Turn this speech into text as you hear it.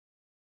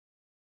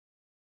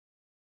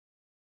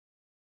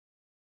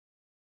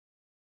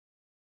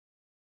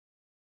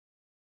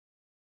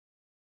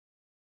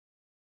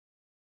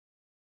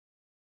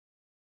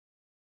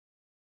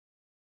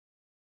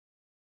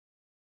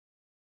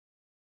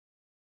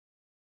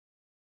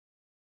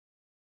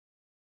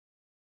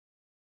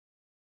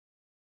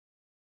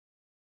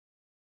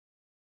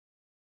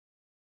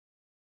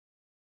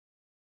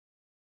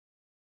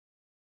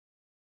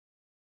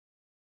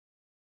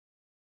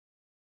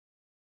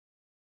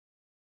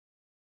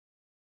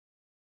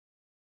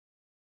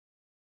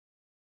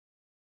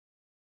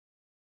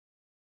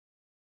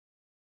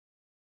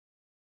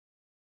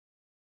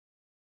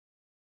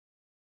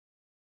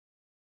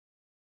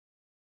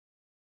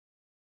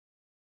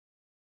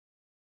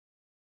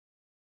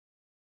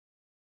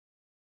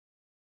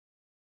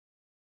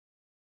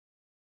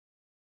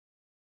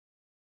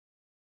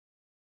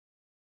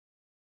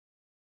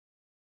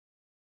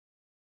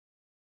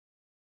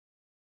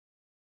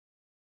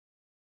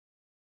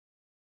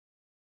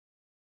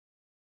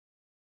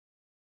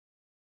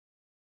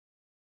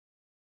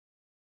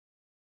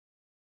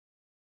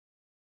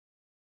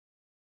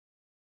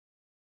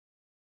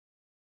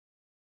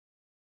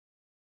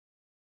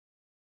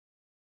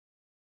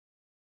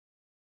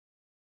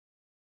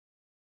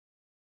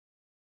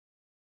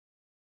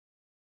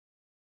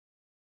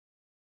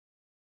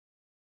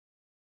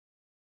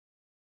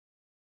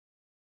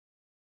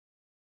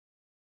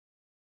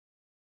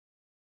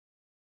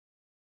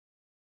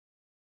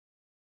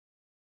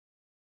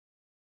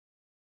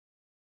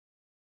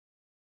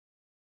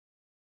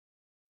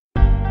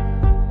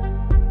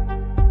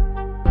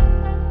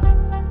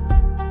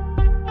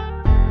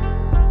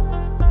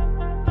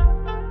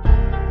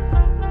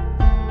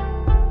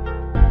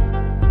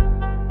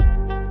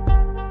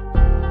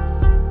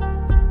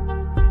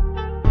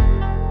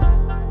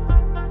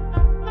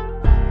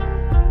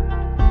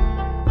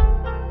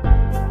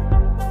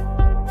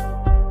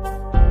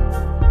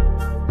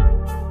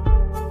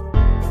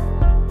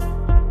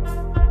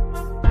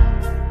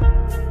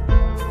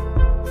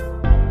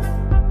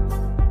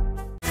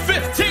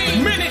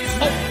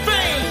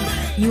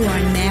You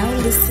are now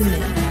listening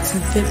to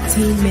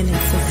 15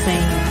 Minutes of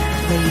Fame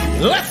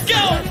Radio. Let's go!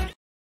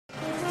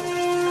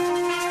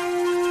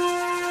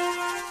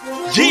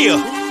 Yeah!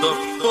 The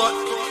fuck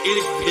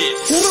is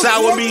this?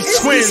 Sour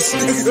Meats Twins.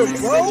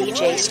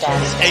 DJ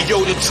Status. Hey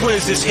yo, the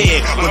Twins is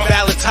here with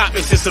valid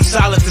topics and some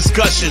solid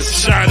discussions.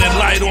 Shining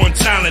light on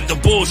talent, the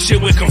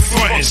bullshit we're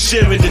confronting.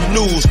 Sharing the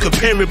news,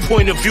 comparing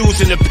point of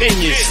views and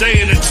opinions.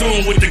 Staying in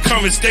tune with the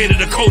current state of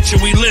the culture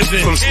we live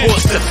in. From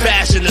sports to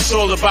fashion, it's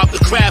all about the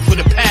craft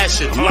with a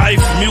passion. Life,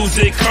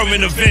 music,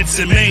 current events,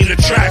 and main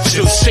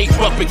attractions. So shape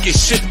up and get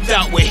shipped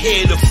out. We're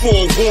here to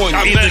forewarn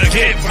you. Either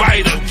get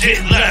right or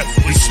get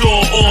left.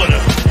 Restore order.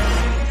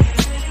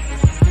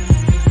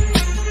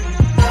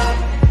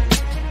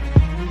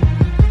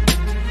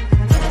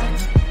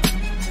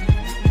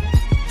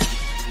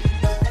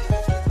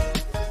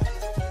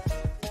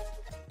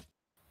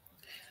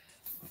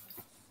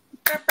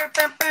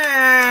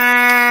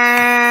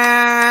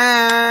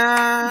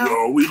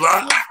 Yo, we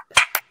live.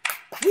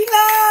 We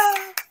live.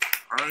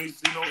 I ain't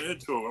see no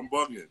intro. I'm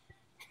bugging.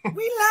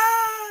 We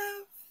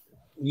live.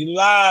 We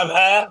live,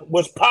 huh?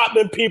 What's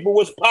poppin', people?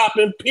 What's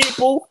poppin',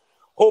 people?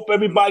 Hope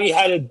everybody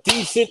had a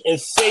decent and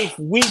safe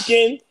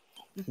weekend.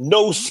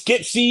 No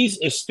skipsies.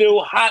 It's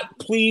still hot.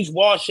 Please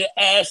wash your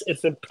ass.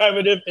 It's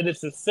imperative and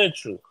it's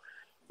essential.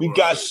 We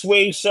got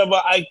Sway,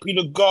 Sever, Ike,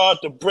 Peter Guard,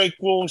 The Break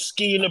Room,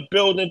 Ski in the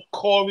Building,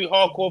 Corey,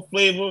 Hardcore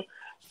Flavor.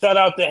 Shout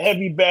out to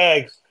Heavy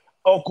Bags,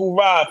 Uncle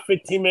Rob,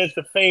 15 Minutes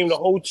of Fame, the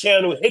whole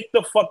channel. Hit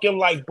the fucking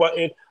like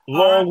button.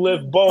 Long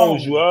live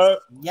Bones, you heard?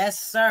 Yes,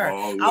 sir.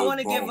 I want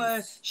to give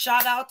a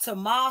shout out to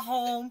my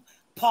home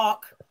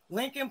park,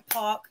 Lincoln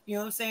Park. You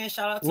know what I'm saying?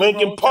 Shout out to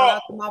Lincoln Park. Shout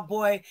out to my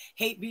boy,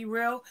 Hate Be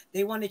Real.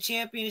 They won the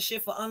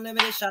championship for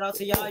Unlimited. Shout out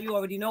to y'all. You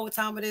already know what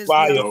time it is.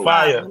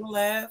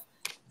 Fire.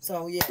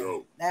 So, yeah,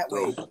 that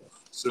way. way.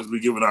 Since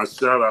we're giving our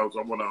shout outs,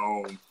 I want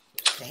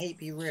to Hate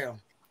Be Real.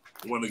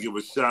 I want to give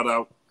a shout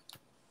out.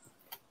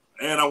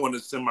 And I want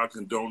to send my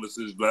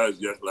condolences. Last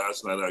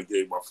night I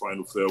gave my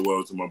final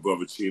farewell to my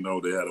brother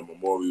Chino. They had a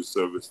memorial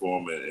service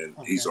for him in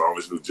East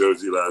Orange, New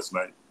Jersey last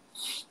night.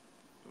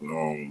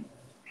 I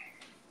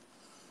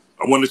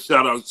want to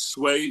shout out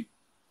Sway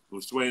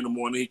from Sway in the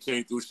Morning. He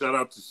came through. Shout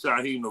out to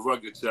Shaheem, the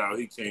rugged child.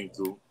 He came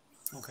through.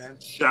 Okay.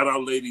 Shout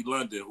out Lady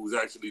London, who's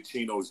actually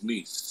Chino's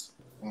niece.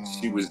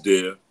 She was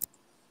there.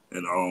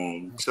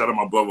 And shout out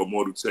my brother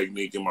Mortal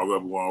Technique and my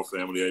Rebel One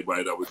family,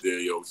 everybody that was there,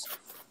 yo.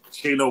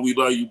 Chino, we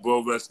love you,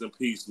 bro. Rest in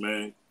peace,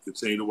 man.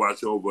 Continue to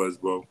watch over us,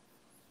 bro.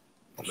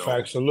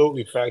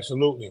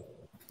 Factsalutely.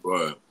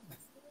 But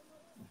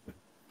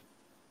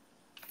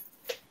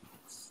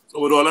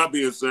so with all that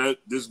being said,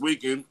 this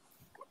weekend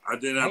I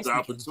didn't have the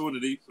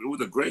opportunity. It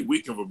was a great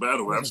weekend for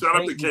battle rap. Shout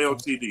out to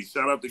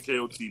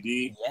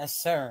KOTD. Yes,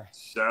 sir.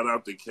 Shout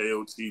out to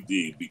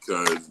KOTD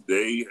because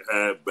they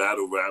had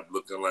battle rap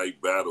looking like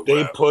battle rap.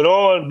 They put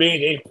on,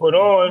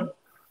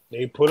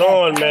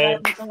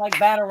 man. Looking like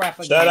battle rap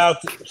again. Shout out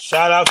to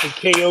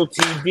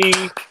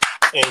KOTD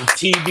and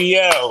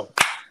TBL.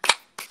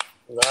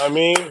 You know what I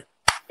mean?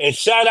 And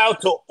shout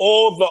out to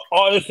all the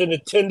artists in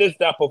attendance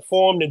that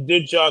performed and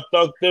did y'all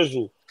Thug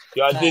Thizzle.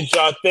 Y'all did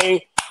y'all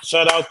thing.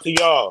 Shout out to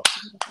y'all.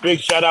 Big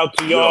shout out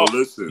to y'all. Yo,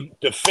 listen.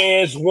 The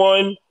fans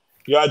won.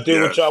 Y'all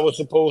did what y'all was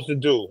supposed to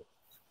do.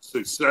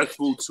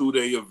 Successful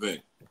 2-day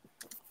event.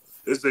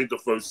 This ain't the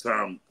first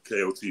time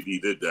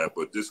KOTD did that,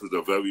 but this was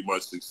a very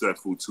much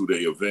successful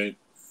 2-day event.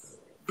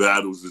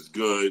 Battles is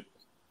good.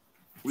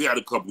 We had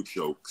a couple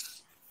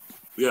chokes.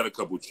 I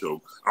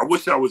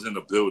wish I was in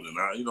the building.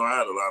 I had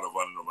a lot of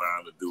running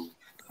around to do.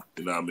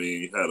 You know what I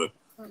mean?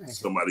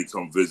 Somebody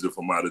come visit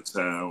from out of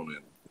town, and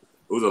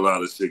there was a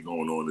lot of shit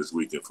going on this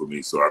weekend for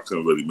me, so I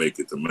couldn't really make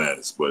it to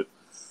Mass. But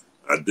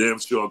I damn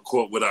sure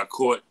caught what I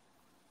caught,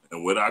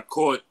 and what I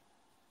caught,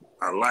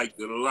 I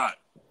liked it a lot.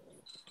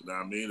 You know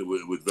what I mean?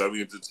 It was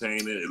very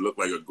entertaining. It looked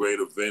like a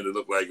great event. It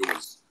looked like it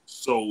was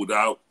sold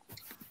out.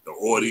 The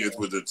audience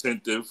was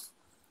attentive.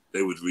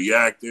 They was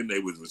reacting. They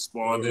was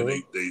responding.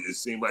 It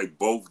seemed like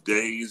both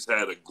days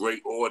had a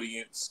great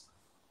audience.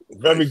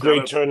 Very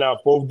great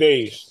turnout both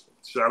days.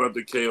 Shout out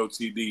to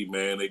KOTD,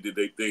 man. They did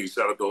their thing.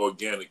 Shout out to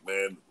Organic,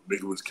 man.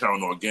 Nigga was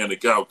counting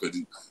Organic out because,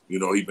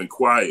 he been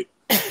quiet.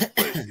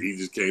 But he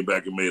just came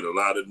back and made a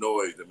lot of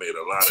noise and made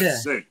a lot of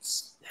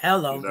sense.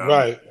 Hello.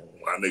 Right.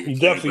 My nigga he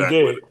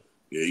definitely did.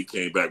 He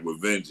came back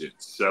with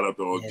vengeance. Shout out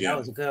to Organic. That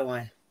was a good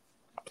one.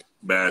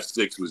 Mass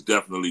 6 was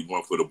definitely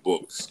one for the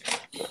books.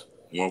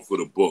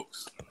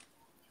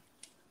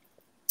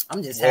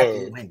 I'm just happy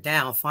it went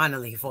down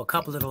finally for a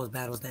couple of those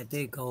battles that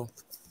did go.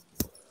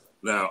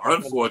 Now,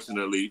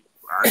 unfortunately,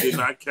 I did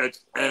not catch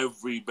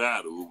every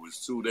battle. It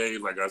was 2 days.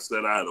 Like I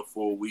said, I had a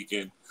full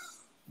weekend.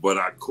 But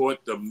I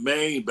caught the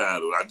main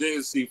battle. I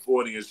didn't see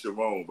 40 and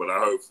Sharon, but I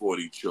heard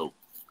 40 choke.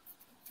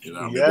 You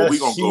know what I mean? But we're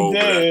going to go over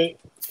that.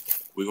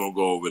 We're going to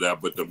go over that.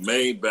 But the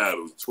main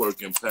battles,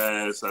 Twerk and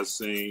Pass, I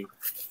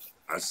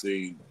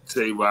seen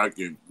Tay-Rock,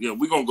 and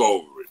we're going to go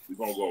over it.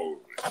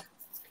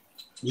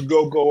 We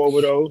go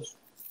over those.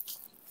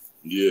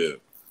 Yeah.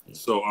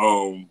 So,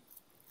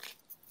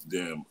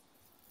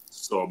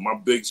 So my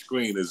big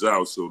screen is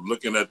out. So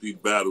looking at these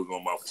battles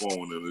on my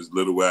phone and this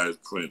little ass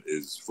print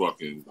is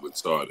fucking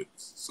retarded.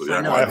 So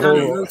y'all gonna have to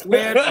read. Looks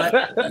weird,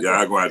 but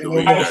Y'all gonna have to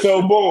read All right, that.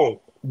 so boom.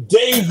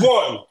 Day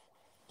one,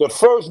 the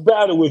first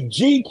battle was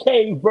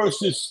GK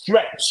versus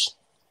Stretch.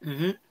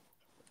 Mm-hmm.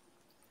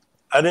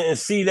 I didn't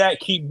see that.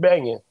 Keep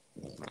banging.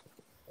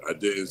 I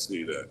didn't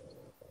see that.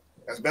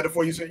 That's better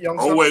for you, young.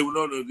 Oh wait,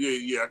 no,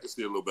 yeah, I can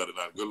see a little better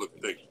now. Good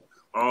looking, thank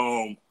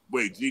you.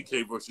 Wait,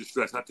 GK versus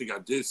Stretch. I think I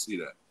did see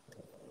that.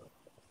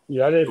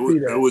 Yeah, I didn't see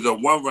that. It was a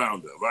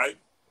 1-rounder, right?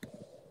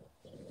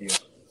 Yeah.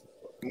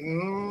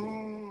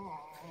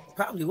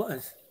 probably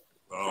was.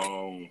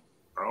 I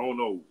don't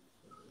know.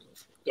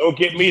 Don't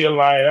get me to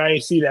lying. I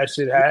ain't see that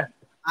shit, huh?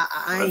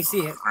 I ain't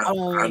see it.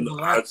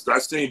 I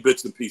seen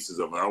bits and pieces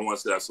of it. I don't want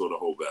to say I saw the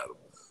whole battle,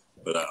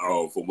 but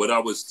from what I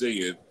was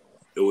seeing,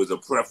 it was a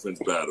preference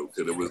battle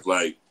because it was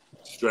like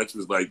Stretch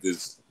was like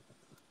this.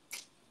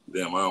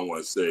 Damn, I don't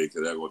want to say it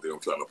because I don't think I'm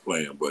trying to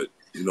play him, but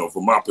you know,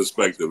 from my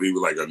perspective, he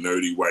was like a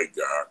nerdy white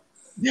guy.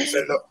 They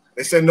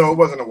said no, it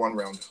wasn't a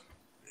 1-rounder.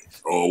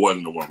 Oh, it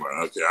wasn't a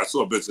 1-rounder. Okay, I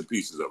saw bits and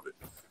pieces of it,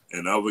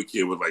 and the other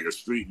kid was like a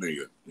street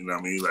nigga. You know what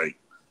I mean? Like,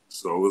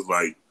 so it was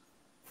like,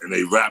 and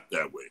they rap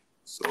that way.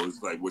 So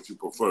it's like what you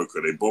prefer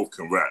because they both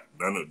can rap.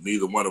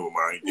 Neither one of them,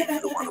 I ain't think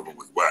neither one of them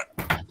was whack.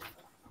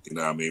 You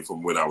know what I mean?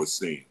 From what I was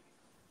seeing,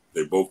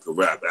 they both could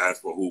rap. As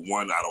for who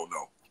won, I don't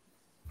know.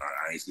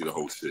 I ain't see the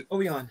whole shit. What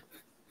we on?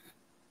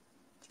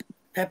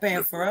 Pepe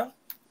and Pharrell?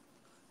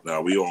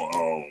 Now we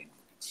on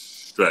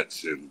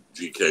Stretch and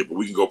GK, but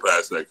we can go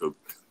past that because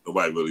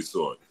nobody really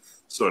saw it.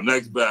 So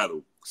next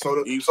battle. So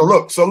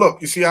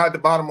look. You see how at the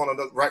bottom on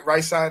the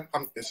right side,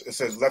 it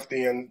says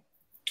Lefty and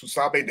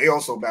Tusabe. They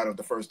also battled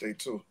the first day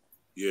too.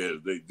 Yeah,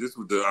 this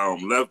was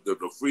the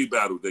the free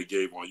battle they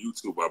gave on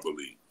YouTube, I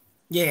believe.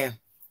 Yeah.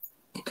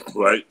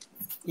 Right.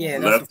 Yeah.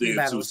 Lefty and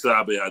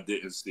Tusabe, I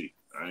didn't see.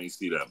 I ain't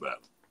see that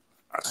battle.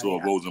 I saw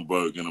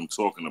Rosenberg and them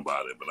talking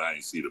about it, but I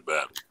ain't see the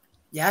battle.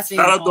 Yeah, I see.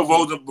 Shout out to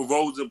Rose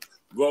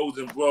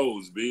and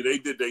Bros, B. They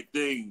did their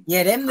thing.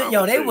 Yeah,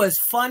 they was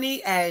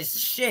funny as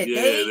shit.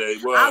 Yeah, they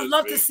was. I'd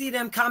love to see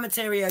them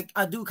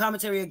do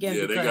commentary again.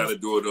 Yeah, they got to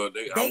do it.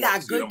 They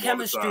got good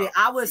chemistry.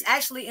 I was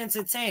actually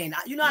entertained.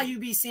 You know how you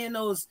be seeing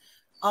those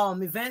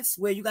events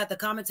where you got the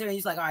commentary and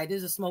you're like, all right, this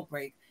is a smoke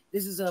break.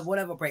 This is a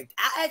whatever break.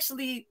 I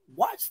actually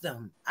watched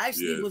them. I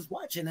actually was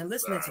watching and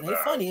listening to them. They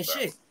funny as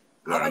shit.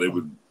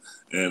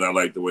 And I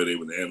like the way they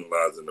were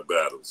analyzing the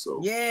battle.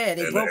 So yeah,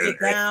 they broke it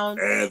down.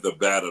 And the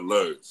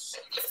battlers.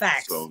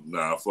 Facts. So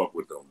I fuck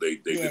with them. They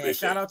did their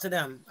shout out to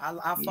them.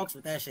 I fucks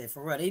with that shit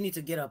for real. They need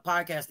to get a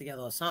podcast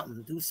together or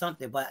something. Do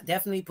something, but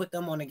definitely put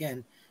them on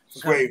again.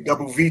 Sway,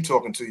 Double V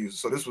talking to you.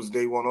 So this was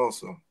day one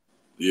also.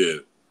 Yeah.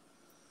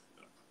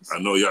 I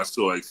know y'all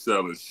saw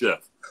Excel and Chef.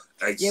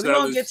 We're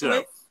gonna get to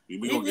it.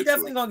 We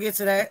definitely gonna get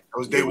to that. That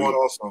was day one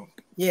also.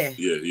 Yeah.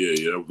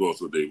 That was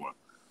also day one.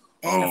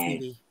 And a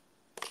freebie.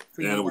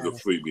 And it was a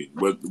freebie.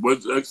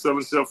 Was Excel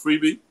and Chef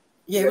freebie?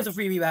 Yeah, it was a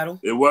freebie battle.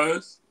 It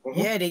was? Mm-hmm.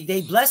 Yeah,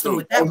 they blessed him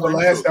with that one.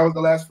 That was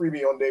the last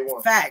freebie on day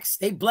one. Facts.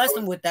 They blessed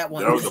him with that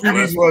one. That was a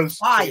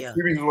fire.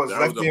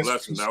 That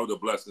was a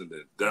blessing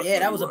then. Yeah,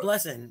 that was a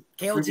blessing.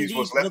 Kotd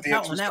was Lefty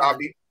and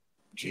Tusabe,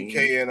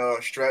 GK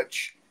and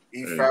Stretch,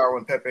 Farrell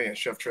and Pepe and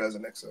Chef Trez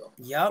and XL.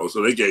 Yep. Oh,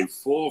 so they gave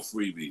 4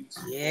 freebies.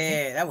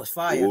 Yeah, that was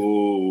fire.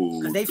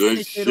 Oh, they good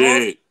finished shit.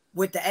 It off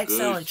with the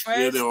XL and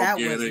Trez. That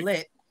was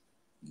lit.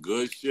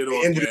 Good shit,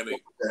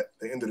 organic.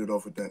 They ended it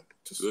off with that.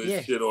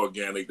 Good shit,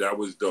 organic. That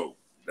was dope.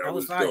 That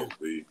was dope,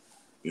 B.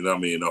 You know what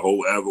I mean? The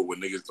whole ever when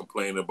niggas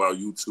complaining about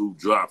YouTube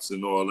drops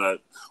and all that,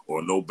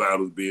 or no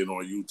battles being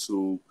on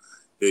YouTube,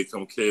 here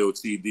come Kotd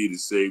to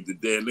save the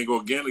day. Nigga,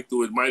 organic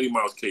threw his Mighty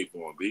Mouse cape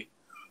on, B.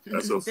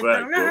 That's a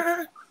fact,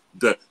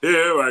 bro.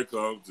 Here I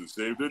come to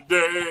save the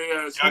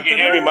day. Y'all can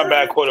hear me? My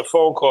bad. Caught a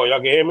phone call. Y'all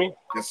can hear me?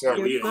 Yes, sir.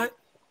 You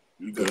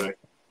good?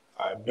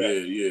 I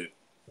bet. Yeah.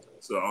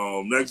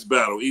 So next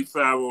battle,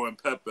 Farrell and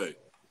Pepe.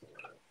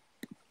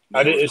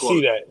 I didn't see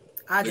that.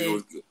 I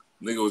did.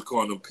 Nigga was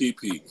calling them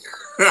PP.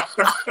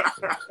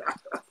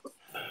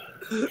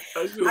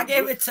 I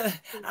gave it to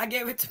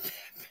Pepe.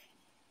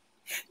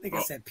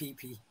 Nigga said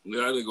PP.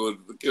 Yeah, I nigga was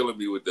killing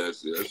me with that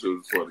shit. That shit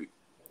was funny.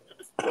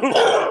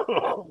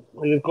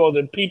 He called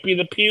him PP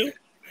the Pew?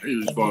 He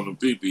was calling him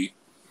PP.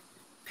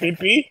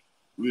 PP?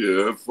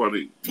 Yeah, that's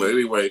funny. But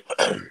anyway,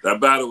 that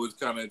battle was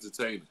kind of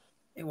entertaining.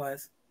 It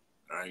was.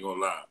 I ain't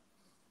gonna lie.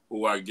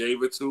 Who I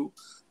gave it to,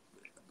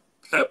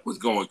 Pep was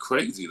going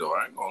crazy though.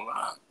 I ain't gonna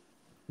lie.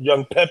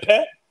 Young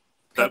Pepe?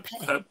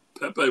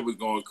 Pepe was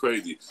going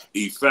crazy.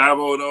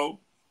 Farrell though,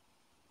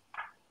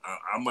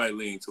 I might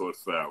lean towards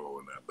Farrell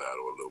in that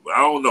battle a little bit. I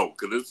don't know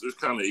because it's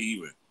kind of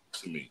even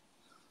to me.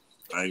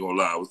 I ain't gonna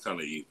lie, it was kind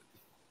of even.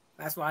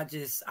 That's why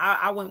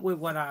I went with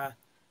what I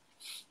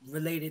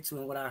related to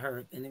and what I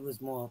heard, and it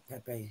was more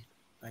Pepe.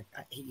 Like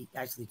he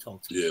actually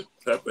talked to me. Yeah,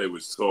 Pepe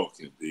was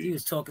talking. Dude. He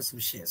was talking some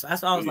shit. So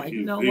that's why I was like,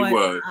 you know he what?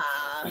 Was.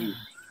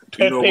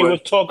 Pepe was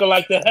talking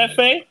like the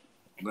Hefe?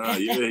 Nah,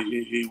 yeah,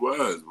 he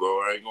was, bro.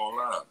 I ain't gonna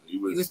lie. He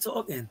was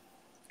talking.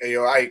 Hey,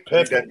 yo, I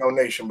need that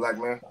donation, black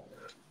man.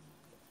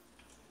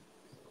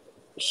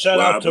 Shout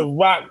out to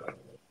Rock.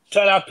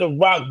 Shout out to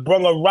Rock.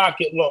 Brung a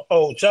rocket.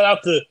 Shout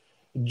out to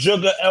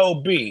Jugger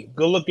LB.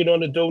 Go look it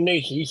on the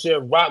donation. He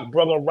said Rock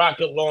brung a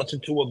rocket launch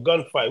into a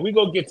gunfight. We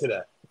gonna get to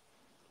that.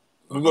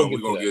 We're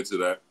gonna get to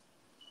that.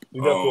 We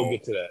definitely gonna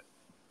get to that.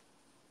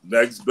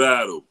 Next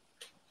battle.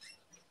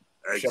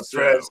 Chef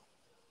Trez.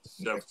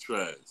 Chef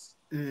Trez.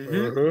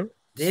 Mm-hmm.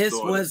 This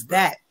was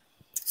that.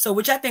 So,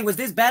 which I think was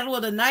this battle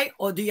of the night,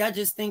 or do y'all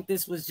just think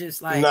this was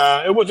just like?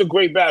 Nah, it was a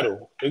great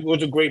battle. It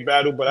was a great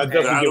battle, but I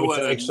definitely give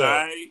it to XL.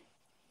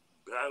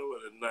 Battle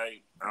of the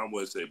night. I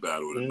wouldn't say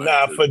battle of the night.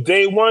 Nah, for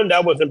day one,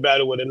 that wasn't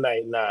battle of the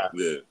night. Nah,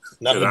 yeah,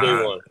 not for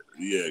day one.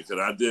 Yeah, because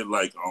I did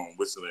like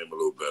what's the name a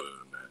little better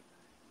than that.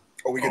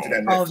 Oh, we get to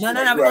that next. Oh no,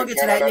 we're gonna get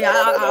to that.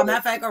 Yeah, matter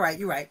of fact, all right,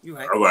 you're right.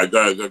 All right,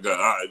 go. All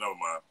right, never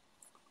mind.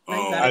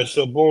 All right,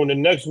 so boom. The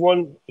next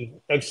one,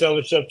 XL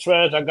and Chef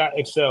Trez. I got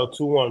XL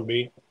 2-1,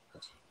 B.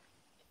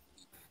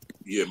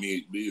 Yeah,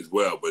 me as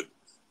well, but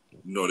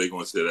you know they're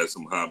gonna say that's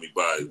some homie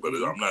bias, but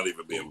I'm not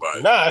even being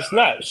biased. Nah, it's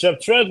not. Chef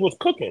Trez was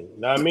cooking.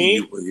 Know what I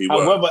mean?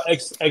 However,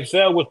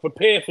 XL was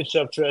prepared for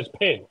Chef Trez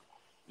pen.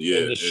 Yeah,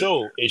 it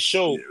showed. Yeah, it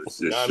showed.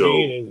 I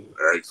mean?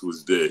 X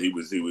was there. He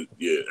was.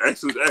 Yeah,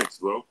 X was X,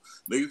 bro.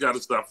 Niggas got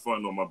to stop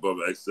fronting on my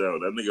brother XL.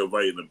 That nigga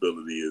writing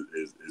ability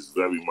is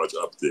very much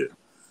up there,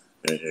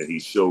 and he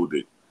showed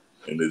it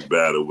in this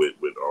battle with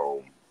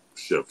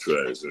Chef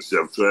Trez. And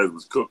Chef Trez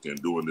was cooking,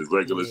 doing his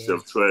regular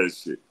Chef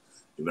Trez shit.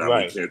 You know,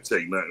 I can't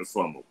take nothing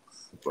from him.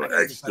 But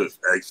X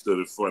stood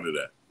in front of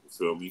that. You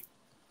feel me?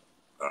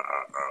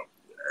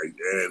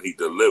 And he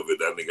delivered.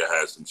 That nigga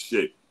had some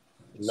shit.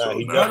 Nah,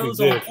 he definitely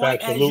did.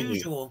 Absolutely. As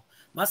usual.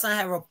 My son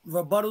had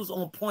rebuttals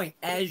on point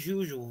as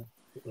usual.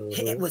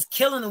 It was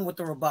killing him with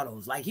the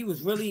rebuttals. Like he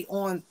was really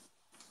on.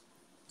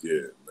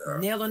 Yeah,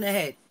 nail on the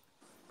head.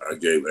 I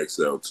gave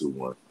XL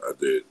 2-1. I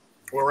did.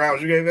 What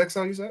rounds you gave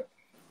XL? You said?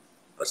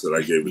 I said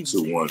I gave it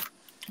 2-1.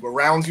 What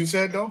rounds you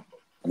said though?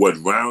 What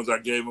rounds I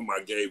gave him?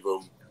 I gave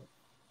him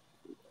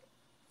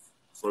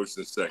first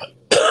and second.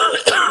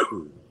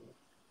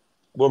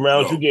 What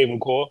rounds you gave him,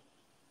 Cole?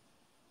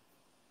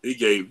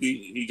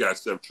 He got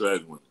Chef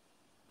Trez winning.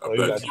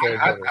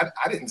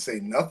 I didn't say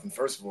nothing.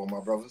 First of all, my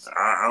brothers.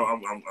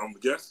 I'm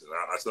guessing.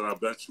 I said I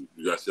bet you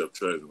got Chef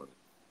Trez winning.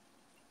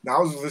 Now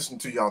I was listening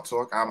to y'all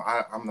talk.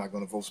 I'm not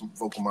going to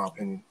vocal my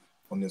opinion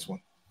on this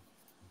one.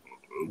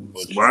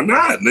 Why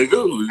not,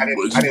 nigga?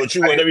 But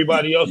you want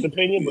everybody else's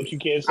opinion, but you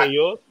can't say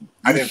yours.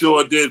 You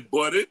sure did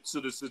butt it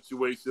to the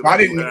situation. I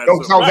didn't. I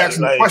was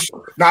asking the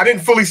question. No, I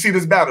didn't fully see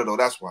this battle though.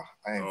 That's why.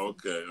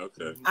 Okay.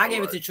 I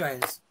gave it to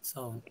Trez,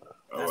 so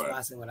that's why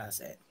I said what I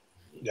said.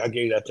 I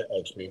gave that to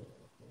X, man.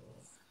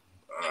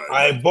 All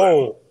right,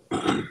 boom.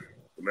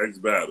 Next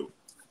battle.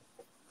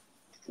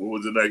 What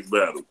was the next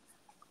battle?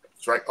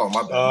 That's right. Oh,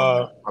 my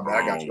bad. My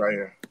bad. I got you right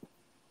here.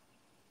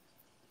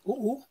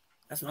 Ooh.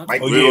 That's what I'm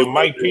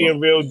Mike P and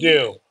Real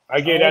Deal.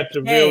 I gave that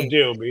to Real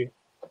Deal, B.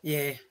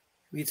 Yeah,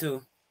 me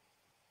too.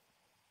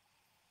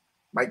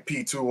 Mike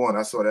P 2-1.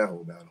 I saw that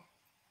whole battle.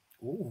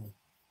 Ooh.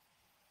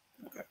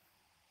 Okay.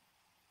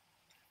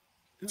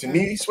 To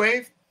me,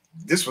 Swave,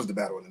 this was the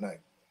battle of the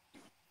night.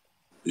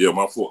 Yeah,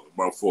 my fault.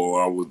 I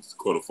was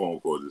caught a phone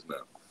call just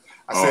now.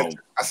 I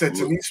said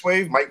to me,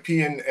 Swave, Mike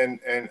P and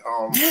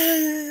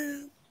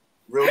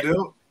Real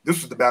Deal.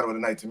 This was the battle of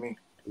the night to me.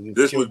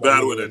 This was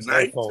battle of the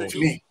night to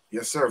me.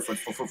 Yes, sir. For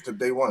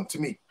day one, to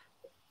me.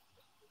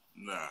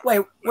 Nah.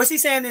 Wait, what's he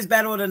saying? This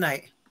battle of the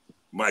night?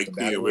 Mike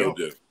P and Real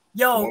Deal.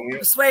 Yo,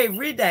 Swave,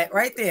 read that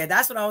right there.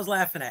 That's what I was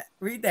laughing at.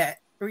 Read that.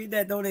 Read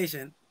that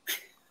donation.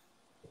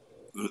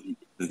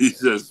 He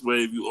says,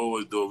 Swave, you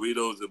always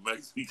Doritos and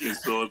Mexican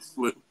sauce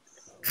flip.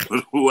 I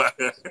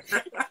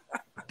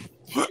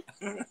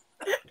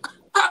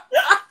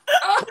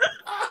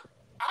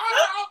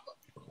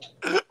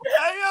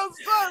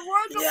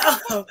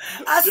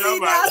see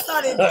that. I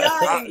started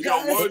dying.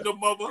 Word to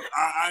mother,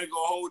 I ain't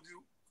gonna hold you.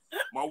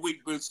 My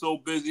week been so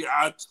busy,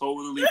 I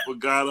totally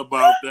forgot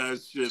about that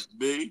shit,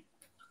 B.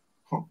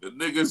 The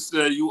nigga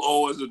said you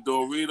owe us a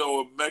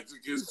Dorito and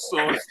Mexican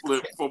sauce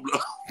flip from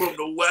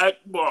the whack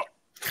bar.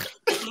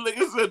 The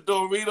nigga said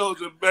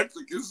Doritos and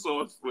Mexican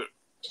sauce flip.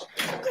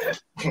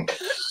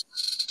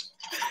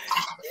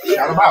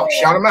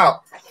 Shout him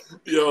out.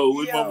 Yo,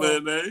 what's my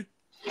man name?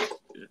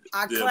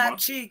 I clap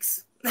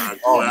cheeks. I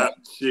clap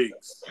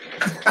cheeks.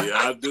 Yeah,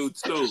 I do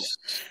too.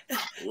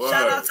 Word.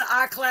 Shout out to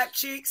I clap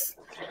cheeks.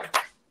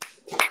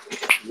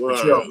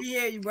 Word. We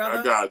hear you, brother.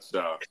 I got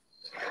y'all.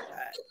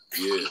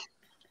 Yeah.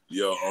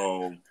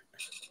 Yo,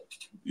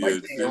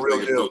 Mike P and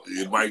Real Deal.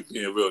 Mike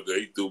P and Real Deal.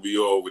 He threw me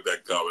off with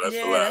that comment. That's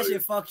hilarious. That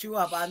shit fucked you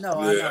up. I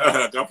know.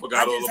 I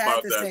forgot all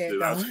about that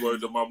shit. I swear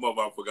to my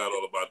mother, I forgot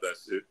all about that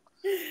shit.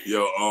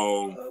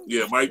 Yo,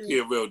 yeah, Mike P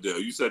and Real Deal.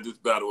 You said this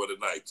battle of the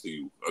night to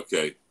you.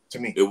 Okay. To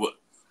me. It was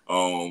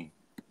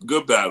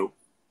good battle.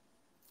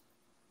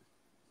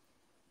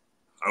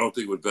 I don't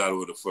think it was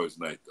battle of the first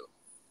night though.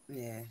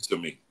 Yeah. To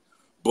me.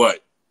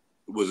 But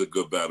it was a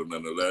good battle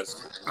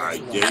nonetheless. I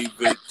gave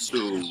it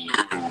to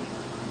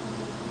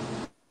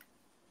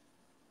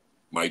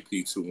Mike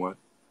P 2-1.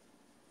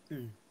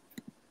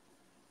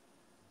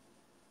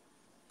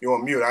 You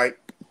on mute, right?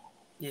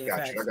 Yeah, Got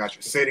facts. you. I got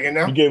you. Say it again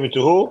now. You gave it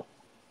to who?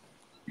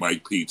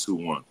 Mike P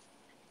 2-1.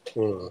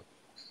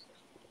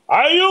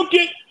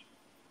 Ayuki.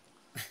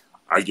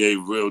 I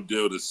gave Real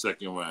Deal the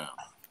second round.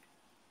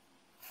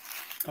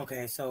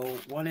 Okay, so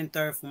 1 and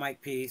 3rd for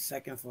Mike P,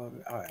 2nd for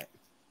all right.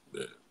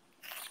 Yeah.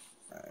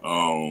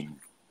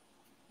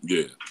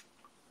 Yeah.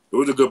 It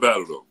was a good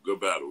battle though. Good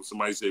battle.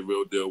 Somebody say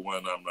Real Deal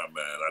won. I'm not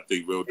mad. I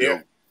think Real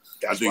Deal.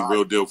 I think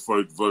Real Deal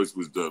first verse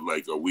was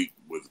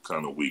was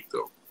kind of weak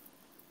though.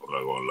 I'm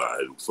not gonna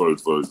lie.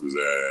 First verse was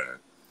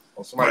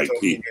somebody Mike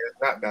told P. me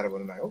it's not battle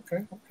tonight.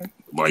 Okay.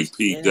 Mike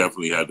P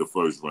definitely had the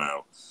first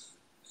round.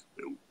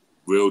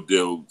 Real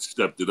Deal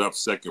stepped it up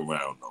second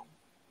round though.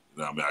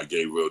 You know what I mean? I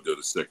gave Real Deal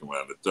the second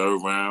round. The third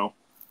round,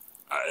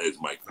 I edged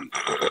Mike P.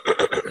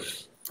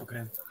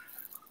 Okay.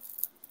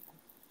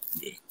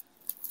 Yeah.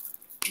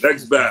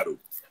 Next battle.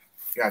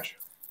 Gotcha.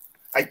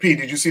 Ike P,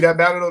 did you see that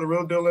battle though, the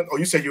Real Deal? Oh,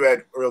 you said you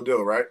had Real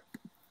Deal, right?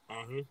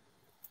 Mm-hmm.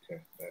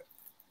 Okay.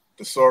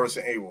 Thesaurus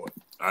and A-Ward.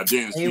 I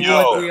didn't see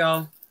A-Ward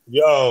 3-0.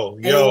 Yo.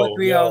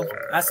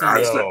 I said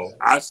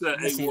A-Ward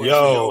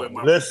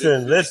 3-0.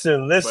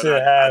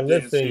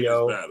 Listen,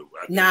 yo.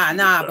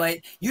 Nah, but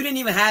you didn't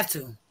even have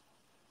to.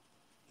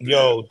 My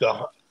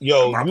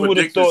you would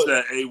have thought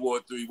said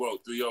A-Ward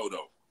 3-0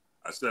 though.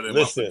 I said it in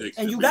my prediction.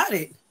 And you got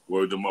it.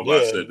 Word to mother,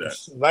 I said that.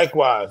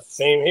 Likewise,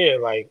 same here.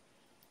 Like,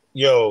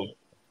 yo,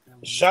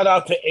 shout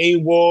out to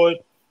A-Ward.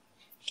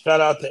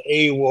 Shout out to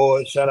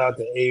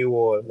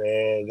A-Ward,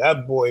 man.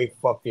 That boy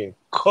fucking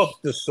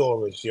cooked the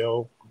Thesaurus,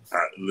 yo.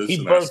 He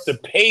birthed the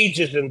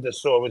pages in the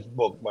Thesaurus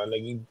book, my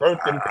nigga. He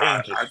birthed them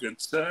pages. I can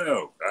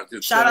tell.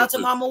 Shout out to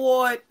Mama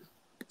Ward.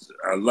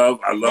 I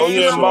love. Oh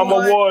yeah,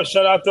 Mama Ward.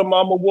 Shout out to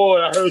Mama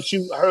Ward. I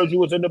heard you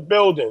was in the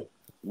building.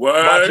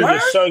 Watching your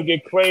son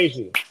get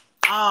crazy.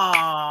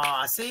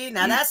 See,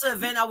 now that's an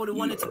event I would have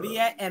wanted to be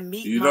at and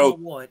meet Mama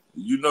Ward.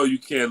 You know you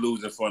can't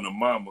lose in front of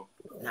Mama.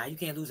 Nah, you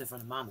can't lose in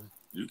front of Mama.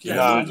 You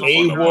can't lose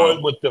in front of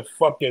Mama. With the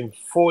fucking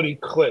 40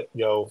 clip,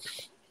 yo.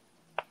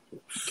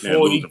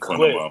 40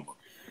 clip.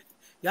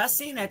 Y'all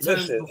seen that term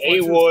Listen,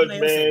 before? A-Ward,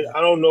 man,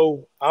 I don't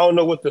know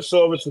what the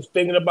Thesaurus was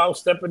thinking about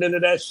stepping into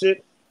that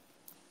shit.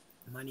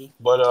 Money.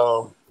 But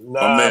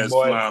my man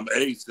boy. Slime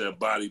 8 said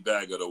body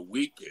bag of the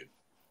weekend.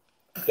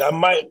 That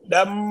might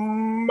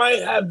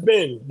have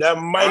been. I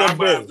might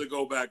have to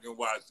go back and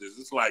watch this.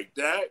 It's like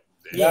that.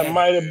 That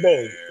might have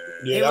been.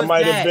 Yeah, that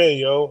might have been,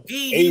 yo.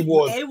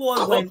 A-Ward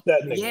cooked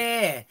that nigga.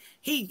 Yeah.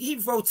 He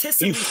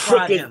rotisserie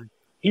fried him.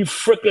 He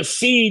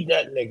fricasseed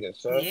that nigga,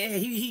 son. Yeah,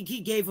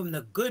 he gave him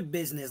the good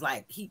business.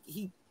 Like he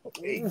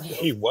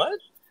what?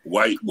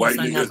 White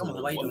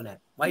nigga. Why you doing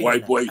that?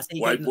 White boy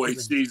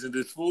seasoned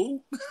his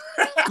food.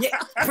 Yeah,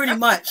 pretty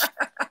much.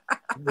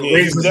 Yeah,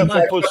 he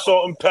definitely put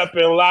salt and pepper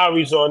and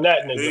Lowry's on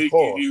that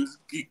nigga.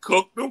 He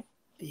cooked them.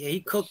 Yeah, he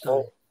cooked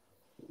them.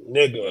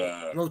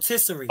 Nigga.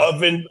 Rotisserie.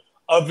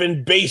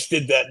 Oven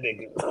basted that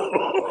nigga.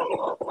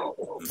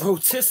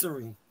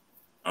 Rotisserie.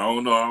 I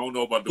don't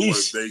know about the word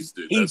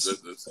basted. That's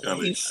kind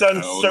of. He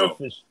sun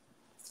surfaced.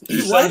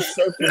 He sun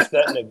surfaced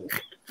that nigga.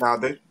 Nah,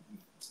 the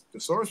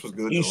source was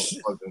good.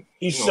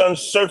 He sun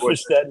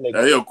surfaced that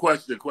nigga. Hey, yo,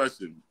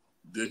 question.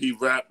 Did he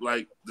rap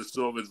like the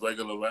Source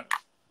regular rap?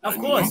 Of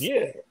course.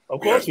 Yeah.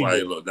 Of course he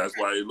did. That's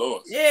why he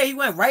lost. Yeah, he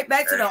went right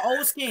back to the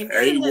old scheme.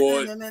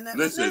 A-Ward,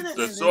 listen,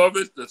 the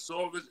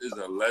Source is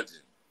a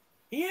legend.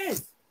 He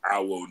is. I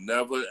will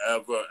never,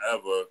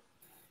 ever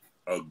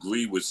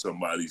agree with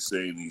somebody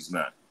saying he's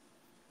not.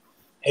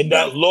 And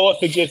that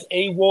loss against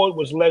A-Ward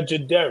was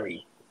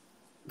legendary.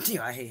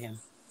 Yeah, I hate him.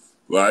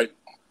 Right?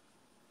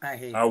 I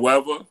hate him.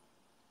 However,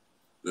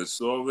 the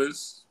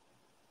Source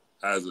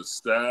has a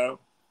style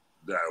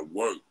that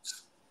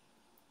works.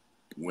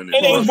 When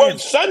it ain't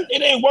worked Sunday.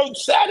 It ain't worked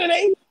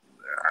Saturday.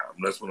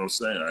 That's what I'm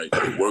saying.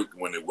 It worked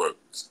when it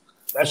works.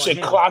 That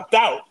shit clocked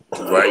out.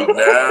 Right now.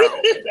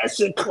 That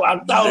shit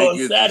clocked out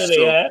on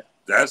Saturday, huh?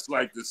 That's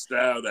like the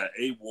style that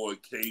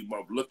A-Ward came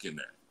up looking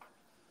at.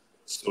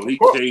 So he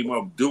came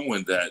up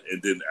doing that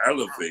and then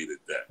elevated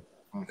that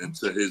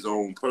into his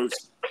own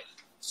person.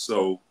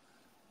 So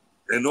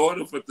in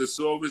order for the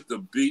Source to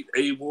beat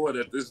A-Ward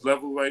at this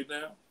level right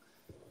now,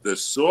 the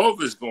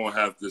Source is going to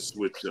have to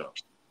switch up.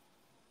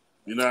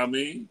 You know what I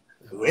mean?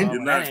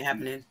 That ain't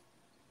happening.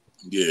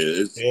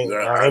 Yeah,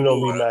 I know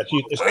rematch.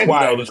 It's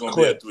quiet. It's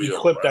clipped. He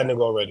clipped that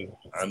nigga already.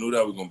 I knew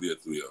that was going to be a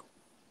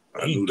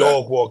 3-0. He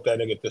dog walked that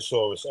nigga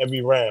Thesaurus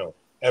every round.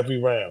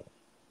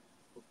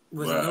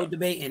 Was no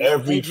debate in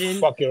every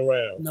engine, fucking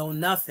round. No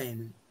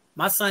nothing.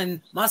 My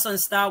son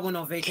Star went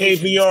on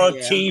vacation. KV on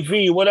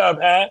TV. What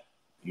up, Hat?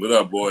 What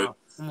up, boy?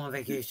 I'm on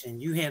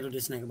vacation. You handle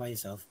this nigga by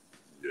yourself.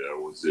 Yeah,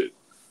 that was it.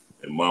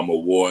 And Mama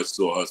Ward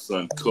saw her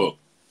son cook.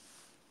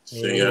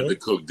 She ain't had to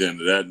cook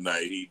dinner that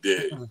night. He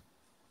did.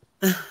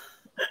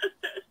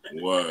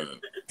 Word.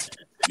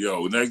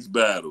 Yo, next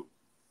battle.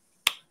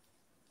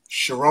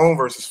 Sharon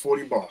versus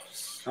 40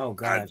 Bars. Oh,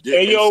 God.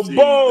 Hey, yo,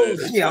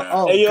 Bones.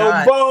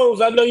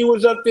 Bones. I know you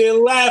was up there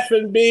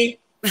laughing, B.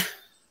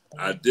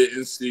 I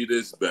didn't see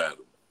this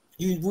battle.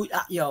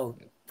 Yo.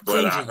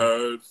 But I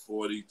heard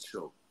 40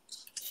 choked.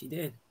 She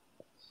did.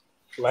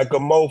 like a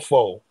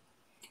mofo.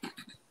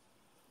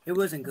 It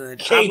wasn't good.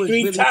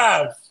 K3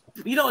 times.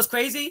 You know what's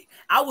crazy?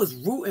 I was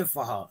rooting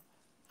for her.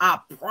 I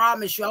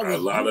promise you, I was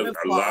rooting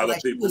for her.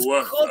 Like, she was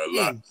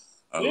cooking.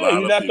 Yeah,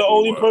 you're not the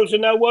only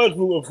person that was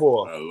rooting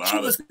for her. She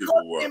was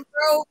cooking,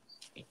 bro.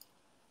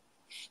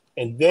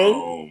 And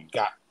then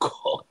got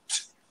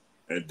cooked.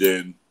 And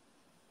then,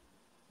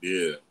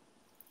 yeah.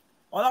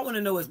 All I want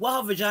to know is what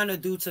her vagina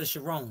do to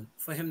Sharon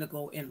for him to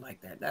go in like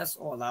that. That's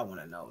all I want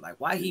to know. Like,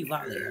 why he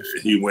violated her?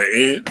 He went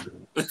in?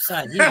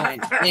 Son, he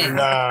went in.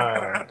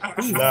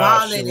 He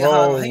violated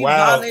her. He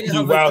violated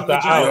her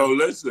vagina. Yo,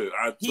 listen,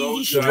 I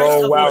told you.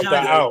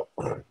 Out.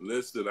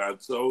 Listen, I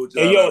told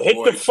you. Hey, yo, hit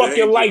the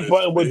fucking like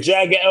button what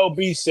Jagger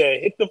LB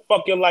said. Hit the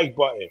fucking like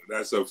button.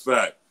 That's a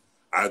fact.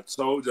 I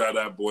told y'all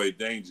that boy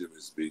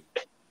dangerous, B.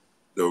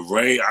 The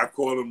Rain, I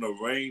call him the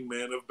Rain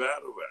Man of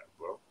battle rap,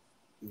 bro.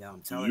 Yeah,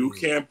 I'm telling you. You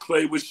can't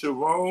play with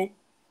Sharon.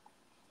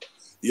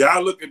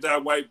 Y'all look at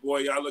that white boy,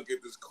 y'all look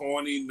at this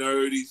corny,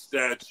 nerdy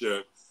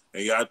stature,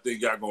 and y'all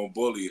think y'all gonna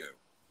bully him.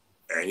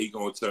 And he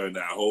gonna turn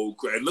that whole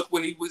crowd. And look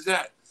where he was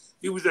at.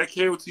 He was at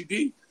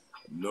KOTD.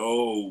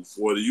 No,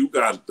 40, you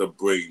got to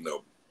bring them.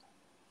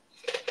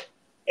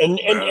 And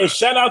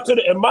shout out to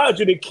the, mind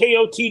you, the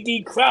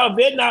KOTD crowd,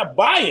 they're not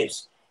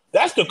biased.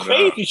 That's the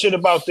crazy shit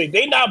about things.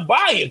 They not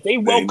biased. They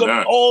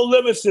welcome all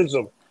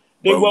lyricism.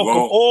 They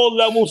welcome all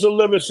levels of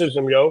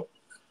lyricism, yo.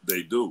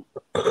 They do.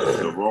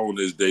 Sharon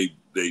is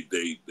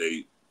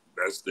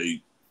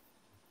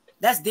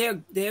that's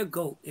their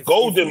goat.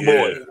 Golden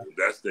boy.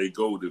 That's their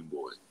golden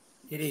boy.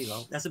 Yeah, there you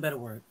go. That's a better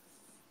word.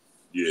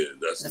 Yeah,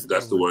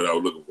 that's the word I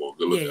was looking for.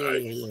 Good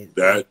looking.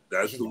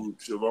 That's who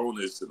Sharon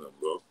is to them,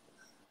 bro.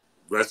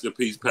 Rest in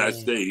peace, Pat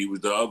Stay. He was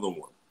the other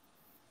one.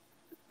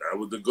 That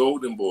was the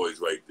golden boys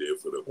right there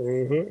for them.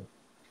 Mm-hmm.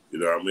 You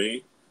know what I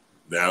mean?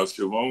 Now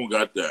Sharon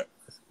got that.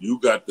 You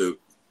got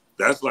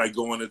that's like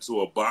going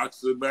into a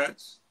boxing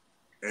match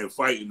and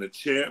fighting the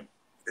champ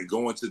and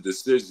going to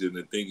decision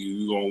and thinking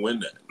you're going to win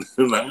that.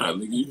 Nah,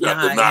 nigga, you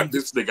got to knock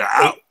this nigga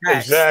out.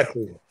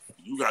 Exactly.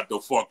 You got to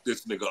fuck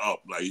this nigga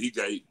up. Like, he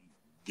got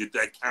get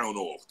that count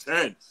off.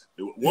 10.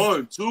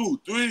 1,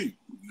 2, 3.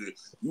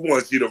 You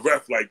want to see the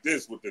ref like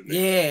this with the nigga.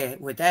 Yeah,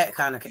 with that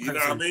kind of... You know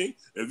what I mean?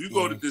 If you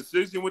go to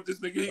decision with this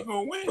nigga, he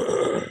going to win.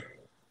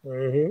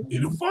 Mm-hmm. He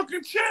the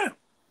fucking champ.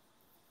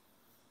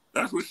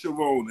 That's what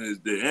Sharon is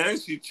there.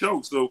 And she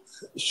choked, so...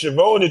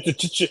 Sharon is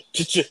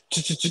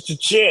the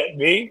champ,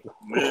 man.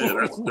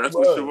 Yeah, that's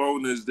what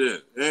Sharon is there.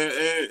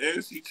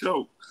 And she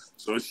choked.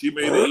 So she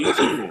made it easy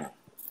for him.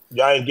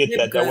 Y'all didn't get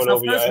that. That went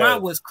over your head. The first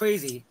round was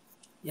crazy.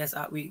 Yes,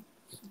 we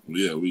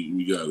got it.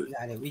 We got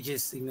it. We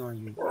just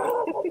ignoring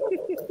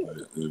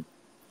you.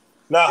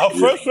 Now, her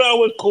first round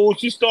was cool.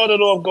 She started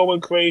off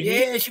going crazy.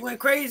 Yeah, she went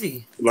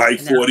crazy.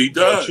 Like 40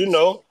 does.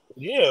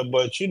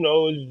 But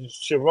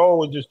Sharon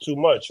was just too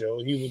much,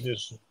 yo. He was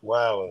just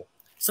wilding.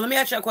 So let me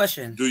ask you a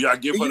question. Do y'all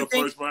give her the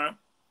first round?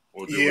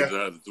 Or was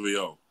that the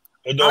 3-0?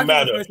 It don't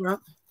matter.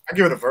 I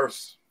give it a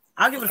verse.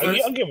 I'll give it a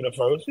first. I'll give it a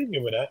first. You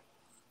give it that.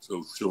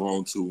 So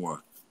Sharon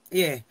 2-1.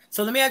 Yeah.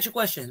 So let me ask you a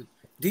question.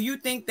 Do you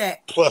think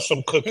that plus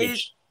some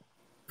cookies?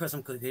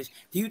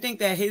 Do you think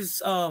that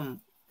his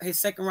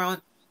second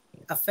round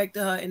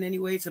affected her in any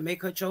way to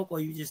make her choke, or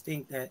you just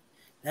think that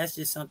that's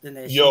just something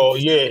that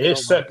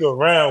his second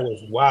round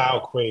was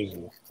wild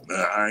crazy. Nah,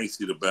 I ain't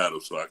see the battle,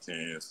 so I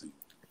can't answer.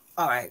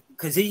 All right,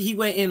 because he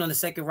went in on the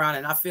second round,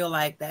 and I feel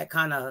like that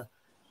kind of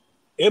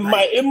it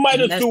might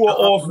have threw her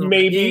off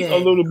maybe a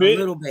little bit. A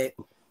little bit.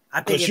 I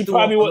think she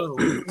probably was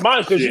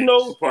mine because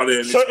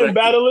certain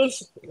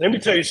battlers. Let me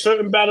tell you,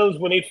 certain battlers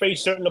when they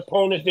face certain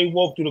opponents, they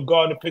walk through the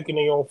garden picking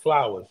their own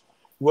flowers.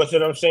 You know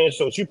what I'm saying?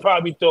 So she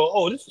probably thought,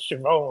 "Oh, this is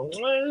Sharon."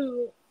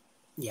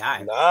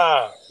 Yeah.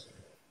 Nah.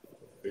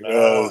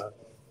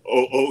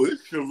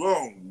 It's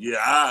Sharon.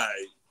 Yeah,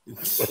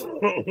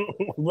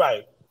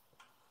 right.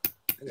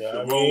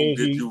 Sharon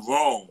did you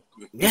wrong.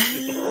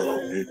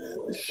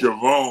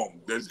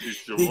 Sharon, that's the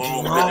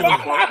Sharon nigga to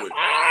fuck with.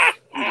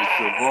 He's a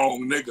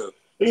Sharon nigga.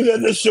 He's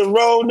the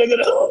Sharon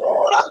nigga.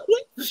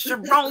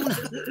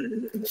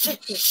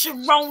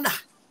 Sharon.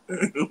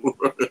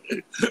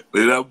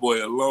 Leave that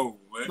boy alone,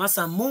 man. My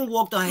son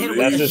moonwalked on him.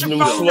 That's his new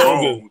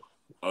slogan.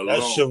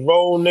 That's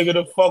Sharon nigga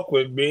to fuck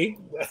with, me.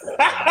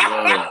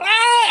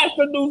 That's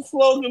a new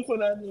slogan for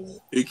that nigga.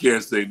 He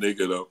can't say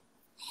nigga though.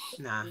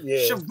 Nah.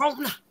 Yeah.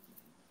 Sharon.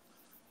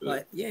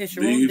 But yeah,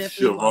 Sharon leave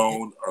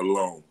Sharon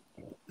alone.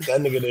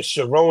 That nigga the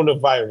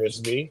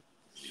Sharonavirus, B.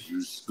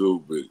 You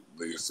stupid.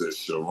 Nigga said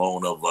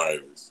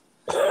Sharonavirus.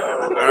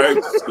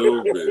 Alright,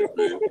 stupid,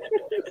 bitch.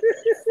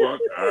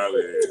 Fuck out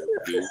of here,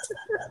 bitch.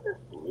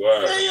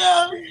 Wow.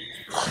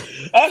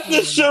 That's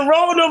the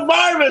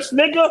Sharonavirus,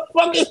 nigga.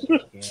 Fucking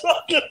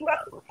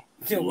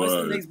Yo, what's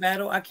the next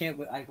battle? I can't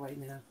with Ike right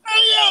now.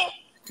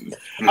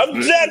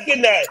 I'm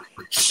jacking that.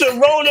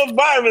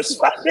 Sharonavirus.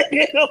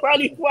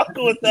 Nobody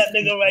fucking with that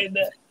nigga right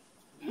now.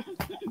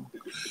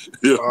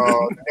 The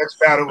next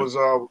battle was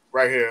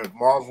right here.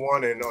 Marv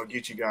won and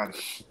Geechee got it.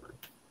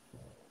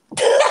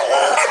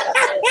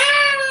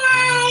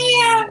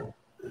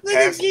 Look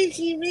at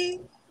Geechee,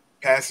 man.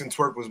 Pass and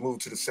Twerk was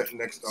moved to the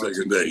next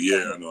second day.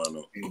 Yeah, I know.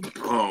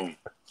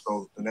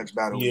 So the next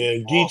battle. Yeah,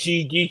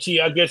 Geechee.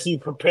 I guess he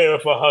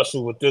preparing for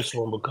hustle with this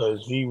one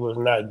because he was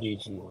not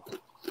Geechee.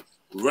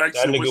 Rex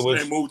That and nigga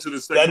was moved to the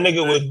that second.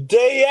 nigga was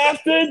day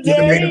after That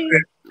day.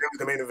 was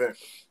the main event.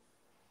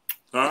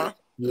 Huh?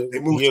 Yeah, They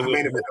moved to the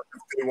main event of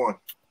 51.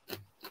 Yeah,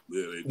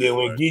 they did. Yeah,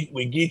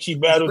 when Geechee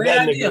battled Great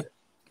that idea. nigga.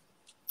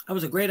 That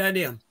was a great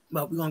idea.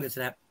 But we're gonna get to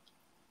that.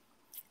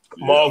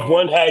 Marv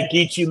 1 had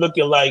Geechee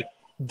looking like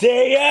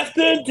day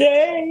after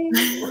day.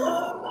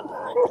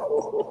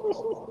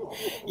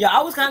 Yeah,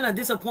 I was kind of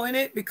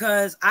disappointed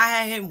because I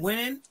had him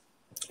winning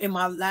in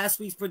my last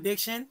week's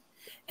prediction,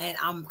 and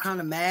I'm kind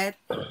of mad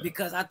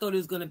because I thought it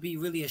was going to be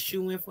really a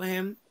shoe-in for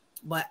him,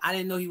 but I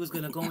didn't know he was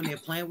going to go in there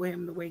playing with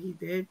him the way he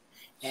did,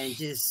 and it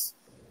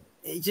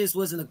just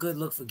wasn't a good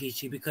look for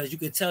Geechee because you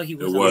could tell he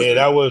was. Yeah,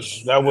 that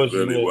wasn't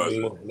really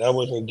wasn't. That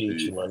wasn't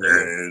Geechee, my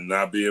nigga. And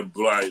not being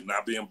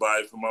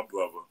biased for my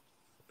brother,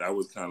 that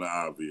was kind of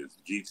obvious.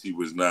 Geechee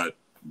was not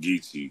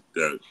Geechee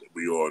that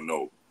we all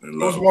know. It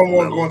was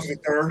 1-1 going to the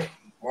third.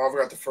 Marv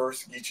got the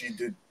first. Geechee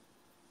did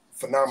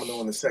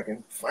phenomenal in the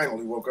second.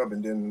 Finally woke up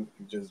and then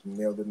he just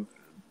nailed it in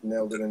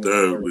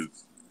the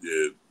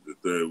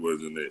third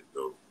wasn't it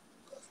though.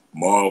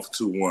 Marv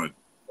 2-1.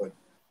 But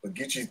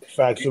Geechee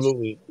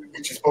absolutely.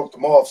 Geechee spoke to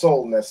Marv's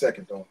soul in that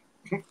second though.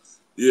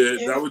 Yeah,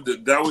 that was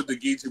the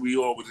Geechee we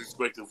all was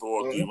expecting for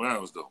all 3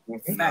 rounds though. You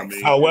know what I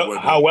mean?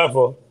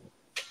 However,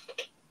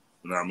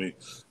 you know what I mean?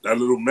 That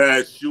little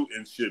mad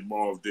shooting shit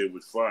Marv did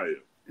with fire.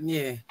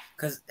 Yeah,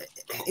 because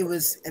it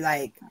was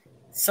like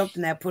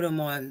something that put him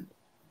on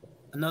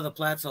another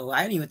plateau.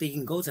 I didn't even think he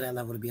can go to that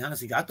level, to be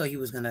honest with you. I thought he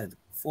was going to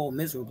fall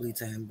miserably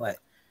to him, but...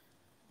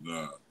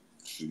 Nah,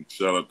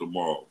 shout out to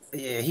Marv.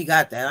 Yeah, he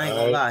got that. I ain't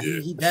going to lie.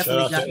 Yeah. He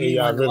definitely got me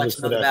wanting to watch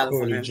another battle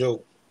from him.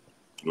 Joke.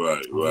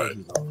 Right. But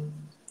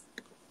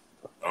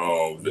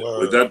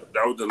that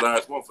was the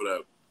last one for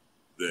that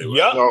day, right?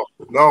 Yep.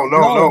 No.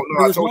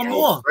 There was one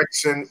more.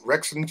 Rex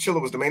and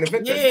Chilla was the main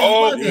event. Yeah,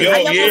 how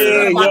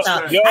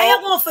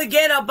y'all gonna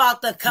forget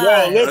about the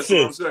cut? Yo,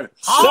 listen.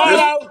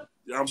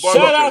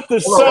 Shout out to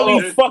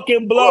Sully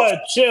fucking Blood.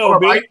 Chill,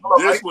 B.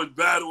 This was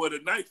battle of the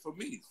night for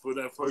me for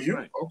that first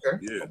night. Okay.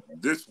 Yeah,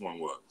 this one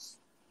was.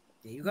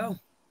 There you go.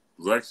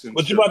 Rex and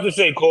what you about to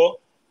say, Cole?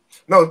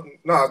 No,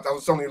 I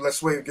was telling you,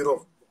 let's wait and get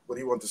off what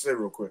he wanted to say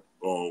real quick.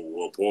 Oh,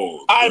 well,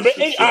 Paul. All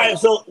right,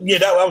 so yeah,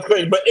 that was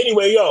crazy. But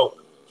anyway, yo,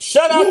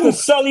 shout out to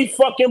Sully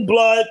fucking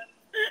Blood.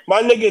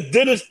 My nigga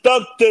did his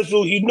thug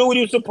thistle. He knew what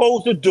he was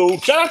supposed to do.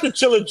 Shout out to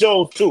Chilla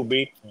Jones too,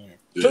 B. Yeah.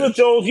 Chilla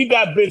Jones, he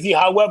got busy.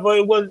 However,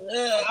 it was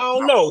I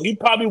don't know. He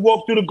probably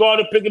walked through the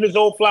garden picking his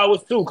old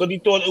flowers too, because he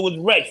thought it was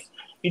Rex.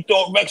 He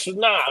thought Rex was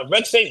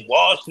Rex ain't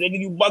washed, nigga.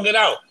 You bugging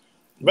out.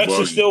 Rex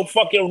is still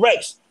fucking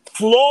Rex.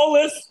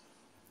 Flawless,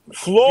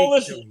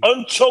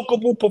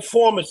 unchokable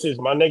performances,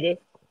 my nigga.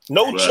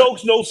 No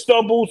chokes, no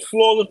stumbles,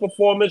 flawless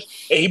performance.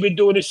 And he been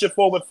doing this shit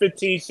for over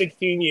 15,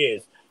 16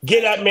 years.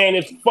 Get that man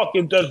his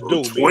fucking does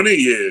do, 20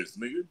 years,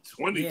 nigga.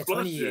 20 plus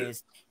 20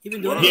 years. He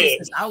been doing this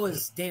since I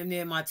was damn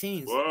near in my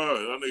teens. Wow,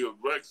 that nigga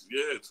Rex,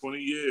 20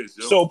 years.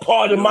 Yo. So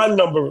part of my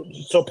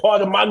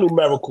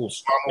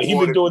numericals. He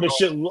been doing this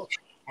shit. He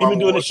been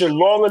doing this shit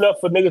long enough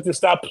for niggas to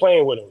stop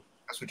playing with him.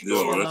 That's what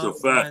you that's a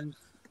fact.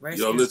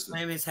 Yo, listen.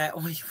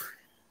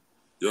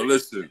 Yo,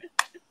 listen.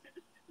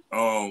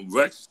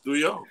 Rex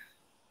 3-0.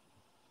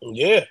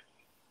 Yeah.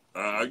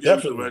 I gave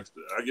it to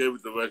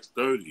Rex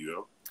 30,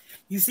 yo.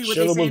 You see what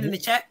they saying in the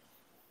chat?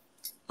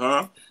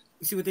 Huh?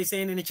 You see what they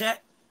saying in the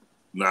chat?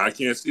 Nah, I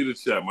can't see the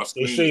chat. My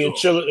screen they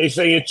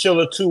saying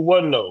Chilla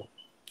 2-1 though.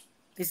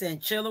 They saying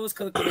Chilla was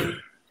cooking.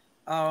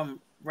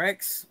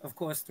 Rex, of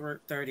course,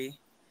 30.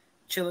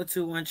 Chilla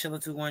 2-1, Chilla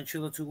 2-1,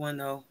 Chilla 2-1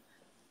 though.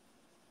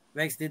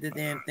 Rex did the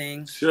damn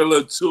thing.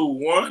 Chilla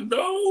 2-1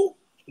 though.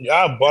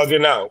 Y'all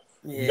bugging out.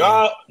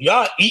 Yeah.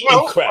 Y'all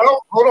eating crack.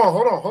 Hold on.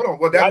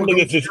 Well, y'all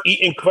niggas just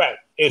eating crack.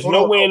 There's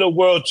no way in the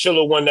world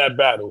Chilla won that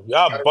battle.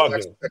 Y'all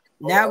bugging.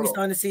 Now we're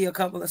starting to see a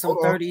couple of some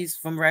 30s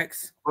from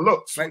Rex. But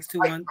look, Rex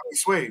 2-1.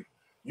 Sway,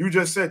 you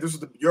just said this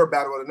was your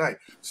battle of the night.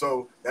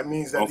 So that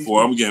means that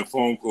I'm getting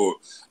phone call.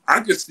 I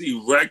could see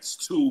Rex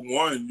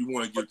 2-1. You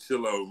want to give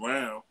Chilla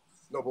around.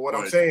 No, but what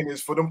I'm saying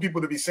is for them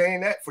people to be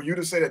saying that, for you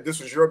to say that this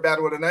was your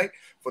battle of the night,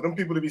 for them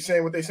people to be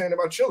saying what they're saying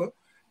about Chilla,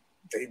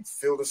 they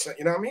feel the same.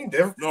 You know what I mean?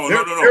 They're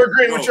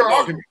agreeing with your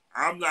argument.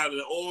 I'm not at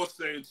all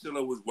saying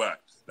Chilla was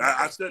whack.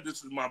 I said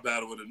this was my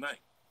battle of the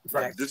night.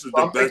 Right. This was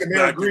the best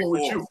they're agreeing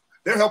with you.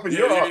 They're helping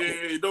your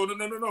argument. No.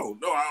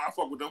 No, I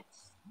fuck with them.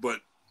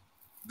 But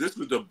this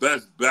was the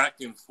best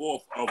back and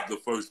forth of the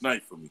first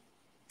night for me.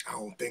 I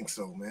don't think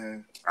so,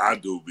 man. I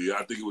do, B.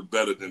 I think it was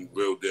better than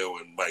Real Deal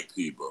and Mike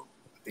P, bro.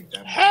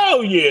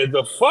 Hell yeah,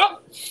 the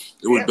fuck?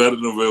 It was better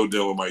than Real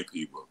Deal and Mike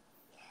P, bro.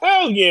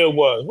 Hell yeah, it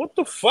was. What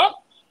the fuck?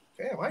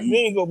 Damn,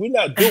 we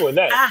not doing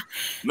that.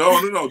 No.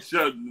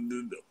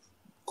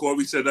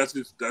 Corey said that's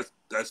his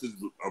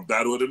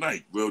battle of the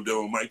night. Real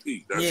Deal and Mike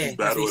P. That's his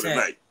battle of the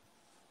night.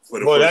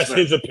 That's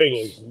his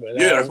opinion.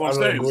 Yeah, that's what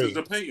I'm saying. It's his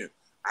opinion.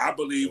 I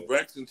believe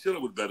Rex and Chilla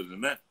was better than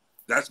that.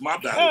 That's my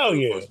battle Hell for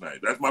the yeah. first night.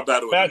 That's my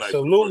battle of the night.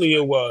 Absolutely,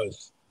 it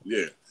was.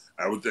 Yeah,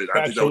 I think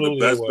that was the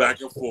best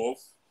back and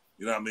forth.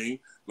 You know what I mean?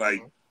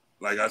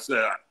 Like I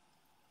said,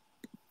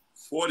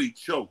 40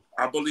 choked.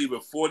 I believe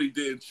if 40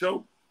 didn't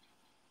choke,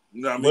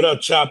 you know what I mean? What up,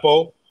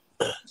 Chapo?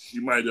 She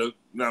might have, you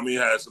know what I mean,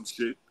 had some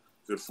shit.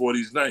 Because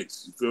 40's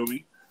nice, you feel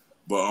me?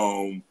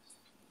 But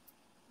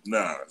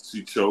nah,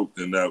 she choked,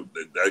 and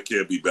that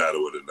can't be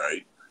battle of the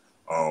night.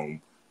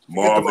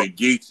 Marvin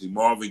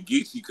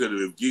Geechee could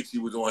have, if Geechee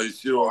was on his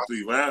shit all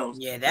 3 rounds.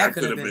 Yeah, that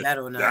could have been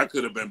battle of the night. That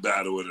could have been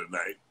battle of the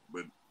night.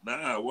 But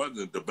nah, it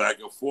wasn't. The back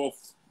and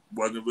forth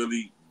wasn't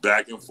really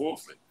back and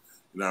forth.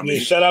 You know what I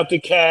mean? Shout out to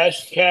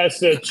Cash. Cash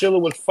said Chiller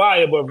was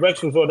fire, but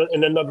Rex was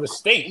in another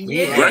state.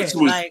 Yeah, Rex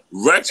was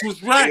Rex.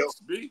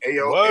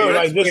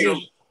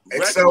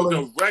 Excel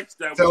and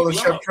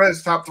Chef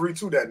Trez top 3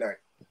 too that night.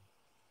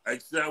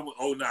 Excel,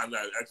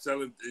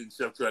 Excel and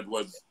Chef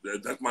Trez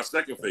that's my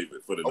second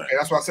favorite for the night. Okay,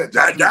 that's what I said.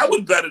 That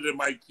was better than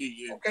Mike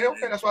Key. Okay,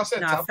 that's what I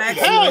said.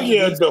 Hell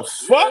yeah, the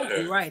fuck?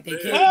 You're right. They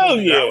can't. Hell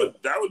yeah.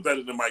 That was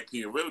better than Mike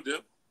Key and Real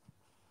Deal.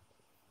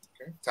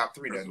 Okay, top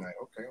 3 that night.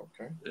 Okay.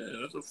 Yeah,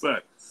 that's a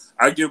fact.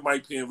 I give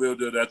Mike Key and Real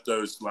Deal that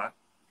 3rd slot.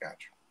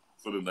 Gotcha.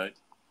 For the night.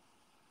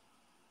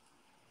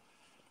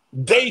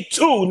 Day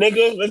 2,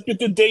 nigga. Let's get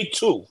to day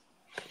 2. All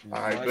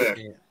right, bet.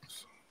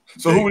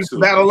 So who was the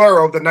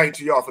battler of the night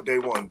to y'all for day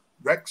 1?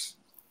 Rex?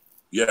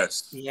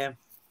 Yes. Yeah.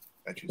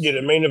 Yeah,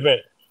 the main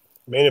event.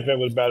 Main event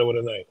was battle of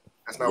the night.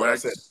 That's not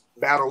Rex. What I said.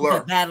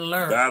 Battler.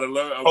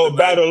 Oh,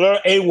 battler.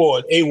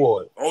 A-Ward.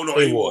 Oh no,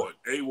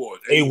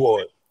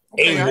 A-Ward.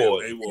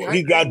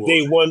 He got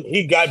day 1.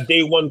 He got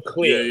day 1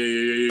 clear.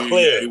 Yeah.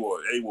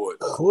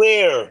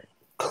 Clear.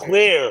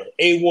 Clear.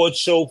 A-Ward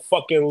showed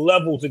fucking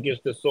levels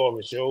against the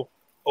Saurus, yo.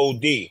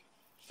 OD.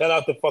 Shout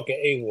out to fucking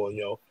A-Ward,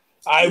 yo.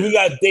 All right, we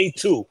got day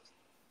 2.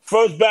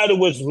 First battle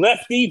was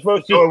Lefty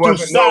versus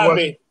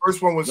Tusabe.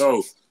 First one was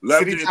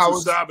Lefty and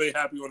Tusabe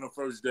happy on the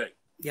first day.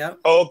 Yep.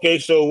 Oh, okay,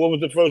 so what was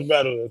the first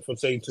battle for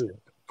day 2?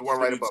 The one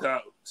right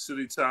above.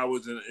 City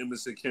Towers and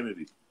Emerson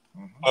Kennedy.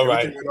 Mm-hmm. All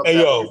right.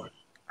 Hey, yo.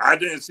 I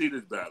didn't see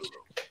this battle,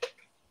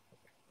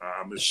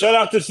 though. Shout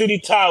out to City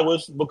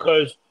Towers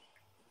because,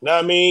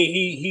 I mean,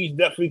 he's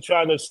definitely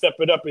trying to step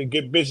it up and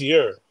get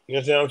busier.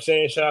 You know what I'm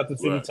saying? Shout out to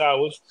City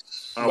Towers.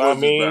 How was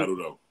this battle,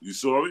 though? You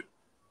saw it?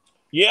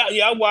 Yeah,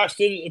 I watched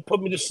it. It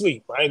put me to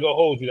sleep. I ain't gonna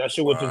hold you. That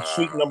shit was a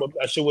sleep number.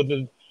 That shit was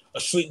a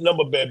sleep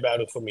number bed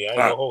battle for me. I ain't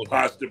gonna hold you.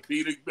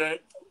 Posturepedic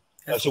bed?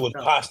 That shit was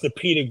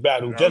posturepedic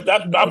battle. Just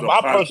that's my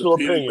personal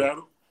opinion.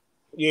 Battle?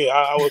 Yeah,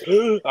 I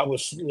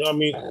was. You know what I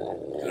mean?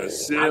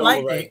 I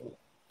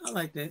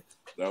like that.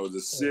 That was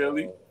a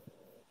silly.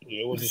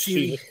 Yeah, it was a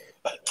silly.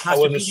 I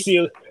was a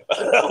silly.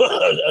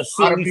 A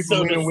silly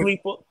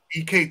sleeper.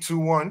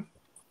 EK21.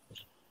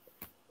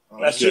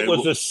 That shit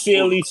was a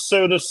silly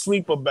Serta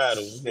sleeper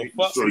battle.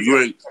 So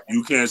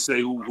you can't say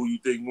who you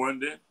think won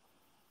then?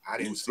 I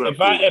didn't.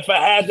 If I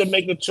had to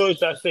make a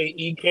choice, I'd say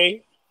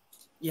EK.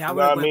 Yeah, I know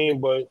what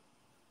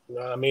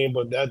I mean,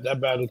 but that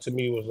battle to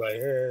me was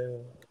like,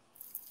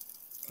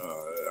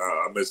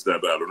 I missed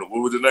that battle.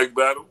 What was the next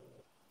battle?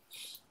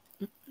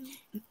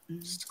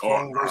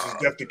 Kong versus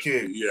Def the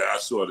Kid. Yeah, I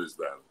saw this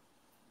battle.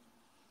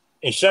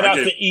 And shout out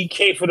to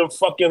EK for the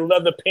fucking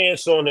leather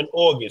pants on in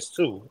August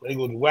too. They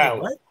was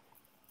wow.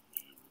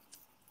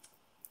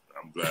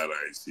 I'm glad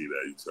I ain't see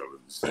that. You telling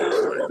me shit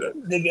like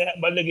that.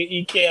 My nigga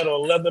EK had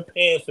on leather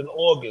pants in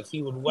August.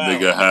 He was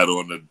wild. Nigga had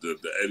on the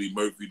Eddie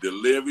Murphy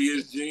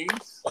Delirious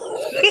jeans.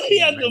 He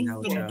had the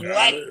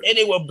black, and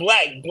they were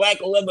black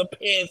leather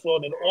pants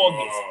on in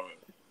August.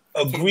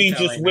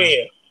 Egregious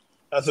wear.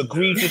 That's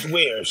egregious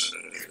wears.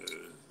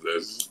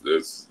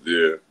 That's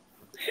yeah.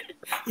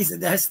 He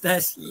said that's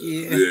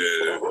yeah.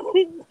 Yeah.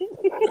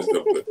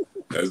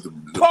 That's the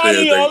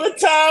party all the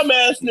time,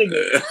 ass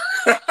nigga.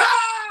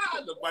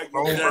 The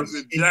Michael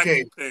Jackson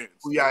Jackie pants.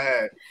 Who y'all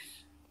had?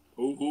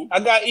 Who? I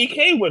got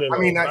EK with him. I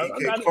mean, not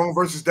EK. Clone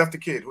versus Def the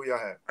Kid. Who y'all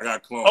had? I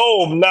got Clone.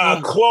 Oh, nah.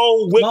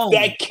 Clone whipped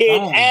that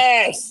kid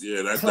ass.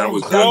 Yeah, that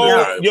was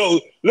Clone. Yo,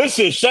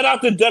 listen, shout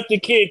out to Def the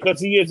Kid because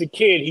he is a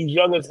kid. He's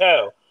young as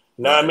hell.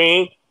 Know what I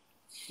mean?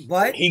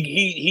 But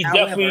he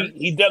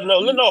definitely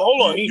no,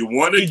 hold on. You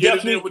want to get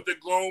in there with the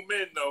grown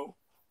men, though.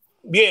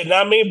 Yeah, know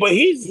what I mean? But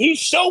he's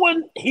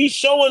showing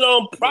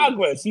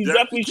progress. He's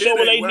definitely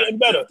showing that he's getting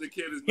better.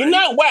 He's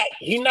not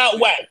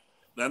whack.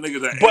 That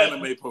nigga's an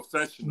anime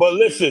professional. But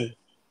listen,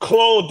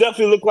 Clone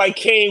definitely looked like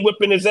Kane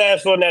whipping his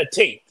ass on that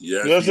tape.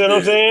 Yes, you know what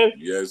I'm saying?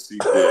 Yes, he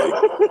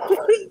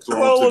did.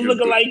 Clone was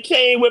looking like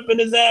Kane whipping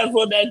his ass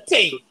on that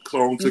tape.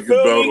 Clone took his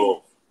belt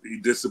off. He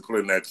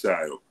disciplined that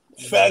child.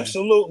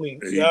 Absolutely.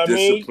 He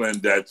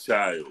disciplined that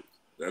child.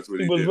 That's what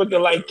he was did. Looking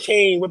like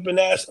Kane whipping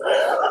ass.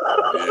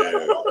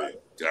 Yeah, man.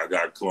 I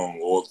got Clone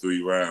all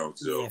 3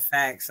 rounds, yo. Yeah,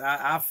 facts.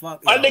 I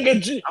fuck. My nigga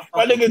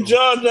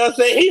John just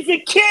said he's a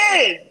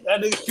kid. Yeah,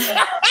 he's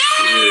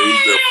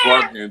a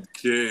fucking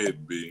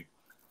kid, B.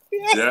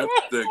 Death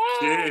the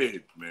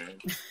kid, man.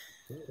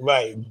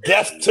 Right,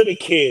 death to the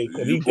kid.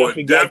 Because he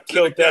definitely got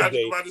killed that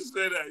day. I was about to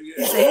say that,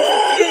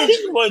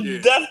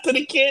 yeah. Death to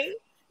the kid.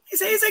 He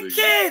said he's a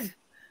kid.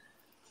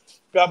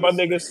 Got my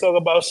nigga song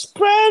about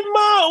spread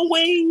my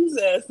wings.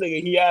 Ass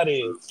nigga, he out of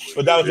here.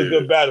 But that was a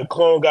good battle.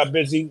 Clone got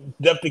busy.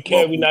 Def the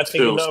Can, we not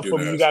taking nothing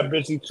from you. You got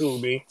busy too,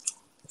 B.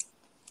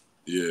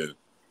 Yeah.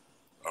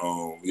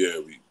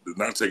 We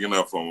not taking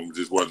enough from him.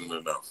 Just wasn't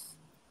enough.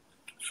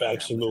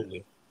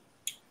 Absolutely.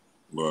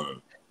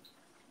 But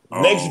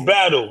next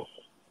battle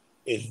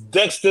is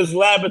Dexter's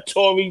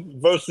Laboratory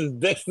versus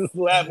Dexter's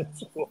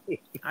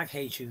Laboratory. I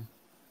hate you.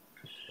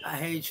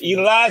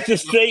 Elijah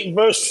Straight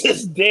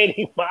versus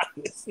Danny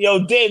Myers. Yo,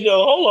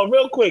 hold on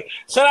real quick.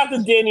 Shout out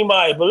to Danny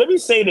Myers. But let me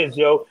say this,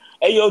 yo.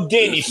 Hey, yo,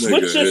 Danny,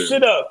 switch your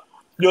shit up.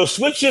 Yo,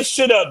 switch your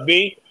shit up,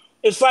 B.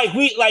 It's like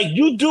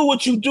you do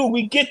what you do.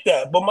 We get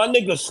that. But my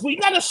nigga, we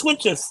gotta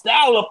switch your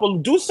style up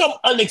and do some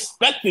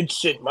unexpected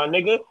shit, my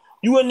nigga.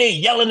 You in there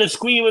yelling and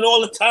screaming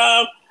all the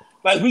time.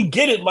 Like, we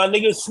get it, my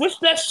nigga. Switch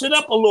that shit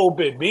up a little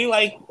bit, B.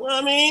 Like, you know what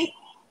I mean?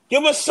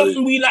 Give us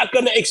something we not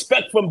gonna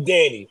expect from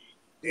Danny.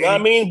 You know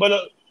what I mean?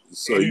 But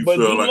so you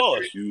feel like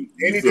lost. You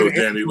feel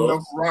Danny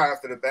lost? Right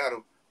after the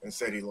battle and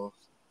said he lost.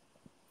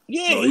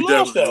 Yeah, he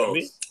lost that.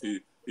 Lost.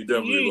 He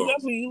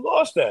definitely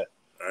lost that.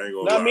 I ain't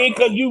gonna lie. I mean,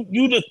 because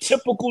you the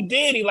typical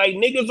Danny. Like,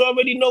 niggas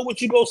already know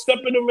what you go step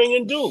in the ring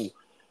and do.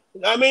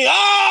 I mean,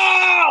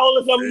 all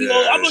of a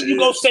sudden, you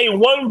gonna say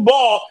one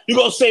bar. You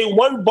gonna say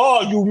one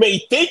bar. You may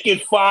think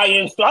it's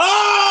fire and stuff.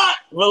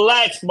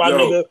 Relax, my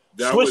nigga.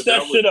 Switch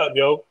that shit up,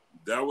 yo.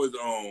 That was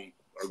a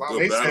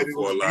good battle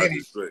for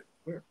Elijah Straight.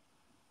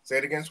 Say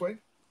it again, Sway.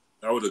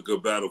 That was a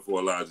good battle for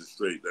Elijah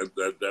Straight.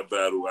 That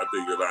battle, I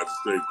think Elijah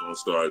Straight's gonna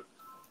start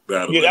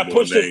battling. Yeah, that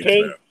pushed the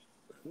pin. Now.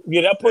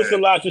 Yeah, that pushed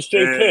Elijah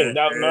Straight pin.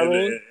 That, you know what I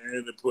mean?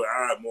 And to put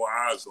more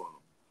eyes on him.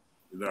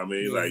 You know what I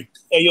mean? Like,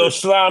 hey, yo,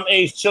 Slime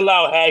Ace, chill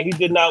out, Hag. He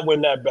did not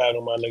win that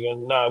battle, my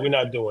nigga. Nah, we're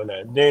not doing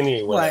that. Danny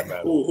ain't won that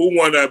battle. Who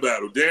won that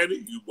battle?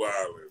 Danny? You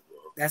wild, bro.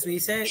 That's what he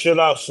said.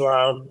 Chill out,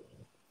 Slime.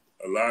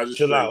 Elijah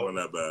Straight won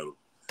that battle.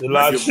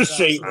 Elijah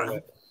Straight won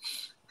that.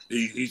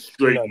 He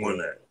straight won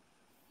that.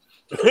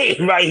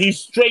 Right, he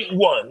straight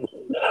won.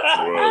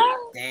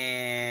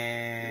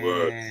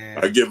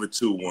 Damn. I give it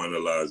 2-1,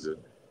 Elijah.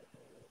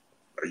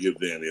 I give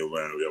Danny a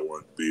round. I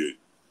want to be it.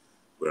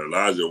 But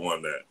Elijah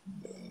won that.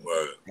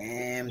 But,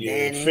 damn,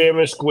 Danny. Fair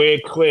and square,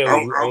 clearly.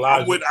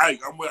 I'm with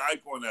Ike. I'm with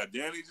Ike on that.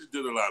 Danny just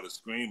did a lot of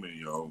screaming,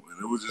 yo.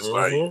 And it was just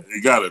like,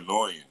 it got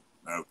annoying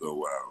after a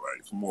while.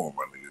 Like, come on,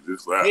 my nigga.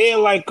 Just rap. Yeah,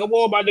 like, come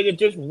on, my nigga.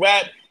 Just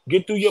rap.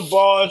 Get through your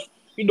bars.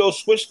 You know,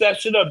 switch that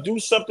shit up. Do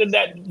something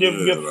that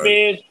your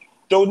fans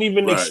don't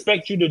even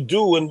expect you to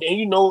do. And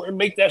you know, and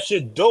make that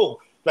shit dope.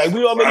 Like,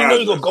 we already know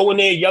you're going to go in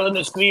there yelling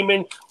and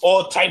screaming,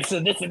 all types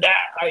of this and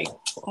that. Like,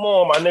 come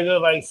on, my nigga.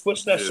 Like,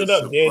 switch that shit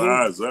up, Danny.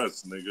 Surprise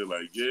us, nigga.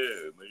 Like,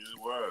 nigga,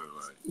 word.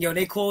 Like, yo,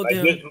 they called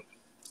him.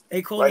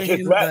 They called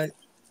him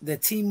the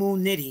Timu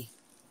Nitty.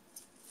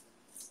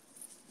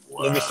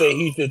 Wow. Let me say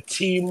he's the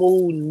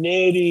Timu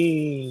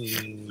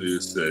Nitty. They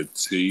said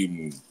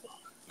Timu.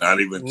 Not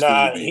even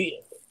Timu. He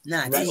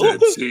said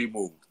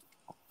Timu.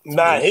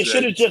 Nah, his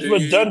shit is just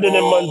redundant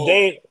and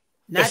mundane.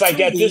 It's like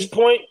at this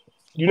point,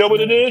 you know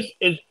what it is?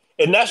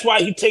 And that's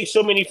why he takes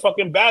so many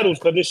fucking battles,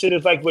 because this shit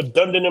is like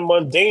redundant and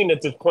mundane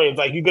at this point. It's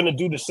like you're gonna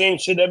do the same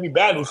shit every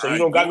battle, so you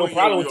don't got no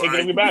problem with taking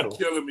every battle.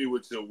 You're killing me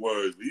with your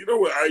words. But you know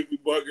what Ike be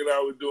bugging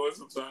out with doing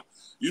sometimes?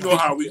 You know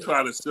how we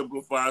try to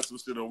simplify some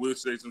shit, or we'll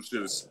say some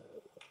shit.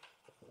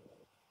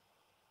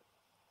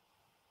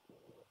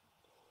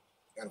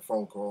 Got a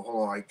phone call.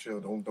 Hold on, Ike, chill.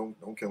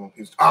 Don't kill him.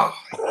 He's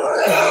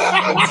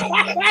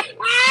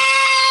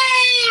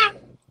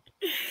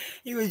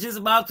He was just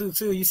about to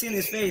too. You seen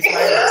his face,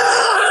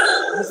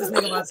 right? What's this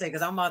nigga about to say?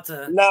 Because I'm about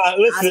to. Nah,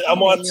 listen,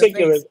 I'm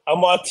articulate.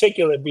 I'm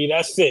articulate, B.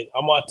 That's it.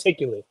 I'm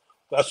articulate.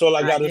 That's all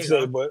I gotta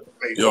say. But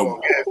yo,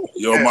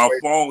 my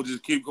phone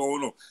just keep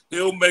going on.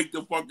 He'll make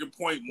the fucking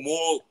point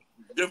more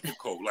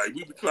difficult. Like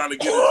we be trying to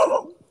get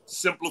it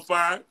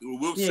simplified.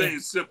 We'll say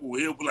it's simple.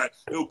 He'll be like,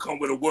 he'll come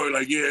with a word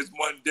like, yeah, it's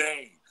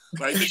mundane.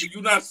 Like, nigga,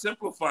 you're not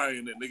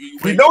simplifying it,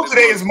 nigga. We know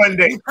today is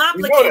Monday. You're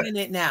complicating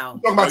it now.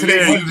 Talking about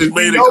today. You just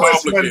made it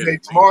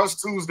complicated. Tomorrow's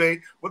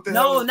Tuesday. What the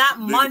hell? No, not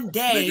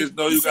Monday. Niggas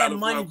know you got a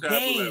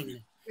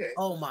mundane. Yeah.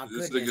 Oh my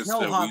goodness. This nigga no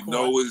said hardcore. we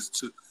know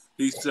it's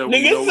he said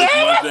we know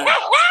it's Monday.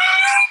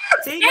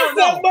 See,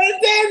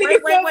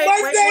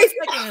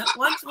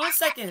 wait. One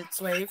second,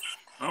 Swave.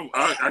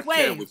 I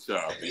can't with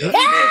y'all. Excuse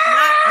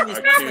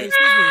me.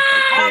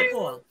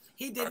 Hardcore.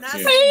 He did not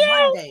say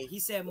Monday. He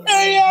said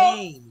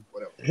mundane.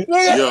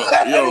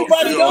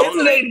 Everybody knows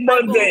today's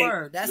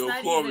Monday. That's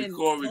not Corey. even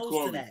close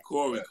to that.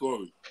 Corey.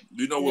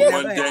 You know what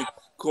Monday?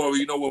 Corey,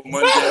 you know what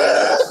Monday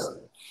is?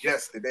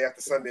 Yes, the day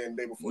after Sunday and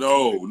the day before.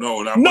 No,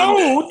 not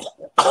Monday.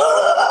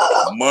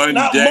 Monday.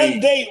 Not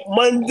Monday.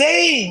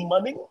 Monday,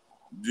 money.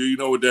 Do you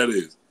know what that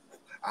is?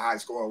 I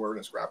score a word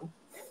in Scrabble.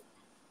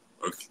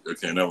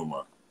 Okay, never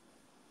mind.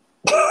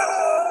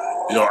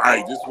 Yo,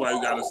 Ike, this is why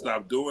you gotta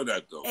stop doing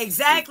that though.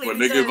 Exactly. For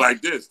niggas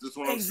like this is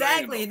what I'm saying.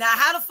 Exactly. Now,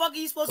 how the fuck are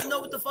you supposed to know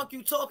what the fuck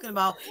you talking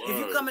about if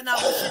you coming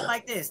out with shit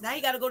like this? Now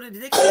you gotta go to the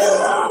dictionary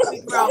to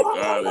figure out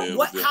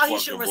how he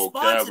should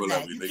respond to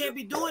that. You can't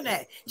be doing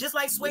that. Just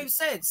like Swave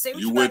said, say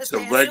what you went to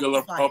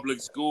regular public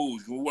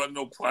schools. You wasn't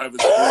no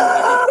private school.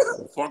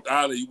 Nigga. Fuck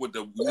out of you. Went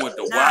to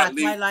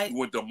Watley. You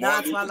went to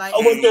Martin. I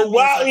went to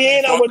Watley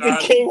and I went to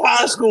King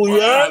High School.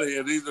 Yeah.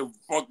 These are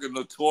fucking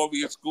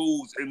notorious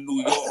schools in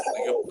New York.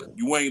 Nigga.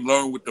 You ain't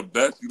learn with the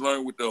best. You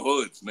learn with the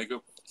hoods,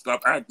 nigga.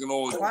 Stop acting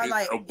all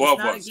above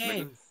us,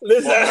 nigga.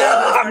 Listen,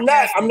 I'm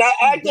not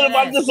acting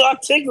about this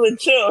articulate.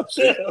 Chill.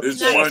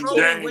 It's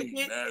mundane.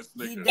 It's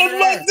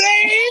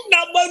mundane,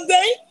 not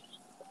mundane.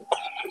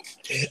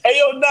 Hey,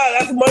 yo, nah,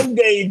 that's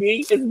Monday,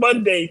 B. It's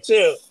Monday.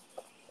 Chill.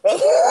 I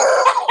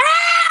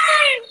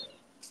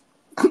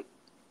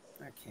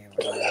can't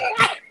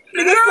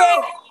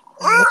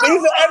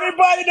Nigga,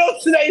 everybody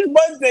knows today's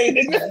Monday,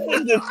 nigga.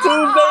 It's the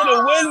Tuesday to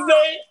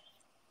Wednesday.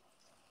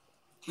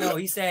 No,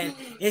 he said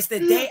it's the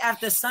day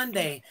after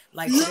Sunday.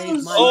 Like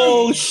today's Monday.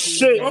 Oh,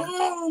 shit.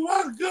 Oh,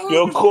 my God.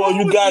 Yo, Cole,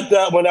 you got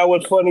that one. That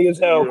was funny as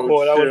hell,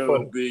 Cole. That was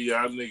funny. B,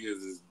 y'all niggas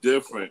is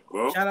different,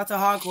 bro. Shout out to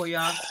Hardcore,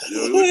 y'all.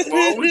 Yo, what's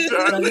wrong with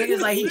y'all niggas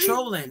like he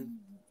trolling.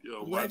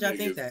 Yo, why y'all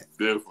think that?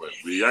 Different,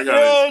 B. I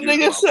got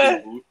niggas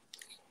say.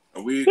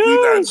 We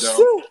not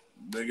dumb.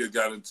 Niggas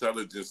got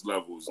intelligence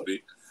levels,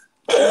 B.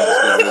 You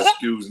just gotta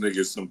excuse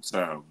niggas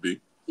sometime, B.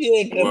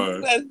 Yeah,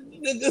 because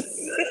niggas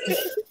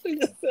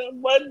said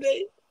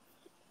Monday.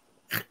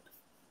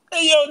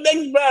 Hey, yo,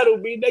 next battle,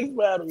 B. Next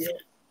battle, yo.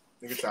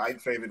 Nigga said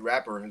Ike's favorite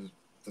rapper is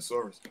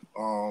Thesaurus.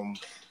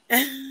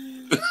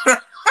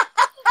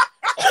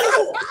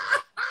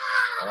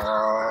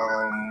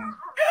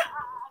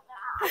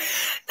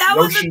 That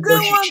was a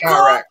good one,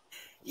 Cole.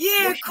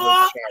 Yeah,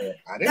 Cole.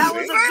 That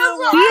was a good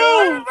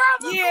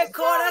one. Yeah,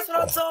 Cole. That's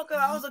what I'm talking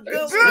about. That was a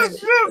good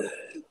one.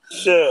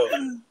 Sure.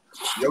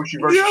 Yoshi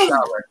versus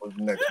Chirac was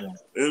the next one.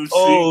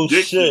 MC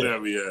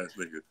Dictionary ass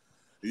nigga.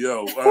 Yo,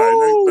 all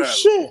right,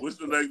 next battle. What's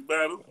the next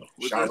battle?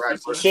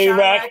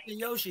 Chirac and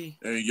Yoshi.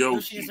 And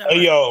Yoshi.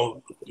 Hey,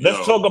 yo,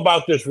 let's talk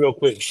about this real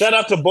quick. Shout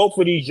out to both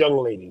of these young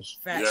ladies.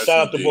 Yes,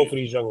 Shout out to both of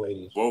these young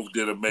ladies. Both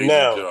did amazing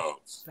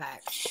jobs.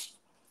 Facts.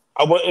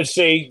 I wouldn't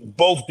say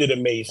both did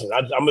amazing.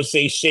 I'm going to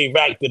say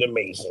Chirac did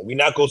amazing. We're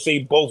not going to say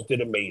both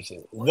did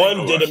amazing.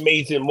 One did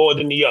amazing more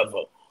than the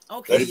other.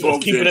 Okay. Let's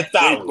keep it a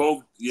thousand.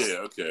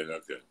 Okay.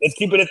 Let's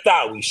keep it a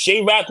thousand.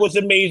 Chirac was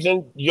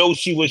amazing.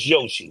 Yoshi was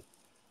Yoshi.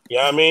 You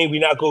know what I mean?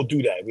 We're not going to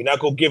do that. We're not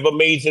going to give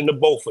amazing to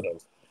both of them.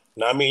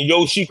 You know what I mean?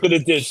 Yoshi could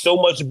have did so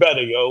much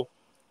better, yo.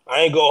 I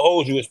ain't going to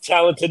hold you. As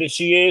talented as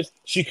she is,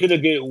 she could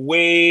have did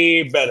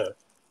way better.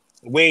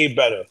 Way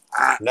better.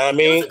 You know what I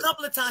mean? There was a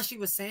couple of times she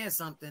was saying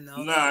something,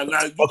 though. Nah. I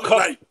ain't going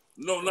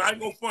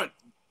to front.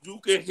 You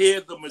can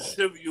hear the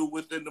material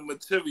within the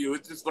material.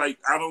 It's just like,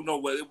 I don't know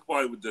what it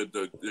probably with her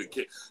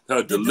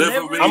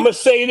delivery. I'm gonna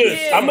say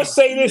this. Yeah. I'm gonna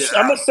say this.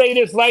 I'm gonna say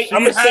this. Right.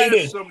 I'm gonna say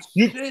this.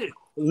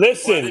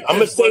 Listen. I'm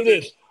gonna say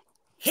this.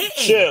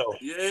 Chill.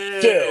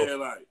 Yeah. Chill.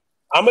 Like,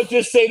 I'm gonna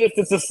just say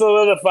this to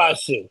solidify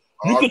shit.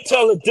 You can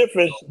tell the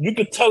difference. You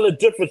can tell the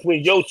difference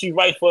when Yoshi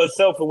writes for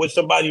herself and when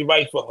somebody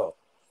writes for her.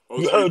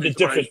 You heard the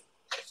difference.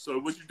 So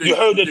what you think? You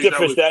heard the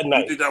difference that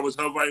night. You think that was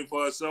her writing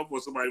for herself or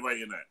somebody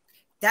writing that?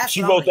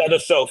 She wrote that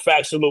herself,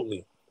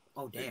 absolutely.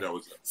 Oh,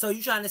 damn. So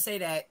you trying to say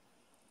that?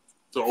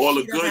 So all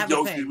the good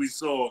Yoshi we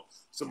saw,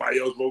 somebody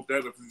else wrote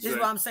that? This is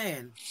what I'm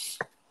saying.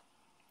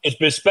 It's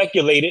been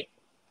speculated.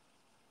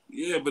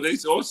 Yeah, but they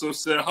also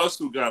said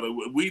Hustle got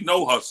a... We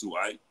know Hustle,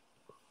 right?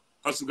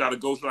 Hustle got a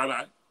ghostwriter,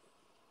 right?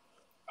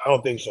 I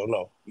don't think so,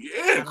 no.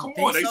 Yeah, come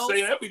on. They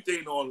say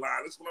everything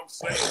online. That's what I'm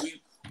saying.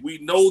 We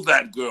know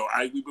that girl,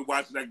 right? We've been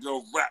watching that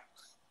girl rap.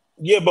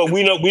 Yeah, but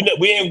we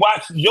ain't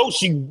watched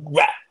Yoshi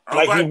rap.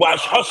 Like we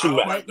watched Hustle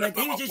rap. But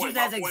he was just used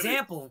as an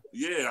example.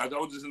 Yeah, that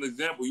was just an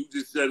example. You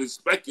just said it's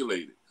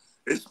speculated.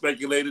 It's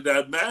speculated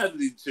that mad of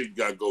these chicks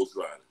got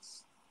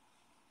ghostwriters.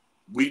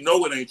 We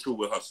know it ain't true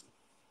with Hustle.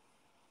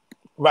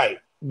 Right.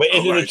 But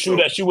isn't it true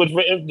that she was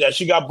written, that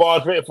she got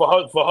bars written for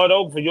her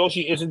though, for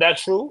Yoshi? Isn't that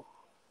true?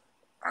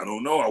 I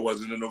don't know. I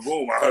wasn't in the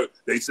room. I heard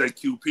they said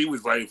QP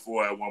was writing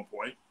for her at one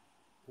point.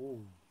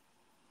 Ooh.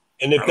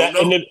 And if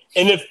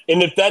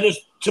that is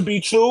to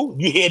be true,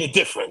 you hear the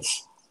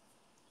difference.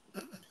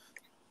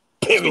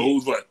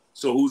 Period.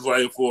 So who's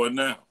writing for her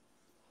now?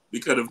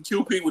 Because if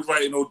QP was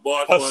writing those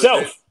bars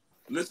herself. For her,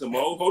 listen,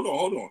 Mo, hold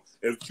on.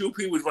 If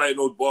QP was writing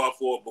those bars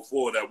for her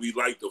before that, we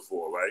liked her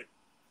for, right?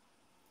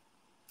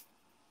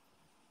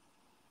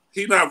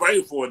 He's not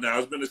writing for her now.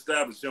 It's been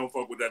established. She don't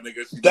fuck with that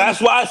nigga.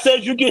 That's why I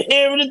said you can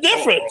hear the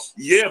difference.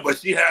 Yeah, but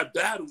she had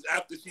battles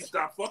after she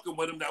stopped fucking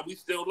with him that we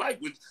still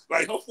like.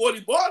 Like her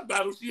 40 bar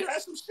battle, she had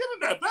some shit in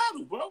that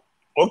battle, bro.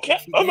 Okay,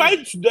 all right,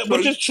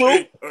 which is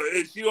true.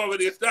 And she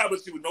already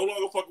established she was no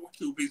longer fucking with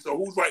QB. So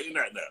who's writing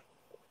that now?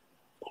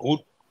 Who?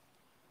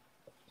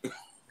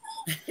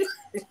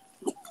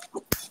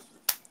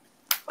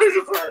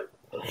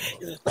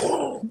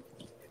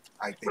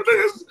 I think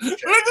niggas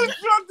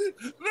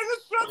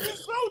struck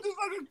his soldiers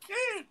like a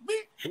kid.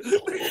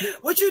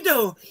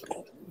 do?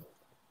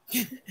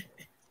 You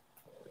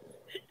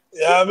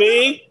know what I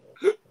mean?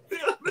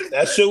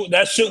 That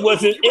shit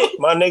wasn't it,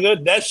 my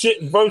nigga. That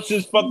shit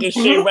versus fucking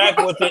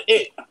Chirac wasn't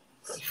it.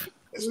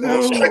 It's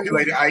not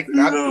speculated. I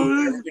not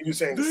everything you're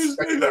saying. This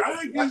nigga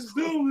Ike is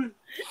doing.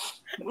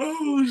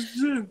 Oh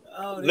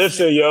shit!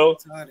 Listen, yo,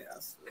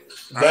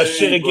 that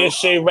shit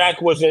against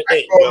Chirac wasn't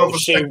it, yo.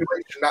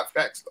 Speculation, not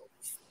facts,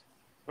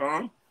 though.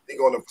 Huh? They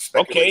going to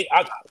speculation.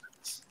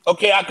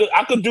 Okay,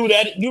 I could do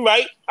that. You're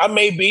right. I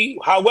may be.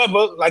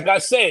 However, like I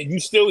said, you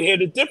still hear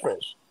the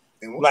difference.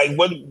 Like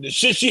what the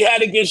shit she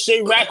had against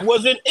Chirac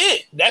wasn't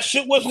it. That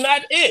shit was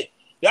not it.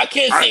 Y'all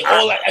can't say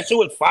all that shit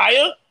was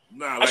fire.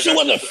 Nah, that shit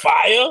wasn't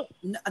fire.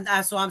 No,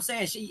 that's what I'm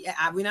saying.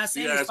 We're not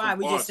saying it's fire.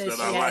 We just said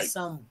she had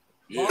some.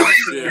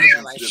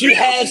 She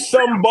had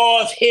some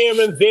bars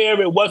here and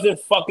there. It wasn't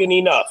fucking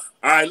enough.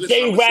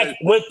 Chirac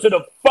went to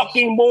the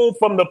fucking moon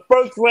from the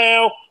first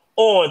round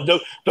on.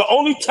 The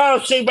only time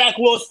Chirac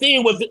lost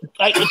steam was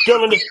like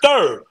during the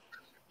third.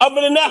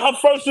 Other than that, her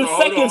first and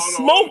second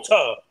smoked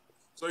her.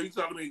 So you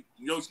telling me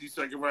Yoshi's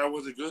second round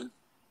wasn't good?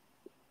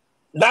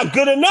 Not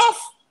good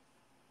enough.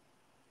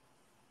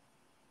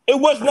 It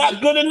was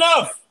not good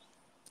enough.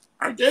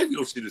 I gave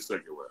Yoshi the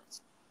second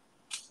round.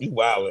 You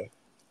wildin'.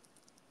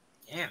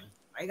 Damn.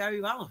 Why you gotta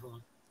be wildin' for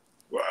him?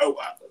 Well,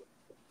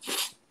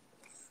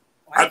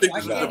 I think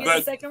this is the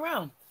best. Second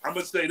round. I'm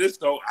gonna say this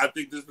though. I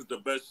think this was the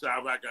best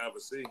Chirac I ever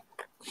seen.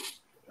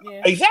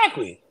 Yeah.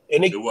 Exactly.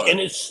 And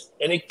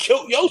it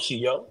killed Yoshi,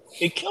 yo.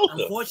 It killed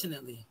her.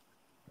 Unfortunately.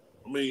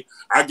 I mean,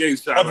 I gave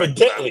Chirac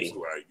the battle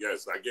too, right?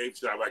 Yes, I gave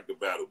Chirac the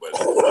battle, but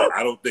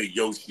I don't think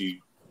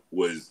Yoshi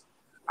was.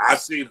 I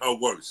seen her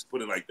worse.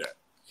 Put it like that.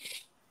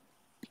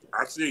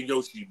 I seen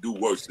Yoshi do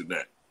worse than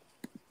that.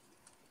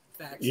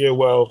 Facts. Yeah,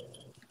 well,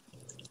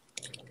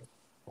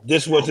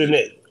 this wasn't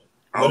it.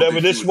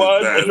 Whatever this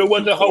was, if it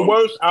wasn't her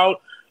worst,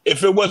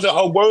 if it wasn't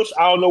her worst,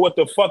 I don't know what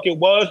the fuck it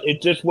was.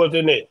 It just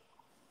wasn't it.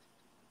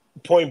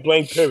 Point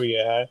blank,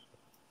 period. Huh?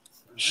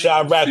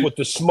 Chirac with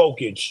the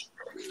smokage.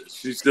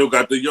 She still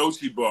got the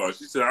Yoshi bar.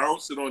 She said, I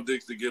don't sit on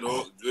dicks to get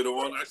on.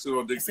 I sit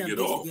on dicks to get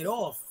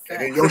off. And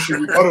then Yoshi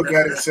rebutted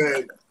that and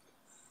said,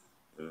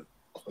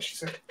 what she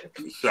said?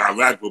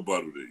 Chirac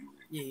rebutted it.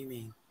 Yeah, you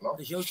mean.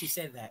 Because Yoshi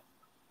said that.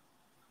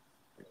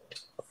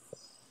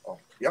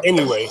 Yep.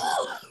 Anyway.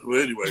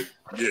 Well, anyway,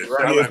 yeah.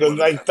 Yeah, because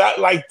like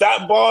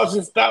that bars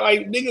and stuff,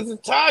 like niggas are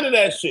tired of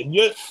that shit.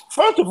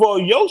 First of all,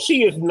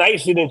 Yoshi is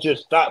nicer than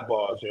just thought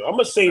bars, yo. I'm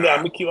gonna say that.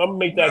 I'm gonna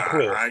make that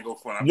clear.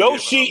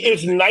 Yoshi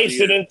is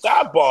nicer than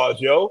thought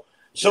bars, yo.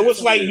 So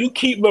it's like you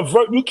keep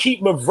reverting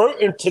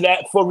to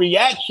that for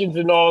reactions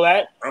and all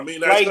that. I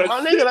mean, that's like,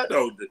 my nigga,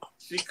 though.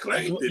 She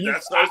claimed it.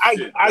 That's her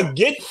shit. I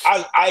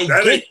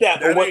get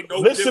that, but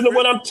listen to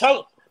what I'm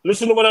telling.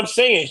 Listen to what I'm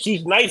saying.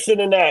 She's nicer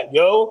than that,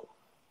 yo.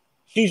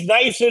 She's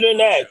nicer than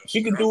that.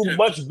 She can do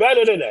much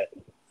better than that.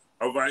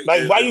 All right.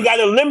 Like, why you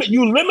gotta limit?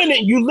 You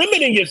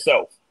limiting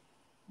yourself.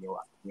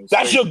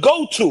 That's your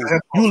go-to.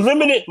 You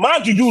limited,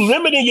 mind you, you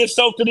limiting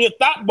yourself to the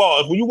thought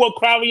bars. When you want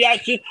crowd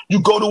reaction, you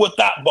go to a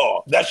thought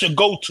bar. That's your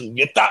go-to.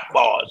 Your thought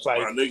bars. Like,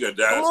 my nigga,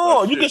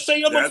 that's you can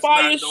say I'm a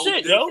fire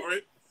shit, yo.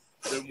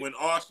 Than when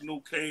Arsenal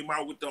came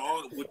out with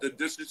the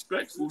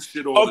disrespectful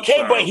shit all the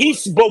time.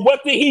 But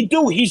what did he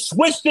do? He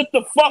switched it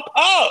the fuck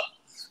up.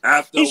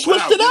 He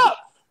switched it up.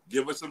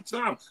 Give us some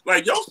time.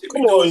 Like, Yoshi,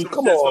 come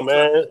on,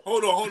 man.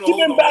 Hold on. She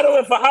been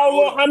battling for how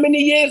long? How many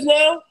years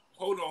now?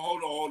 Hold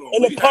on.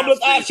 In the public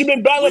eye, she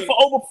been battling for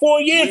over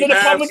 4 years in the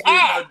public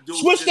eye.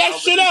 Switch that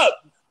shit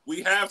up.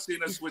 We have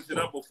seen her switch it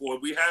up before.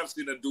 We have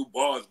seen her do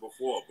bars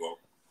before, bro.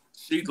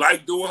 She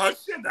like doing her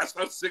shit. That's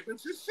her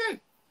signature shit.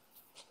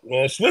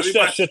 Man, switch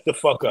that shit the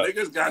fuck up.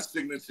 Niggas got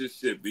signature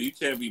shit, B. You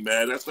can't be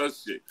mad. That's her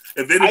shit.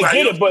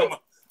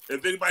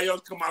 If anybody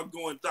else come out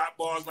doing thought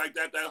bars like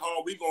that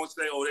hard, we gonna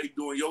say, oh, they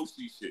doing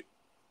Yoshi shit.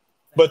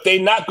 But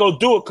they not gonna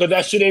do it because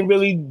that shit ain't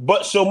really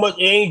but so much.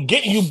 It ain't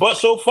getting you but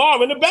so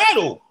far in the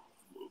battle.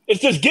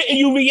 It's just getting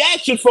you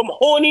reaction from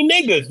horny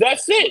niggas.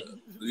 That's it.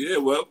 Yeah,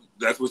 well,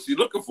 that's what she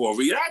looking for.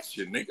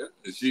 Reaction, nigga.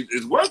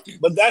 It's working.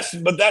 But that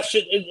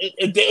shit,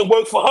 it didn't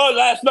work for her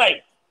last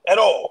night at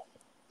all.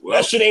 Well,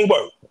 that shit ain't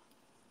work.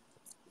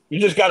 You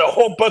just got a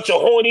whole bunch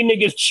of horny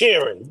niggas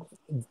cheering.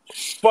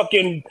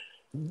 Fucking,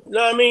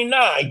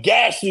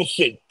 gas and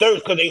shit.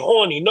 Thirst because they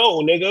horny. No,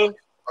 nigga.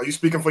 Are you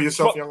speaking for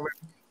yourself, young man?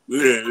 Yeah,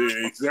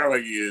 it sounds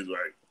like he is,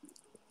 right?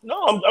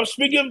 No, I'm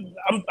speaking.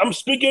 I'm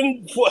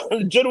speaking for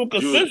general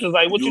consensus.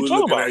 Like, what you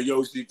talking about? At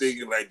Yoshi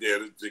thinking like that.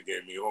 This chick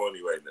getting me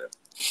horny right now.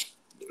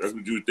 That's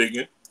what you were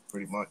thinking?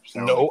 Pretty much.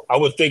 No, I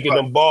was thinking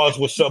them bars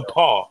were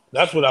subpar.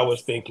 That's what I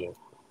was thinking.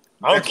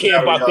 I don't care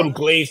about them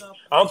glazed.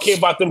 I don't care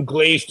about them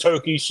glazed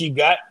turkeys she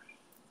got.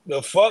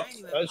 The fuck?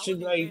 That shit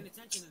like.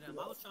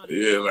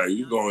 Yeah, like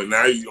you going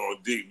now. You going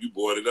deep. You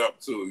brought it up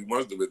too. You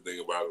must have been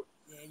thinking about it.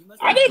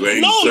 I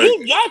didn't know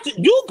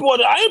you brought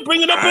it. I didn't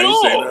bring it up at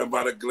all. I ain't say nothing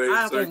about a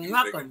glazed turkey.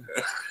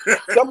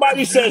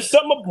 Somebody said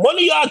something. One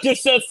of y'all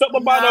just said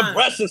something about her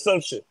breasts or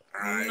some shit.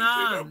 I ain't say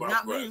nothing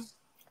about breasts.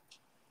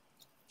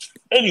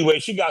 Anyway,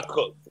 she got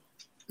cooked.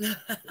 You know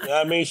what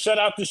I mean? Shout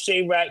out to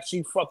Shay Rack.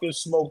 She fucking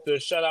smoked her.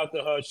 Shout out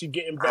to her. She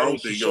getting better. I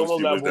don't think she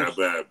was levels. that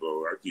bad,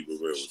 bro. I keep it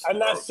real. I'm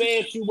not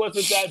saying she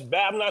wasn't that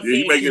bad. I'm not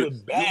saying she was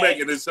bad. You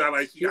making it sound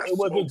like she got it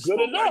wasn't good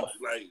enough.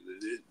 Like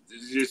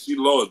she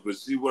lost, but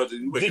she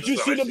wasn't. Did you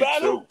see the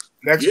battle?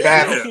 Next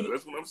battle.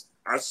 That's what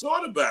I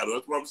saw the battle.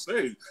 That's what I'm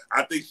saying.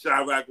 I think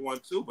Chirac won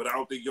too, but I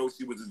don't think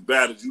Yoshi was as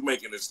bad as you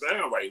making it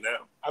sound right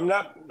now. I'm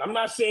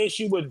not saying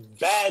she was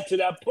bad to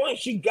that point.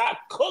 She got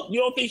cooked. You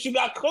don't think she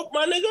got cooked,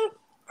 my nigga?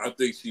 I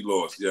think she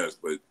lost, yes,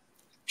 but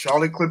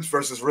Charlie Clips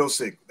versus Real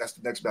Sick. That's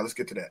the next battle. Let's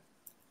get to that.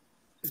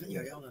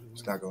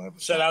 It's not gonna happen.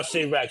 Shout out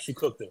Shay Rack. She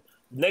cooked him.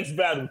 Next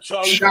battle,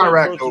 Charlie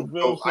Chirac versus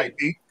Real Sick.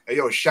 IP. Hey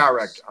yo,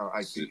 Chirac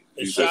IP.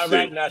 It's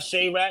Chirac, not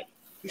Shay Rack.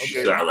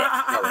 Okay.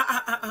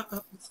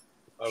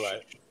 All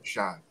right.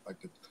 Shy,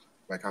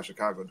 like how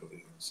Chicago do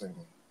it. Same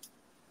one.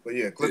 But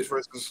yeah, Clips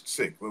versus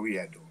Sick. Where we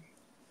at doing?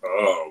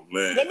 Oh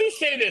man. Let me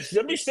say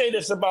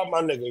this about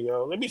my nigga,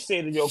 yo. Let me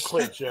say to your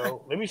Clips,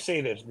 yo. Let me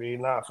say this, B.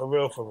 Nah, for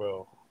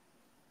real.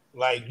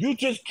 Like, you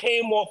just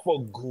came off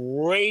a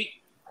great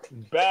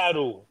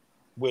battle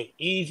with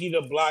Easy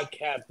the Block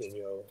Captain,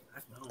 yo.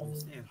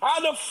 How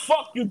the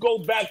fuck you go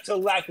back to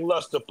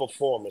lackluster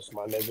performance,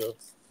 my nigga?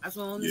 That's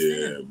what I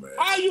understand. Yeah, man.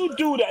 How you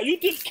do that? You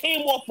just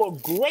came off a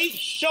great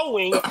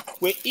showing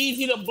with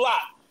Easy to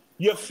Block.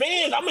 Your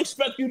fans, I'm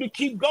expecting you to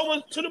keep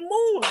going to the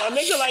moon, my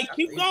nigga. Like,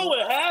 keep going,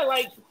 huh?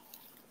 Like,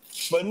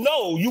 but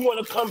no, you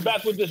want to come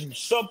back with this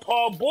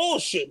subpar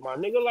bullshit, my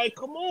nigga. Like,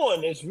 come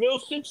on, this Real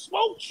Sick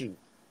smoked you.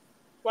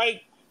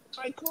 Like,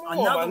 come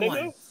on, my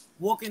nigga. One,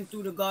 walking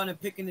through the garden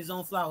picking his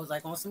own flowers,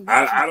 like on some.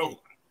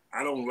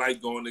 I don't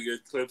like going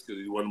against Clips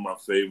because he's one of my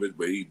favorites,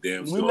 but he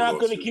damn sure. We're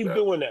not gonna keep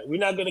doing that. We're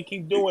not gonna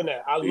keep doing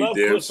that. I love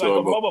Clips like a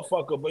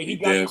motherfucker, but he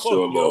got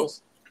cooked, yo.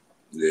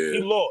 Yeah.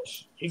 He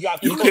lost. He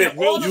got you can't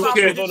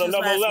on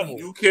another level.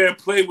 You can't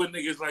play with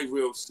niggas like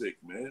Real Sick,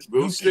 man.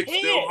 Real Sick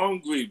still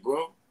hungry,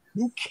 bro.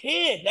 You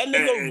can't. That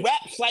nigga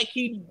raps like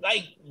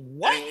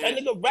what? That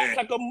nigga raps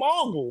like a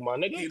Mongol, my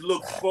nigga. He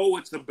look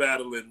forward to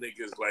battling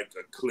niggas like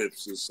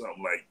Eclipse or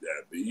something like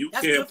that. But you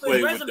can't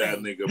play with that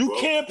nigga, bro.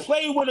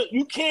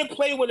 You can't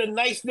play with a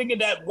nice nigga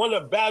that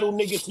wanna battle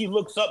niggas he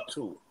looks up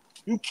to.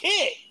 You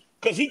can't,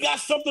 cause he got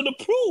something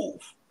to prove.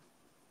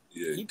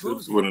 Yeah, he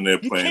Clips went in there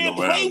playing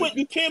around.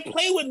 You can't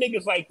play with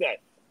niggas like that.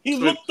 He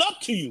looked up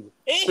to you,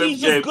 and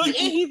he's good. And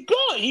he's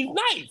good. He's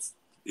nice.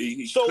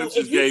 Clips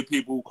just gave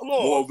people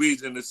more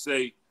reason to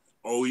say,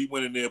 "Oh, he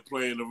went in there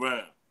playing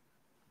around."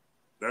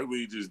 That's what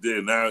he just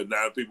did. Now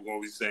people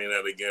gonna be saying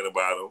that again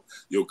about him.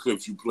 Yo,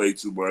 Clips, you play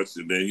too much,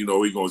 and then he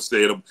gonna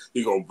say it.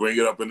 He gonna bring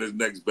it up in his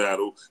next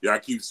battle. Y'all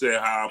keep saying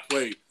how I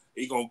play.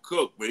 He gonna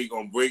cook, but he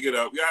gonna bring it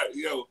up.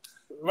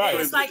 Right.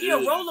 It's like he a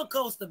roller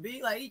coaster,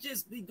 B. Like he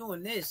just be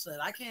doing this. So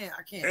I can't.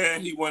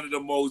 And he one of the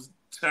most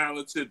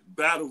talented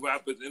battle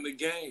rappers in the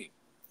game.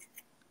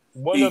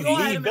 One of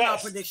the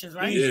best. Predictions,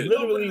 right? He's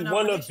literally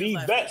one of the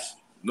best.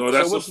 No,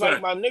 that's so it's like,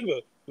 my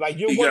nigga, like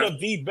you're one of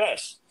the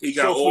best. He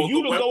got all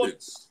the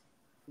weapons.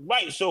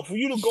 Right. So for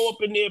you to go up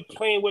in there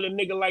playing with a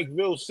nigga like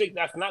Real Sick,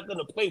 that's not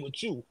gonna play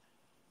with you.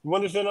 You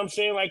understand what I'm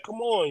saying? Like,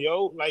 come on,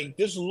 yo. Like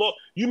this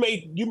you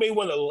may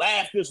want to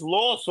laugh this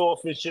loss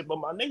off and shit, but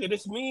my nigga,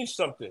 this means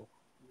something.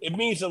 It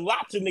means a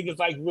lot to niggas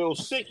like Real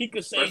Sick. He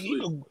could say he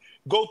could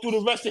go through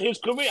the rest of his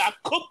career. I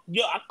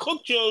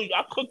cooked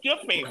your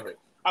favorite.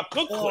 I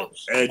cooked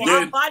Clips. And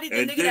I bodied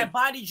the nigga that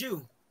bodied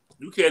you.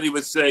 You can't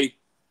even say,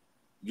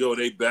 yo,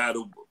 they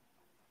battled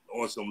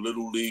on some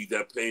little league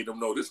that paid them.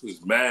 No, this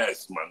was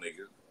mass, my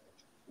nigga.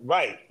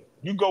 Right.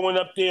 You going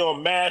up there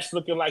on mass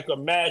looking like a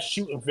mass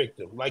shooting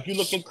victim. Like you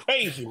looking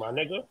crazy, my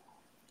nigga.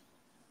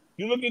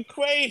 You looking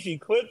crazy,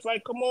 Clips.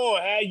 Like, come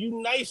on, Al.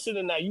 You nicer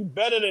than that. You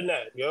better than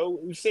that, yo.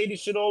 You say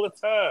this shit all the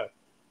time.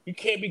 You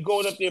can't be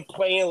going up there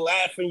playing,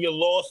 laughing your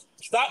loss.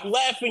 Stop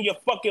laughing your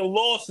fucking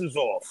losses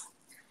off.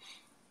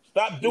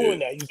 Stop doing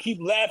that. You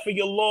keep laughing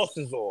your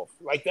losses off.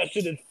 Like, that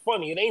shit is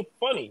funny. It ain't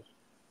funny.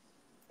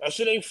 That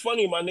shit ain't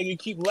funny, my nigga. You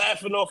keep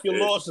laughing off your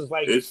losses.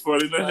 Like, it's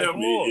funny to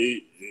him.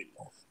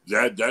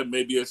 That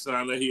may be a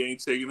sign that he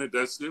ain't taking it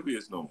that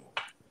serious no more.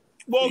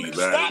 Well,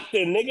 stop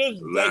then, niggas.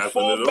 Like,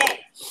 fall back.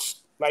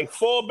 Like,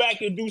 fall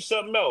back and do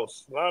something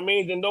else. You know what I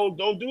mean? Then don't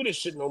do this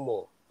shit no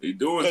more. He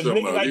doing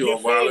something else. He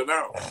on wilding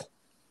out.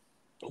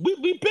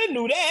 We been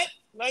knew that.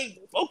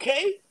 Like,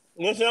 okay.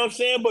 You know what I'm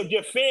saying? But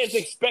your fans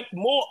expect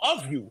more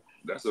of you.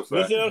 That's a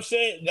fact. You know what I'm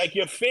saying? Like,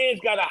 your fans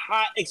got a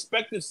high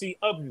expectancy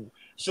of you.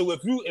 So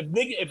if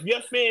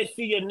your fans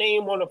see your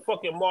name on a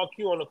fucking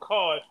marquee on a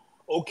card,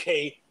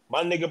 okay,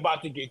 my nigga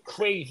about to get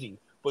crazy.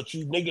 But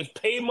you niggas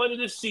pay money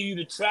to see you,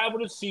 to travel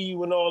to see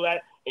you and all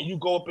that, and you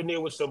go up in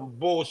there with some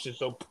bullshit,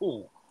 some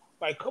poo.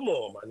 Like, come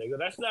on, my nigga.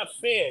 That's not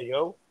fair,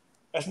 yo.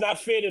 That's not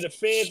fair to the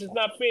fans. It's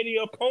not fair to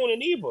your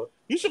opponent either.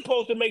 You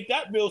supposed to make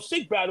that Real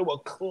Sick battle a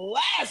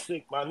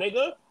classic, my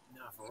nigga.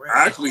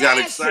 I actually got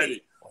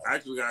excited.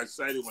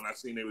 When I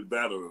seen they was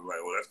battling. Like,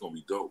 well, that's gonna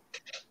be dope.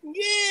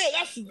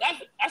 Yeah,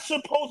 that's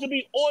supposed to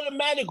be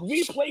automatic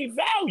replay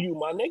value,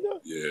 my nigga.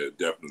 Yeah, it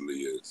definitely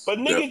is. But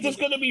niggas just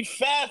gonna be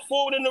fast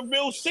forward in the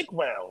Real Sick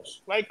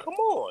rounds. Like, come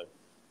on.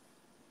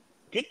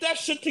 Get that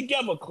shit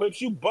together,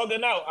 Clips. You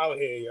bugging out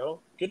here, yo.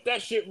 Get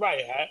that shit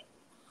right, Hat.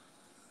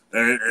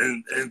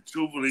 And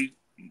truthfully,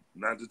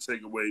 not to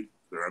take away,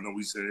 I know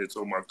we sitting here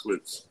talking about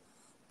Clips,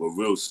 but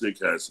Real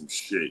Sick had some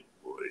shit,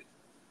 boy.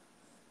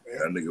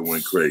 That nigga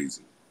went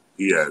crazy.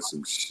 He had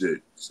some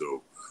shit.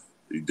 So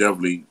he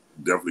definitely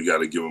got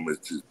to give him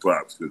his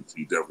props because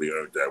he definitely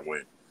earned that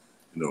win.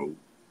 You know,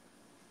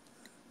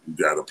 you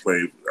got to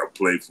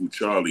play through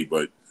Charlie,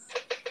 but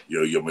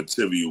your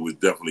material was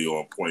definitely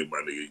on point,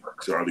 my nigga.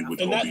 Charlie was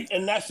going to be.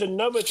 And that's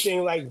another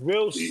thing, like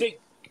Real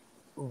Sick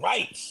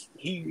writes.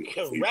 He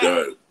can rap.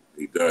 Does.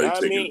 He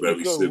does. He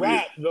can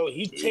rap, though.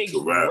 He takes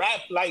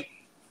rap like,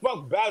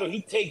 fuck battle.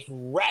 He takes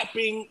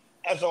rapping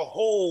as a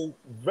whole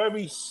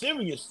very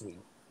seriously.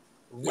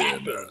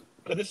 Rapping.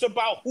 Because it's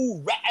about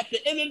at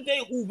the end of the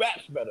day, who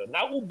raps better.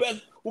 Not who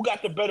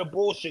got the better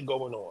bullshit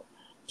going on.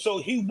 So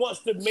he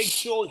wants to make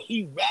sure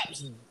he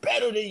raps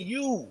better than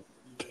you.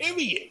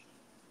 Period.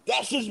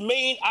 That's his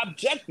main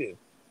objective.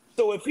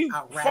 So if he's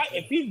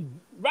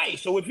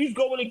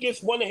going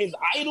against one of his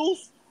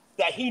idols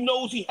that he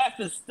knows he has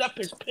to step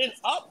his pen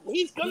up,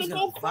 he's gonna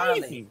go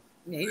crazy.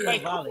 Yeah,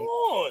 come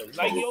on.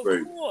 Like, yo,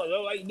 come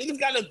on. Like, niggas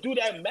gotta do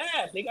that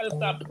math. They gotta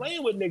stop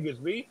playing with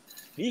niggas, B.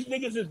 These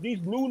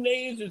new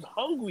names is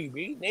hungry,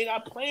 B. They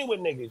not playing with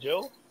niggas,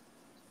 yo.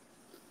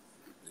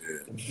 Yeah.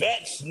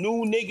 Vets,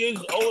 new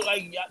niggas,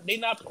 they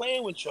not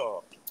playing with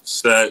y'all.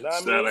 Sad,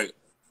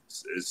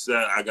 it's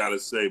sad, I gotta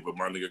say, but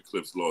my nigga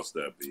Clips lost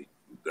that beat.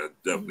 That's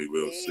definitely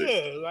Real Sick.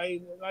 Yeah,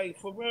 like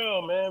for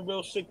real, man.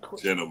 Real Sick.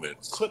 Gentlemen.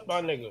 Clip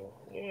my nigga.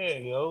 Yeah,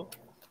 yo.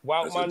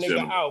 Wild my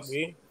nigga out,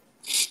 B.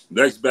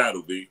 Next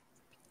battle, B.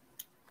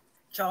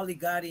 Charlie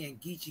Gotti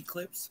and Geechee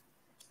Clips.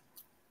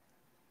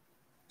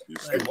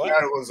 That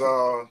was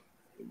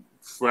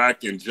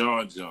Frack and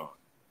John.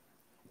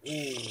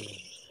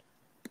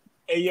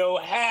 Hey, yo,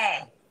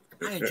 Ha.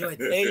 I enjoyed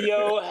this. Hey,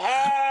 yo,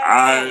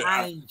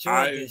 I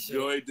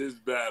enjoyed this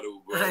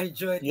battle, bro. I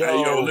enjoyed this.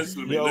 Yo,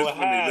 listen to me.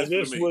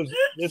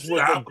 This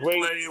was a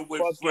great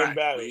fucking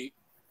battle. B.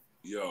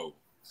 Yo,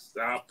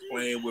 stop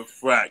playing with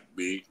Frack,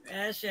 B.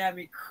 That shit had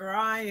me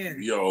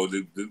crying. Yo,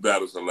 this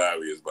battle's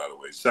hilarious, by the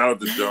way. Shout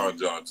out to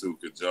John, too,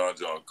 because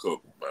John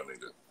cooked, my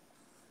nigga.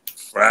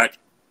 Frack,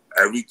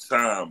 every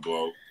time,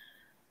 bro.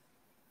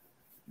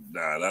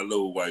 Nah, that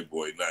little white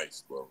boy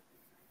nice, bro.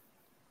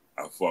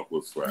 I fuck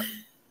with Frack.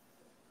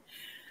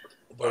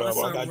 But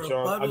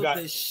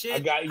I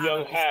got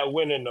Young Had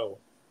winning, though.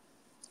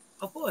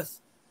 Of course.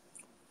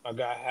 I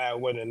got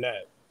Had winning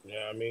that. You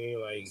know what I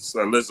mean? Like,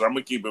 so listen, I'm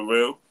gonna keep it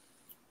real.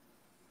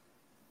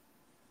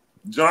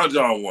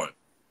 John won.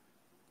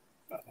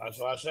 That's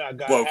what I said. I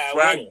got Had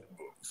winning.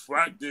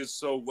 Frack did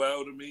so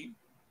well to me.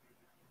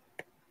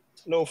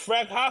 No,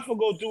 Frack Hoffa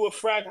go do what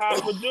Frack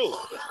Hoffa do.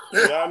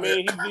 You know what I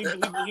mean?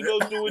 He go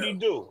do what he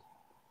do.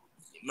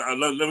 Now,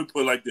 let me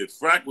put it like this.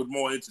 Frack was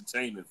more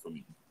entertaining for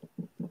me.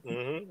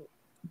 Mm-hmm.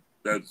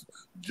 That's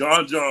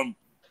John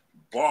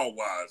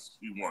ball-wise,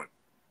 he won.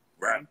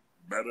 Rap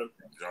better,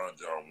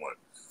 John won.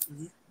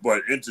 Mm-hmm.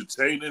 But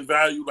entertaining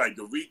value, like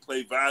the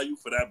replay value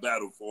for that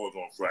battle falls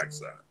on Frack's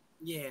side.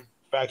 Yeah.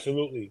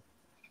 Absolutely.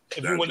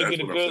 If you want to get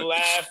a good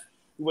laugh,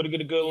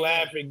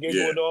 and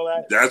giggle and all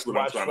that. That's what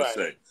I'm trying to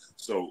say.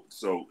 So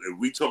if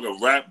we talk a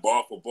rap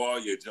bar for bar,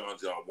 yeah, John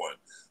won.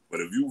 But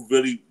if you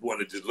really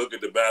want to just look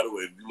at the battle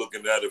and you're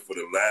looking at it for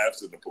the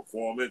laughs and the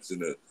performance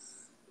and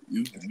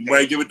you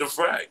might give it to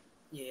Frack.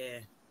 Yeah.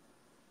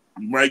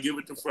 You might give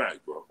it to Frack,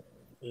 bro.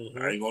 Mm-hmm.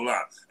 I ain't gonna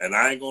lie. And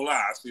I ain't gonna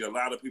lie, I see a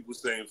lot of people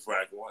saying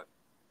Frack won.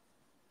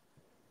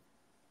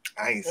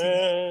 I ain't seen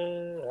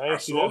that. I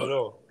ain't seen that at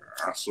all.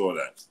 I saw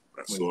that.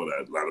 A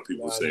lot of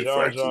people saying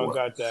John Frack won.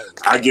 Got that.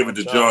 I give it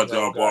to John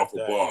bar for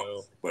that, bar,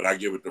 yo. but I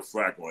give it to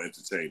Frack on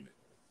entertainment.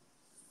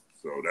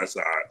 So that's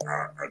how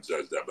I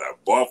judge that battle.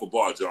 Bar for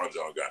bar, John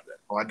got that.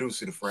 Oh, I do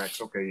see the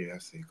Fracks. Okay, yeah, I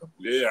see.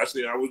 Yeah, I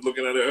see. I was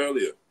looking at it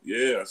earlier.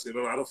 Yeah, I seen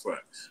a lot of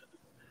Fracks.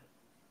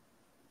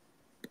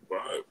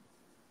 Right.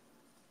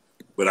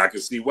 But I can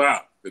see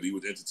why, because he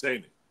was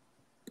entertaining.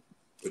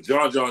 But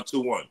John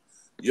 2-1.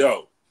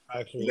 Yo.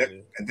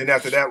 Actually. And then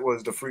after that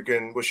was the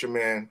freaking, what's your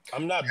man?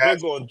 I'm not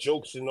big on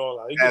jokes and all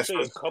that. You can say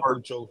a couple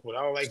jokes, but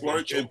I don't like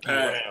that joking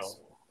around.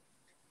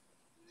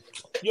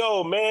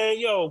 Yo, man.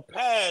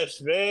 Pass,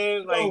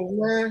 man. Like,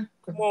 man.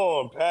 Come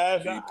on,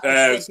 Pass. He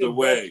passed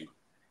away.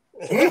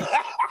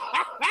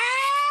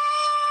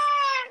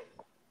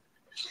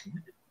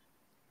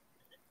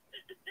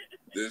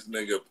 This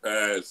nigga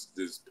passed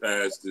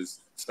this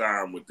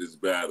time with this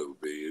battle,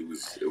 B.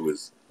 It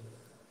was.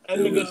 That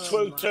nigga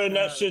Twerk turned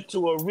that shit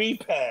to a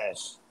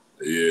repass.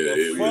 Yeah,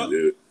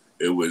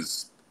 it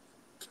was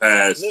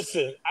passed.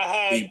 Listen, I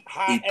had he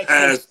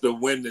passed the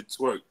win to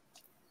Twerk.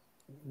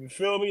 You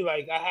feel me?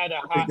 Like I had a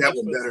high. I think that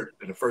was better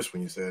than the first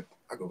one you said.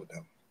 I go with that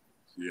one.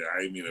 Yeah,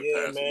 I ain't mean to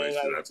pass. Man,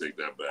 I take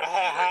that back. I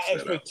had high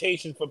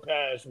expectations for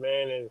Pass,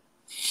 man, and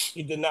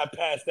he did not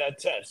pass that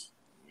test.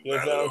 You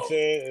know what I'm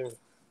saying?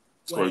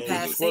 When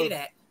Pass say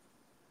that.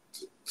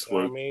 You know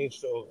what I mean?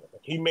 So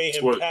he made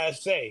him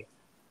pass say.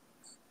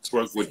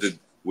 Twerk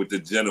with the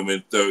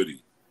gentleman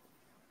 30.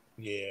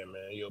 Yeah,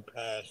 man. Yo,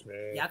 Pass,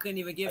 man. Yeah, I couldn't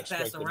even give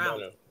Pass a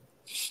round.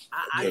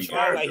 I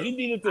tried. Like, he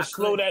needed to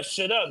slow that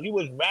shit up. He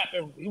was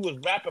rapping. He was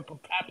rapping,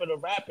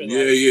 rapping.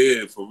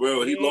 Yeah, for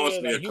real. He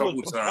lost me a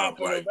couple times.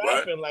 Like,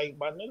 rapping, like,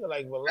 my nigga,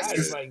 like,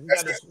 relax. Like, you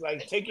gotta,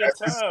 like, take your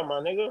time,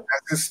 my nigga.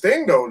 That's his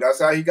thing, though.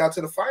 That's how he got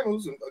to the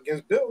finals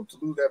against Bill to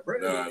lose that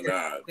bread. Nah.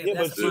 Yeah,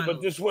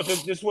 but this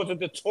wasn't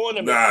the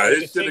tournament. Nah,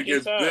 his shit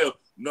against Bill.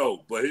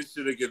 No, but his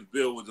shit against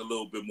Bill was a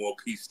little bit more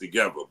pieced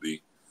together,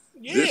 B.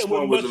 Yeah, this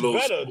one was a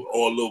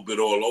little bit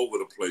all over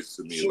the place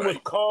to me. She was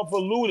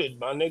convoluted,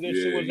 my nigga. Yeah,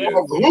 she was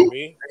everything,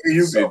 me. There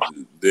you go.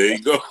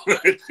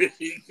 There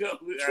you go.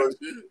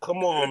 Come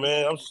on,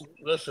 man.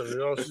 Listen,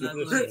 man.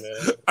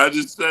 I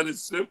just said it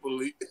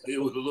simply. It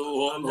was a little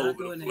all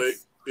over the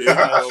place.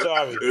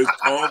 Sorry. It's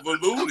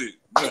convoluted.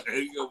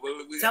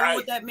 Tell me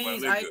what that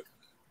means, Ike.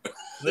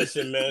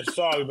 Listen, man.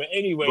 Sorry, but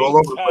anyway,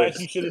 Pass,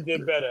 you should have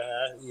did better,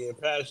 huh? Yeah,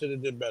 Pass should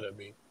have did better,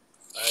 B.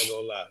 I ain't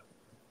gonna lie.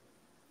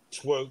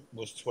 Twerk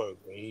was Twerk.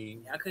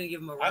 I couldn't give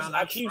him a round.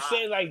 I keep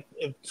saying, like,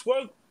 if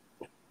Twerk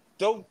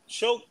don't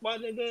choke, my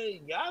nigga,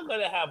 y'all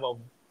gonna have a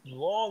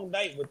long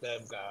night with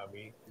that guy,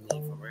 man. Yeah,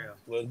 for real.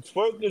 When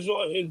Twerk is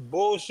on his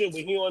bullshit,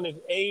 when he on his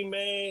A,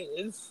 man,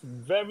 it's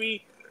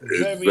very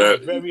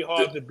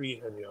hard to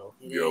beat him, yo.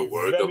 Yo,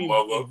 word the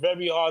mother. It's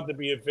very hard to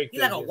be a victim.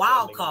 He's like a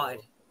wild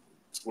card.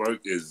 Twerk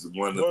is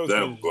one of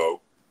them,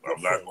 bro.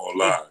 I'm not gonna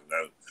lie.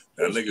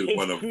 That nigga's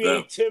one of them. His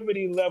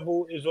creativity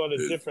level is on a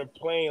different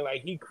plane.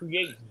 Like, he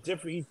creates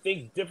different. He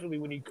thinks differently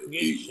when he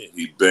creates shit.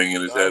 He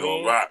banging his head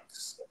on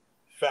rocks.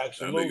 Facts.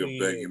 That nigga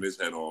banging his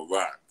head on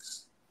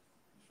rocks.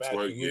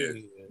 Twerk,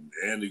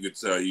 yeah. And you can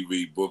tell he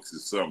read books or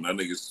something. That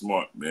nigga's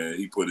smart, man.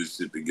 He put his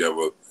shit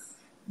together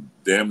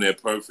damn near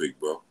perfect,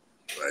 bro.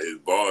 Like, his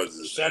bars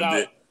is... Shout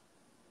out.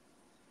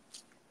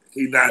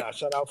 He not... Nah,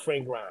 shout out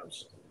Frank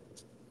Grimes.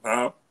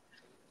 Huh?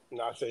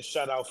 No, I said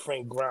shout out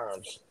Frank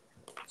Grimes.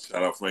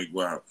 Shout out Frank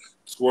Grimes.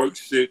 Twerk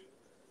shit,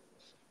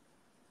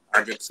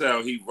 I can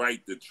tell he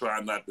right to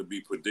try not to be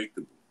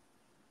predictable.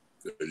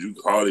 Because you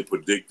can hardly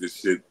predict this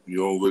shit. You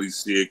don't really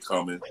see it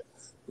coming.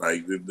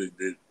 Like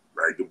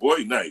the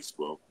boy nice,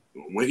 bro.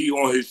 When he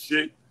on his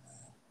shit,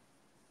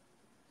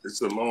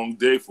 it's a long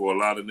day for a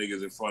lot of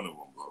niggas in front of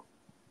him, bro.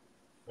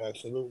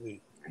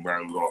 Absolutely. I'm not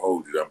gonna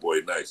hold you. That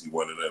boy nice. He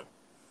one of them.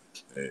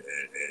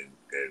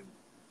 And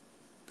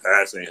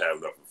Pass ain't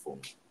have nothing for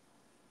him.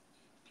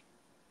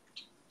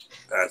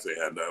 Pass ain't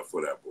had nothing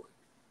for that boy.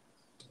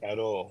 At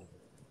all.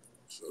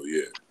 So,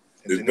 yeah.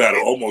 This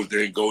battle almost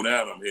didn't go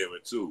down, I'm hearing,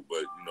 too. But,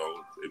 you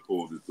know, they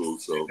pulled it through,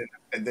 so.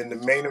 And then the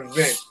main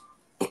event.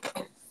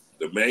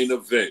 The main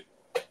event.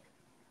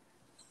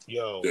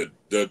 Yo.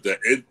 The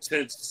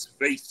intense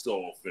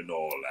face-off and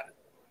all that.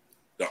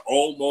 The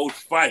almost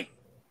fight.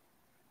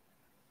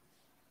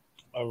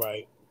 All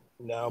right.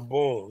 Now,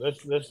 boom.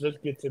 Let's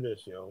get to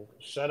this, yo.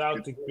 Shout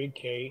out to Big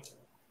K.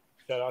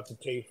 Shout out to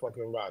Tay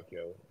fucking Rock,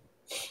 yo.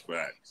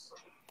 Facts.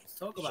 Let's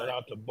talk about Shout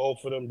out to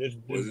both of them. This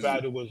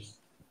battle was...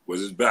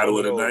 Was this battle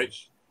of the night?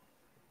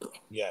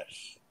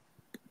 Yes.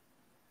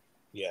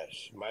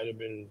 Might have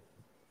been...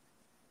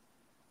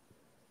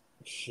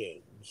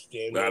 Shit.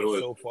 Standing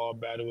so far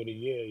battle of the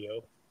year,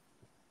 yo.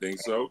 Think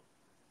so?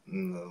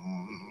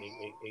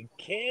 It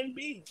can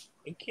be.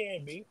 It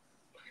can be.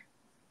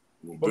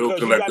 Well, Bill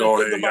Collector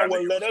on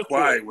here got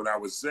quiet when I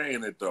was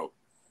saying it, though.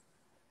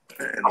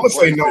 I'm going to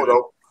say no,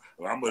 though.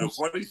 The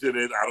funny shit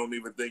is, I don't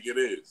even think it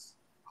is.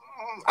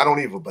 I don't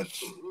even, but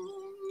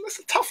it's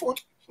a tough one.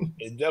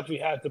 It definitely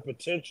has the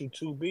potential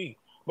to be.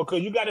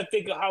 Because you got to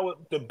think of how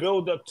the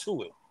build up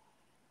to it.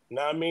 You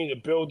know what I mean? The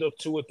build up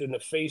to it, then the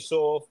face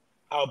off,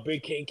 how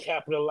Big K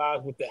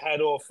capitalized with the hat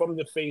off from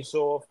the face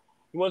off.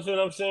 You understand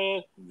what I'm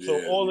saying? Yeah.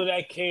 So all of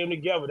that came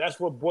together. That's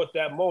what brought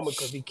that moment,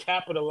 because he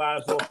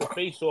capitalized off the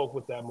face off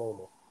with that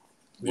moment.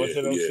 You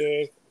understand what I'm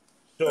saying?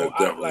 So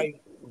I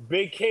like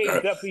Big K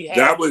definitely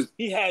had.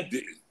 He had.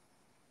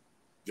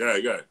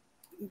 Yeah.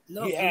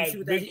 No,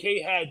 Big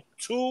K had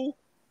two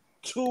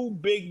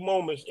big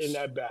moments in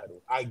that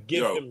battle. I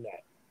give him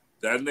that.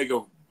 That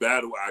nigga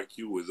battle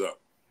IQ was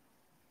up.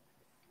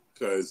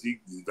 Because he,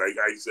 like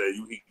I said,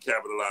 he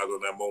capitalized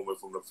on that moment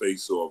from the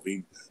face-off.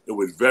 It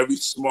was very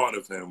smart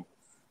of him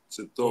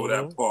to throw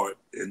that part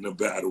in the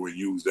battle and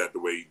use that the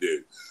way he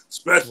did.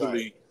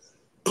 Especially,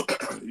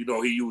 you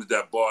know, he used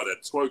that bar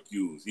that Twerk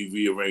used. He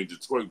rearranged the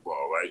Twerk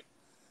bar, right?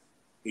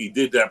 He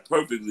did that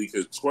perfectly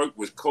because Twerk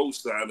was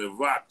co-signing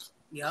Rock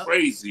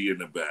crazy in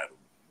the battle,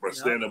 but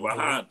standing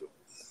behind him.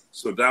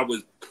 So that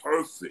was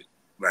perfect.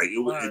 Like,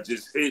 it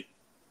just hit.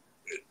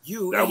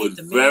 That was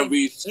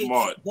very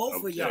smart.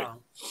 Both of y'all.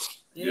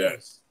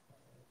 Yes.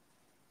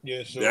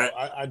 Yeah, so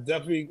I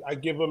definitely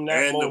give him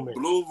that moment. And the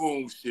Blue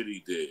Room shit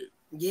he did.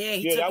 Yeah,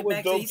 he took that it was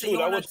back. dope too.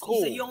 That was cool.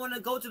 He said, you don't want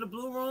to go to the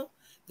Blue Room?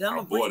 Then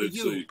I'm going to bring it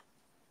to you.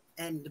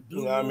 And the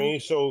Blue Room, I mean?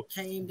 So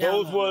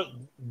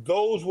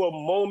those were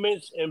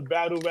moments in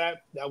battle rap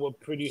that were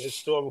pretty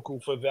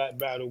historical for that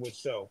battle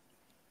itself.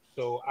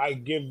 So I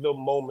give the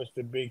moments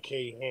to Big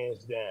K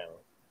hands down.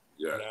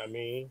 Yeah. You know what I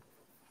mean?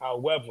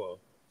 However,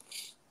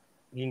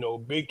 you know,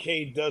 Big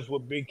K does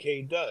what Big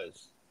K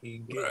does.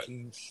 He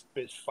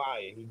spits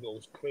fire. He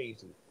goes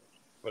crazy.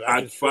 But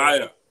I just fire.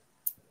 Like,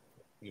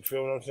 you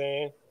feel what I'm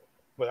saying?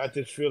 But I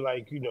just feel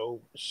like, you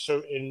know,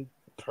 certain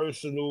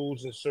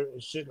personals and certain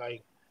shit,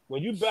 like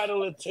when you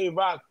battle a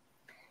Tay-Rock,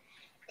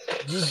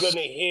 you're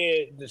gonna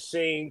hear the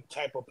same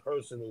type of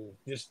personal.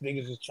 This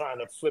niggas is trying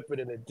to flip it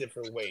in a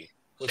different way.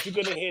 But you're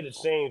gonna hear the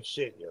same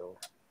shit, yo.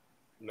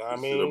 You know what I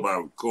mean?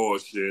 About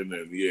caution and all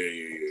that.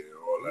 You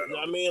know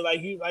what I mean?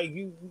 Like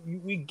you,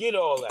 we get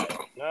all that.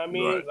 You know what I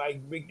mean?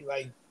 Right.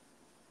 Like.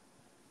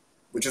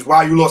 Which is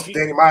why you lost to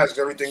Danny Myers.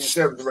 Everything you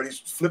said was already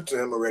flipped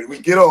to him already. We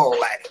get all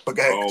that. But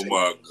go ahead, oh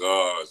my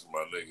gosh,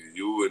 my nigga,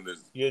 you and this.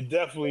 You're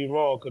definitely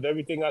wrong because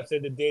everything I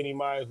said to Danny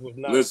Myers was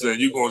not. Listen,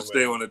 you gonna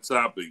stay on the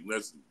topic.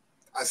 Listen.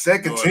 I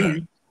said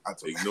continue.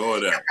 Ignore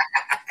that.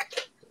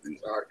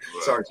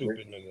 Sorry,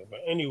 stupid nigga.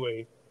 But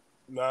anyway,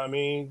 you know what I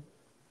mean?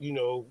 You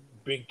know,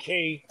 Big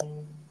K,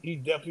 he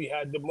definitely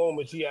had the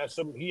moments. He had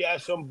some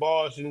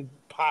bars in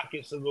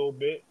pockets a little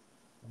bit,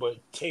 but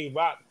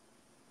Tay-Rock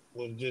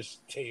was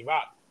just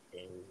Tay-Rock.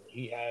 And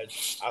he had,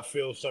 I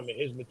feel some of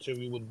his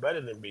material was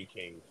better than Big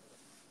K's.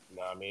 You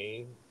know what I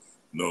mean?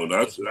 No,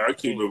 I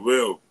keep it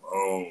real.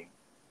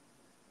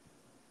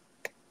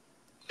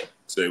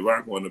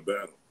 Tay-Rock won the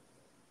battle.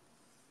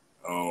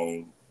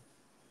 2-1.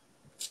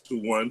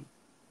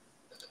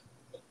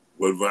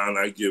 What round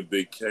I give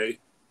Big K?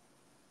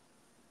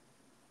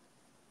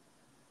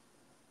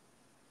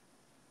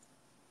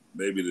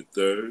 Maybe the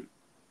third,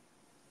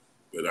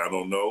 but I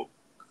don't know.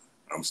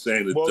 I'm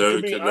saying the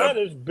third. To be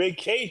honest, Big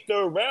K's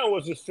third round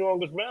was the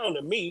strongest round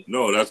to me.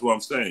 No, that's what I'm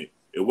saying.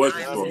 It was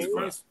the strongest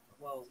round.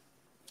 Well,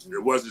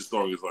 it was the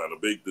strongest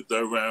round. The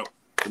third round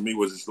to me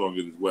was the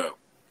strongest as well,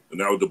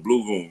 and that was the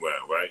Blue Room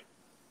round, right?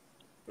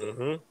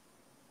 Mm-hmm.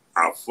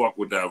 I fuck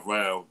with that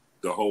round.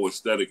 The whole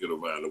aesthetic of the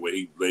round, the way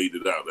he laid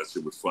it out, that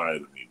shit was fire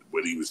to me.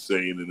 What he was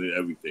saying and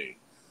everything.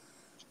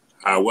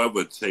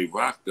 However,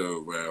 Tay-Rock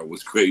third round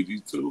was crazy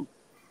too.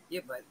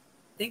 Yeah, but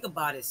think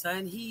about it,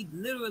 son. He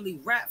literally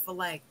rapped for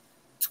like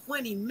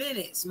 20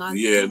 minutes, man.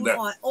 Yeah,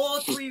 on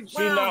all three rounds.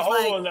 See, now,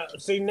 hold on.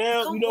 See,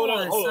 now, you know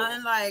what? Hold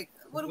son. Like,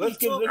 what are we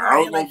talking about? I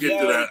was going to get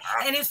to that.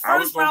 And his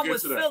first round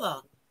was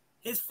filler.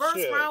 His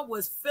first round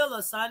was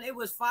filler, son. It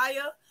was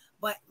fire,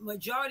 but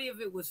majority of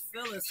it was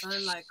filler,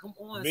 son. Like, come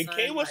on, Big son.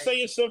 K was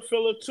saying some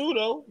filler too,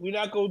 though. We're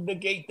not going to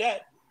negate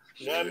that.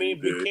 You know what I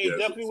mean? Big K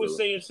definitely was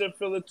saying some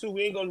filler too.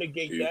 We ain't going to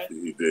negate that.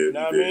 He did. You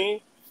know what I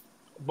mean?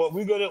 But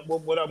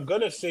what I'm going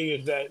to say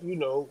is that, you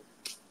know,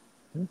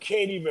 you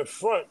can't even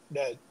front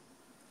that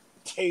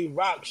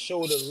Tay-Rock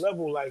showed a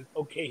level like,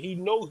 okay, he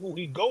knows who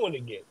he going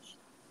against.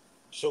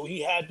 So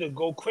he had to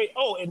go crazy.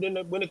 Oh, and then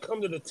when it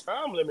comes to the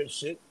time limit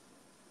shit,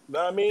 you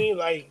know what I mean?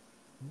 Like,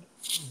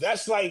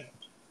 that's like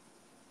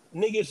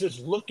niggas just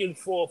looking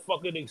for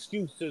fucking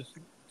excuses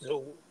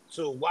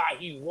to why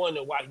he won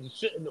and why he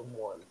shouldn't have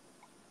won.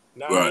 You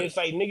know what I mean? It's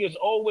like niggas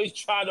always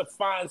try to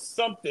find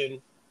something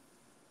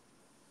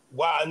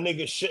why a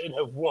nigga shouldn't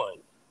have won.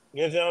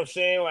 You know what I'm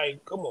saying?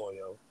 Like, come on,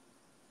 yo.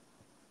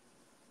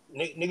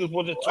 Niggas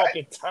wasn't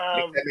talking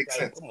time. That makes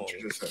sense. Come on.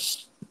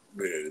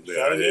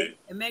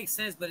 It makes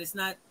sense, but it's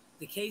not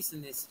the case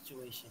in this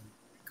situation.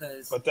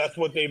 But that's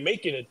what they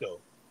making it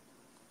though.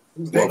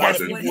 It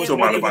really was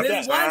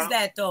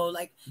that though.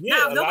 Like,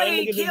 nobody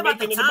even care about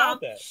the time.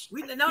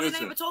 They're not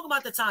even talking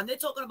about the time. They're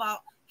talking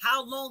about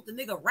how long the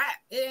nigga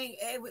rap.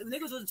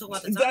 Niggas wasn't talking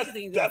about the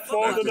time. That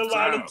falls in the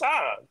line of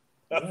time.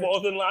 That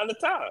falls in line of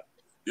time.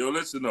 Yo,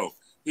 listen though,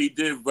 he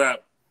did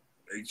rap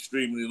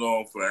extremely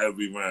long for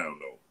every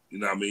round though. You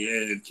know what I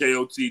mean? And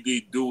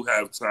KOTD do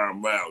have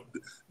time round.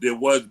 There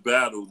was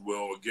battles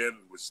where again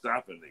was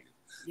stopping niggas.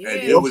 Yeah.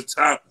 And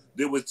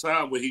there was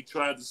time where he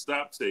tried to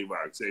stop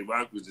Tay-Rock.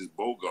 Tay-Rock was just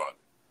Bogart.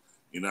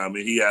 You know what I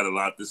mean? He had a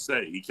lot to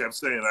say. He kept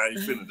saying, I ain't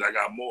finished, I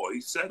got more.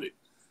 He said it.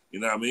 You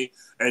know what I mean?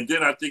 And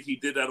then I think he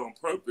did that on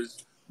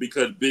purpose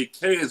because Big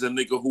K is a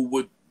nigga who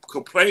would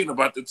complain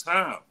about the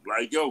time.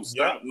 Like, yo,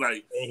 stop. Yep.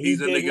 Like, he's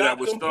a nigga that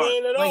would start.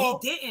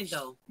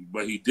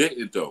 But he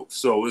didn't though.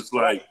 So it's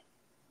like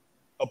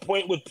a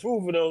point was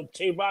proven on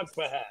Tay-Rock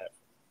for half.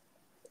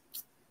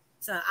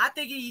 So I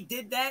think he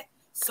did that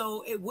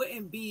so it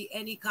wouldn't be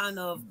any kind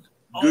of.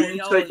 Do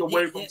you take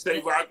away from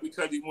Tay-Rock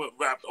because he went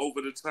rapped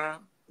over the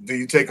time? Do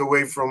you take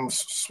away from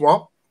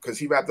Swamp because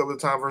he rapped over the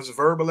time versus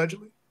Verb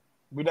allegedly?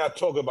 We're not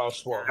talking about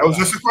Swamp. That was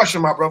just a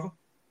question, my brother.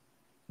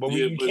 But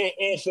you can't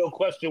answer a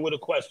question with a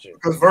question.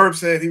 Because Verb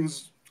said he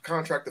was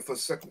contracted for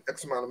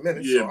X amount of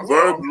minutes. Yeah, so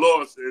Verb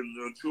lost,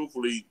 and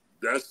truthfully,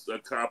 that's a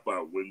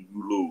cop-out when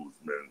you lose,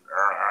 man.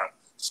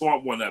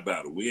 Swamp won that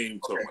battle. We ain't even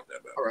talking about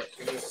that battle. All right.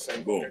 It's the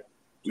same. Boom.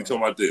 We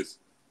talking about this.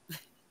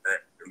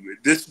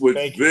 This was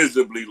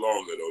visibly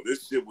longer, though.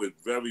 This shit was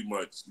very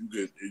much,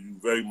 you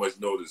very much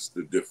notice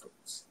the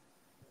difference.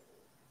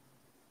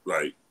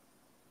 Like,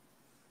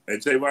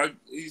 and Tay-Rock,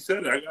 he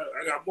said it, I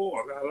got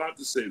more. I got a lot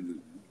to say.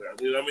 You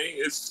know what I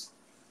mean?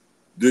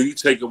 Do you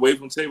take away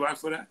from Tay-Rock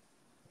for that?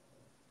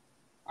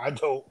 I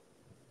don't.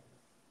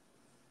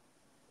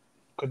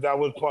 Because that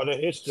was part of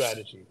his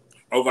strategy.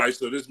 All right,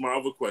 so this is my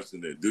other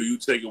question then. Do you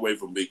take away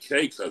from Big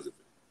K because of it?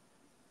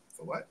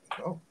 For what?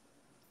 No.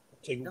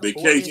 Big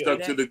K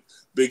stuck to the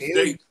Big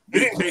K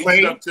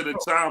stuck to the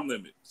time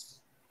limits.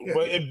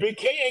 But if Big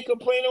K ain't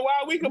complaining, why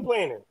are we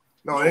complaining?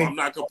 No, I'm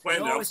not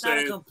complaining. No, I'm it's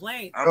saying, not a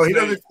complaint.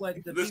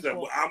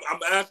 Listen, I'm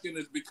asking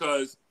this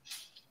because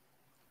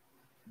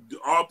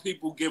are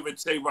people giving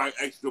Tay-Rock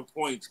extra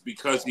points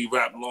because he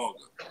rapped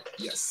longer?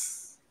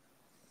 Yes,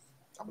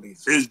 I believe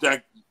so. Is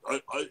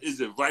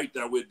it right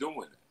that we're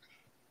doing it?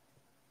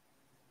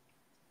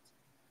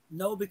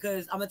 No,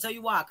 because I'm gonna tell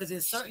you why. Because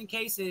in certain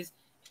cases,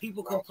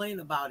 people complain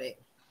about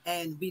it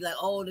and be like,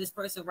 "Oh, this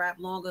person rapped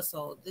longer,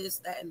 so this,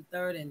 that, and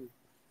third," and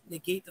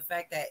negate the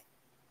fact that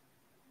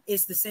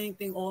it's the same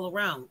thing all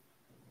around.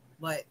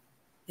 But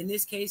in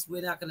this case,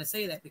 we're not gonna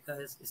say that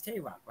because it's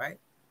Tay-Rock, right?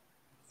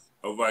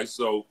 All right,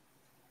 so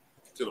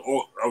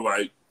all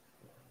right,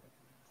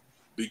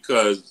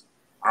 because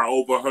I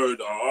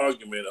overheard an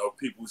argument of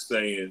people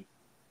saying,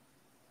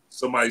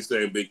 somebody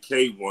saying Big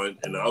K won,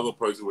 and the other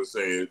person was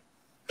saying,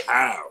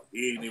 how?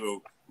 He ain't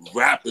even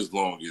rap as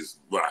long as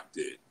Rock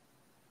did.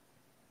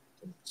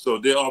 So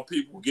there are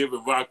people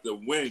giving Rock the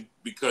win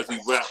because he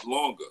rapped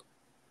longer.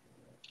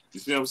 You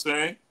see what I'm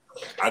saying?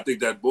 I think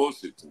that's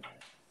bullshit too.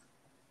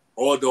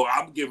 Although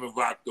I'm giving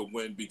Rock the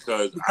win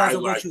because I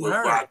like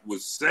what Rock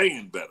was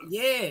saying better.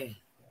 Yeah.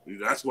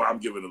 That's why I'm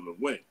giving him the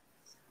win.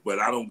 But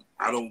I'm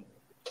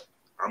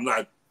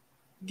not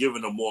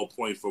giving him more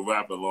points for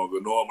rapping longer,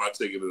 nor am I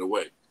taking it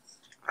away.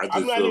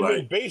 I'm not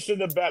even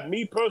basing about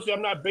me personally.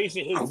 I'm not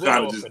basing his win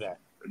off of that.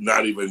 I'm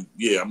not even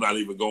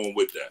going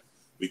with that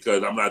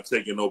because I'm not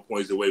taking no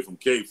points away from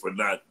K for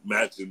not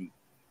matching.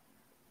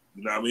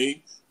 You know what I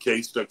mean?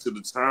 K stuck to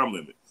the time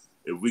limit.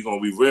 If we're gonna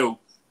be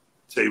real,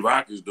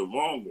 Tay-Rock is the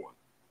wrong one,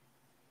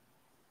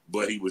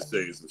 but he was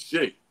saying some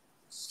shit,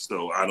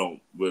 so I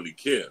don't really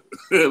care.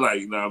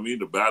 Like, you know what I mean?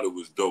 The battle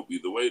was dope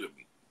either way to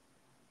me.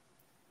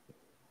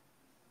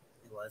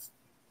 It was.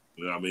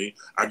 You know what I mean?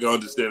 I can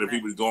understand if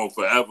he was going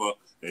forever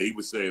and he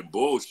was saying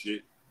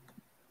bullshit,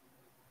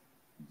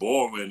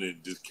 boring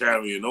and just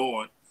carrying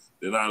on,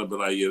 then I'd have been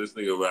like, yeah, this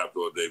nigga rapped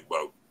all day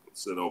about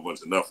said a whole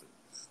bunch of nothing.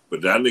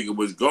 But that nigga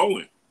was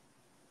going.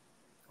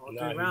 All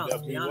 3 rounds, to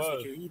be honest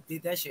with you. He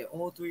did that shit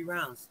all 3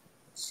 rounds.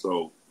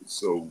 So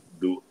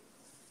you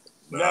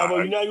want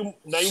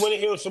to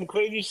hear some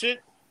crazy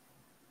shit?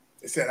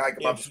 They said I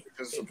about to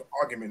switch some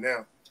argument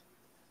now.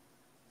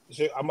 You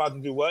say I'm about to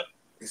do what?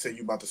 They said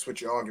you about to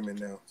switch your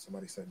argument now.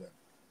 Somebody said that.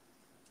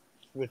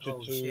 Switch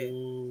it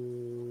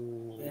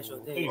to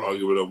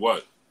argument of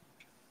what?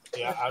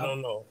 Yeah, I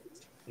don't know.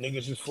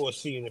 Niggas is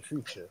foreseeing the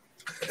future.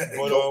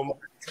 But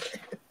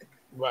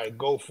right,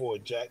 go for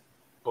it, Jack.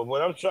 But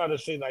what I'm trying to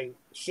say, like,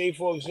 say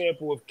for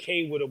example, if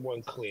K would have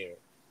won clear,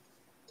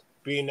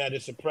 being that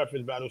it's a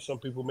preference battle, some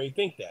people may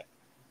think that.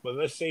 But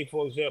let's say,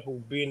 for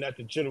example, being that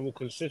the general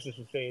consensus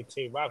is saying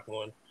Tay-Rock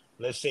won,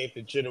 let's say if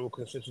the general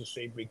consensus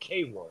say Big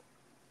K won.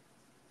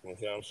 You know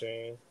what I'm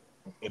saying?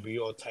 It'd be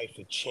all types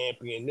of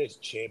champion this,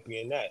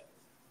 champion that.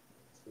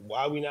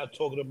 Why are we not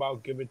talking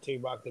about giving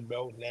Tay-Rock the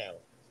belt now?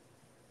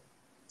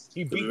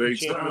 He beat the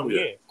champion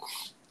here.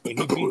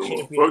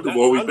 First of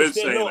all, we've been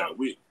saying that.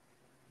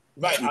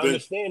 I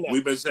understand that.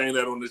 We've been saying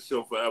that on this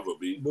show forever,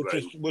 B.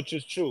 Which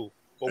is true.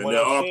 But and what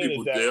there I'm are saying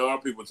people, is that there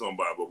are people talking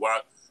about it, but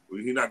why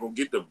he's not gonna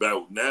get the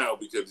belt now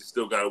because he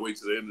still gotta wait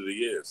till the end of the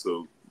year.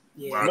 So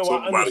why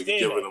talk about it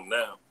giving him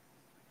now?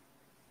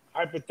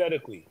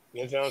 Hypothetically,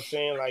 you know what I'm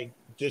saying? Like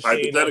just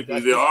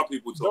hypothetically, there are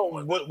people talking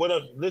about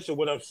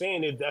what I'm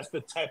saying is that's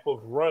the type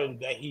of run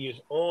that he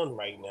is on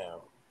right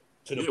now.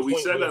 We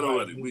said that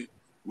already.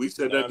 We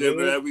said that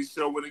every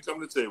show when it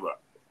comes to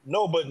Tay-Rock.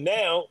 No, but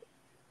now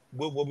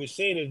what we're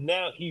saying is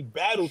now he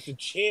battled the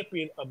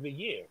champion of the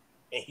year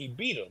and he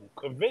beat him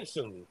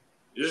convincingly.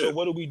 Yeah. So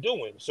what are we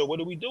doing?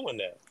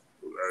 Now?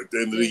 At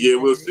the end of the year,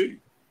 we'll see.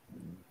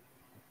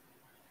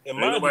 And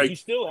mind you, he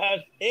still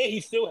has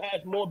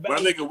more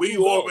battles. My nigga, we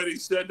already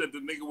said that the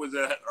nigga was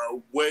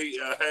way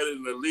ahead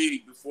in the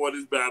league before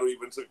this battle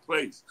even took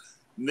place.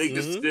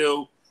 Niggas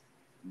still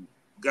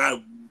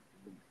got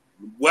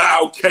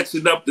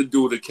catching up to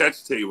do to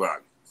catch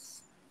Tay-Rock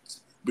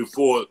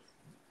before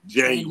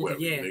January,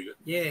 nigga.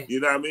 Yeah. You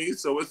know what I mean?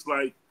 So it's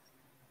like,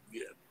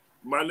 yeah,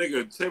 my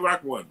nigga,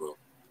 Tay-Rock won, bro.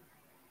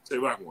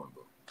 Ain't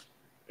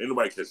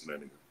nobody catching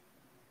that nigga.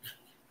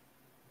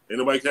 Ain't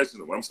nobody catching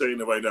him. I'm saying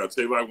it right now.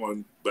 Tay-Rock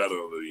won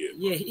battle of the year.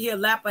 Bro. Yeah, he a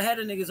lap ahead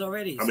of niggas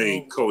already. I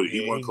mean, Kotd.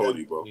 He won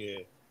Kotd, bro. Yeah.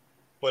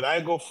 But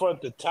I go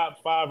front the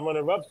top 5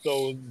 runner-ups,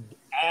 so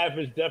Av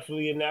is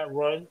definitely in that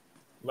run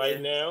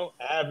now.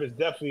 Av is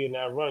definitely in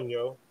that run,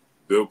 yo.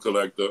 Bill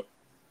Collector.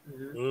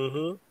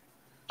 Mm-hmm.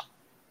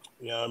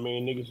 You know what I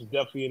mean? Niggas is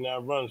definitely in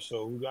that run,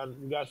 so we got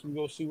to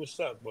go see what's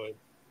up, but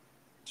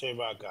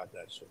Tay-Rock got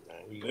that shit,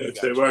 man.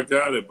 Tay-Rock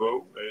got it,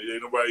 bro.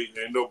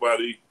 Ain't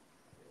nobody.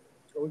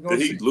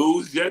 Did he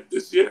lose yet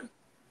this year?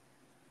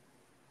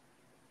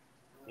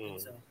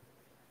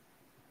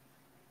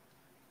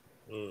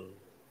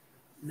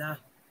 Nah,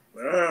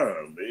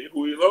 maybe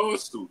who he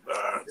lost to.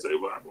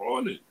 Tay-Rock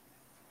on it.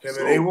 Him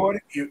and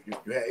A-Ward? You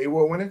had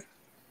A-Ward winning?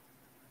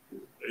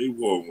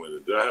 A-Ward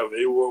winning. Did I have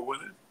A-Ward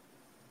winning?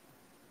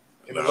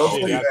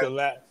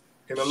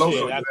 Him Him and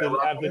Loso.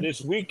 After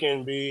this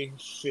weekend, B,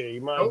 shit,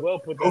 you might as well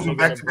put that those nigga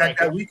back in to the back bracket.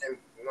 that weekend.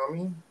 You know what I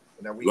mean?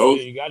 That weekend.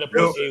 Yeah, you got to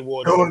put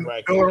A-Ward in the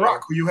bracket. Bill and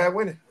Rock, who you had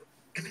winning?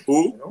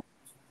 Who? You know?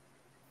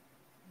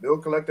 Bill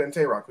Collector and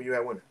Tay-Rock, who you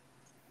had winning?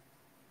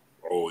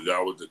 Oh, that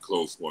was the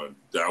close one.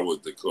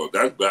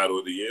 That's battle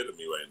of the year to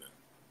me right now.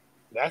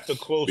 That's the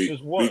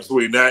closest one.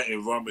 Between that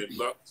and Rum and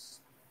Lux.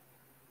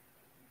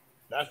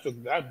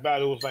 That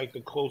battle was like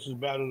the closest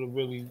battle to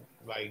really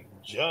like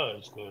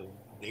judge because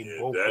they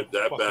both that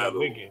battle.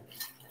 Wicked.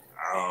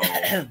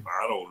 I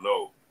don't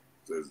know.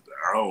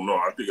 I don't know.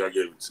 I think I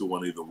gave it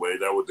 2-1 either way.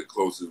 That was the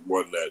closest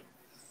one that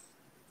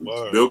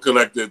Bill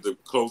collected, the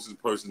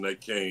closest person that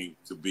came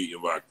to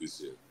beating Rock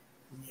this year.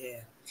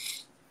 Yeah.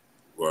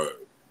 Word.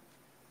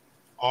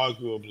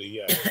 Arguably,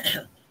 yeah.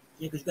 Yeah,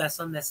 because you got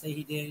some that say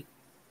he did.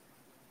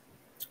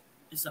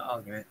 It's an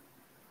argument.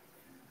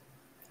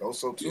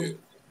 Also, too,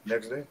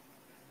 next day.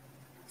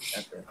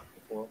 After,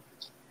 before,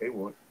 they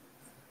would.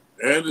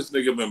 And this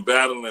nigga been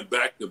battling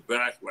back to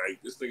back.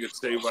 Like, this nigga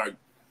Tay-Rock,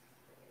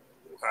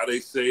 how they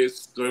say it,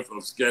 strength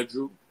of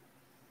schedule.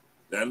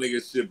 That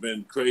nigga shit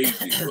been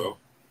crazy, bro.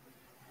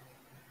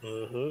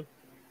 Mm-hmm.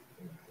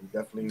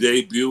 Definitely.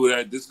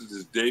 This is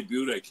his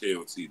debut at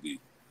KOTD.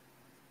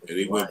 And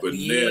he went bananas.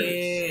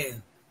 Yeah.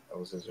 That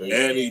was his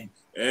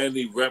and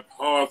he repped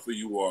hard for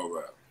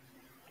URL.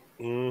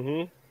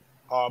 Mm-hmm.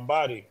 Hard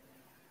body.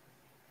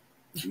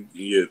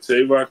 Yeah,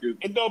 Tay-Rock is...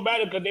 It don't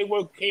matter because they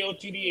work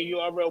KOTD and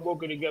URL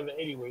working together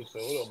anyway, so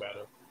it don't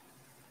matter.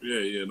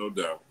 Yeah, no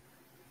doubt.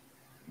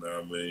 Know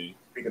what I mean?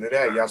 Speaking of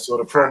that, y'all saw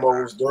the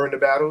promos during the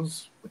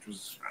battles, which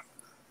was...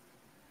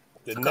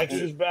 The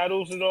Nexus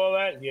battles and all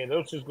that? Yeah,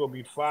 those just gonna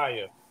be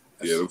fire.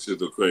 Yeah, those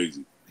shit are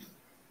crazy.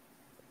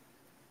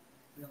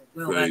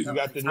 Crazy. You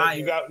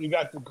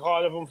got the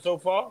card of them so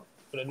far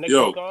for the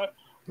Nexus card?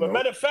 But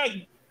matter of fact,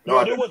 there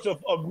was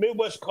a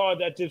Midwest card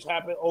that just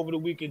happened over the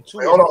weekend too.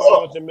 Hold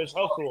on. And Miss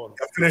Hustle on.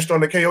 Y'all finished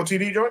on the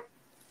KOTD joint?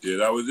 Yeah,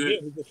 that was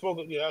it.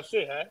 Yeah, that's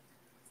it, huh?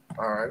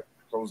 All right,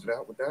 closed it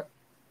out with that.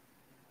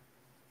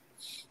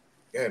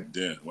 Yeah.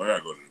 Damn, where I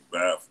go to the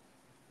bathroom?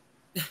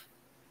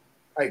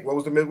 Hey, what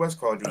was the Midwest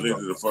card? I think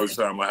it's the first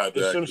time I had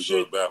to actually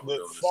go to the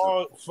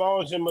bathroom.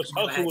 Fonz and Miss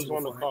Hustle was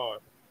on the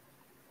card.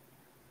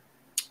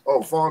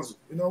 Oh, Fonz,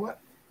 you know what?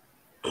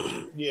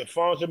 Yeah,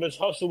 Fonz and Miss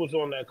Hustle was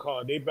on that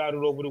card. They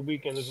battled over the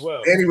weekend as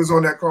well. Danny was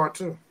on that card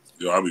too.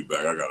 Yo, I'll be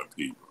back. I gotta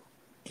pee,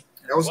 bro.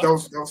 That was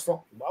fun.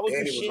 Why was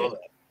Danny was on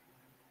that.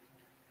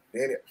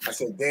 Danny, I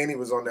said Danny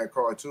was on that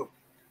card too.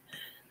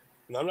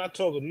 No, I'm not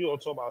talking to you. I'm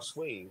talking about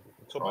Sway.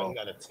 I'm talking about he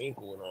got a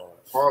tinkle and all.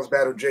 Fonz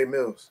battled Jay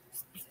Mills.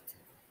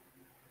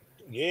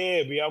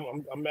 Yeah, but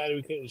I'm mad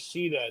we couldn't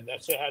see that.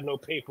 That shit had no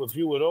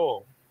pay-per-view at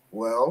all.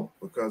 Well,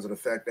 because of the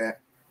fact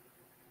that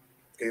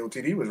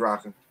KOTD was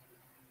rocking.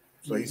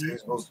 So he said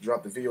he's supposed to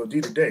drop the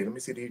VOD today. Let me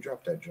see, did he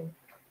drop that joint?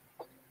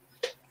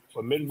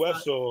 For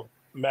Midwest or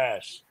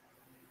MASH?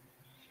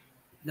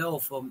 No,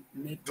 for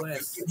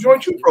Midwest. The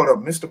joint you brought up,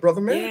 Mr.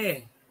 Brother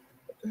Man?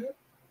 Yeah.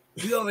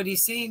 We already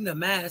seen the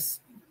mask.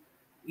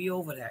 We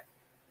over that.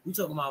 We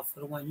talking about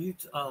for the one you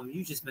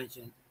just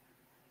mentioned.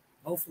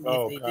 Hopefully,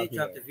 if they did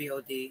drop the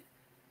VOD,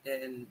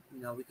 then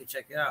we could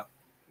check it out.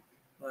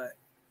 But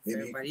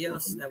everybody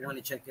else that want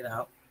to check it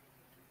out,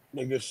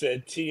 nigga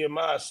said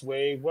TMI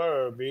Sway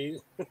word, B.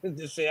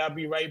 Just say I'll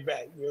be right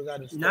back. You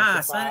got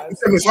to son. You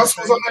said Miss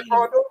Hustle was on that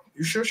card though?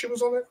 You sure she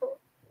was on that card?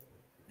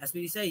 That's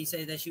what he said. He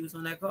said that she was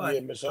on that card.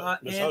 Yeah, Miss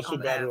Hustle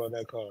battle on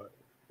that card.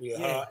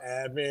 Yeah,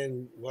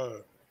 Admin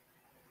word.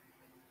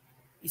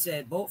 He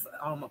said both,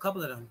 a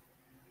couple of them.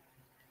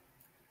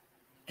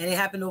 And it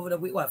happened over the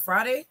week,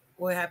 Friday?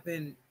 Or it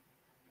happened,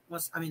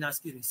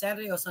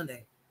 Saturday or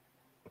Sunday?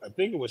 I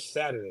think it was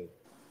Saturday.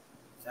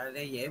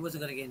 Saturday, yeah. It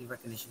wasn't going to get any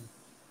recognition.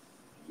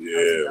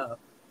 Yeah.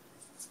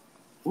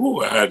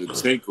 Ooh, I had to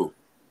tinkle.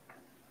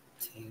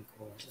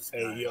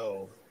 Hey,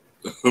 yo.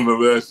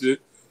 Remember that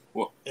shit?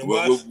 What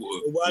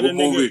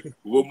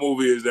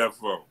movie is that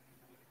from?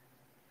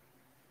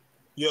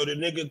 Yo, the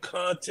nigga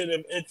content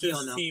of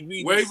interest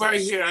TV. Wait right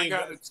here, I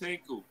got a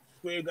tinkle.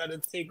 Swear got a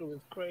tinkle is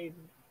crazy.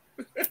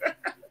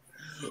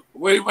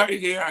 Wait right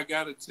here, I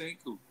got a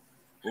tinkle.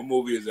 What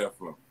movie is that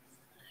from?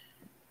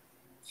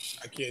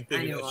 I can't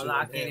think of it.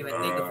 I can't even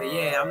think of it.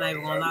 Yeah, I'm not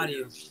even gonna lie to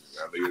you.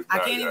 I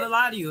can't even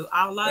lie to you.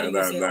 I'll lie to you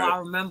and say, I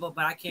remember,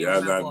 but I can't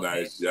remember. Y'all not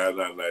nice. Y'all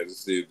not nice.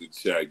 Let's see if the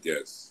chat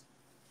guess.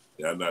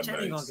 Y'all not chat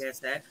nice. Ain't gonna guess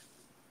that.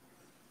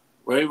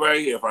 Wait right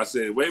here. If I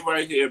say, wait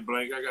right here,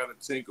 blank, I got a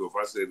tinkle. If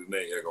I say the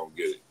name, you're gonna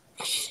get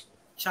it.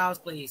 Child's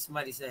Play,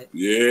 somebody said.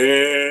 Yeah.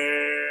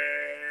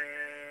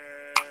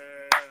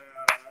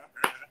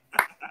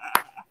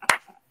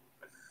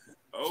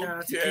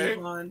 Okay.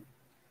 On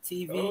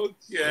TV.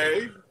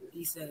 Okay.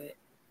 He said it.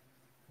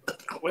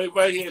 Wait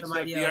right here,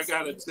 Chucky. I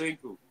got a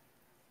tinkle.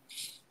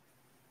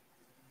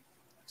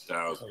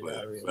 Child's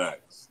Play.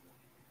 Facts.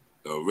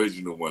 The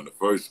original one, the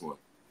first one.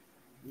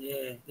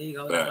 Yeah, there you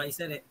go. That's why he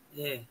said it.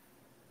 Yeah. He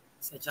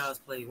said Child's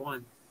Play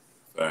 1.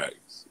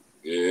 Facts.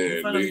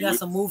 Yeah, we got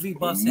some movie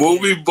buffs.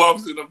 Movie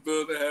buffs in the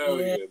building. Hell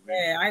yeah,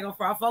 man. I ain't gonna.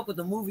 I fuck with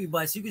the movie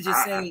buffs. You could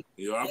just say.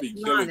 I'll be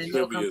killing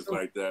trivias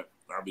like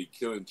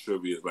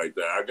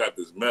that. I got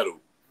this medal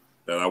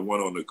that I won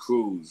on the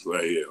cruise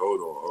right here.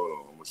 Hold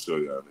on. I'm gonna show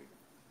y'all.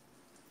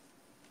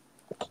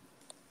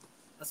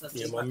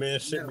 Yeah, my man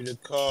sent me the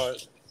card.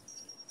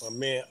 My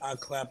man, I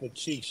clap a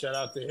cheek. Shout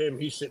out to him.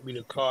 He sent me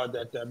the card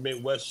that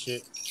Midwest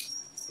shit.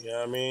 You know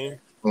what I mean?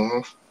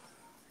 Mm-hmm.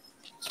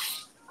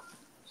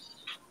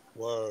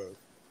 Word.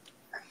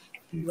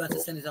 You got to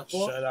send it up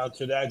for? Shout out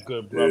to that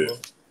good brother. Yeah.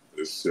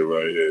 This shit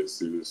right here.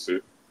 See this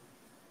shit?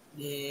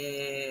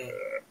 Yeah.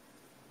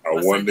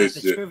 I won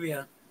this shit.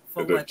 Trivia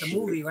for what? The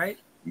movie, right?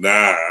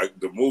 Nah,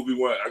 the movie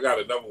one. I got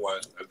another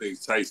one. I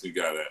think Tyson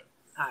got that.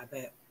 I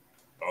bet.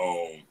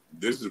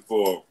 This is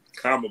for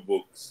comic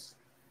books,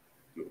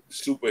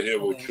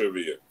 superhero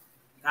trivia.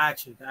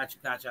 Got you. I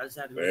just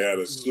had to. They had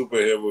a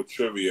superhero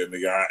trivia,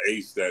 nigga. I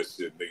aced that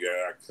shit,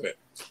 nigga.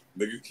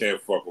 Nigga can't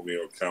fuck with me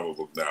on comic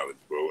book knowledge,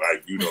 bro.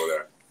 Like, you know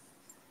that.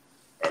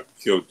 I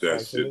killed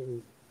that shit.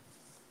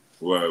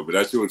 Well, but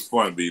that shit was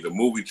fun, B. The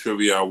movie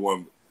trivia I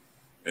won,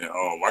 and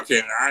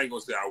I ain't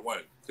gonna say I won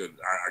because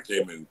I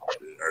came in.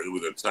 It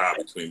was a tie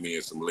between me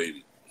and some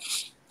lady,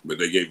 but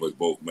they gave us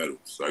both medals,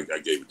 so I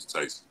gave it to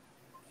Tyson.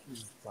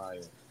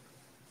 Fire.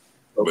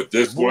 But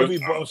this one,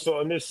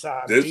 on this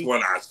side,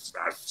 one, I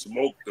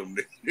smoked them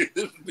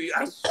niggas.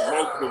 I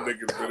smoked them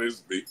niggas for this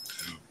beat.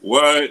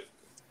 What?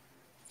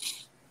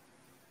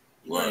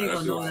 You ain't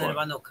gonna know that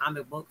about no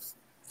comic books.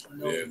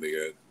 Yeah,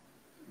 nigga.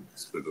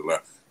 Spent a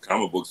lot.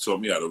 Comic books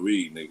taught me how to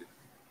read, nigga.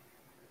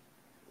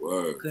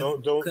 Word.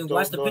 Couldn't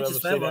watch the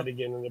pictures say that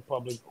again in the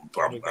public.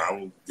 I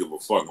don't give a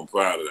fuck. I'm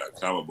proud of that.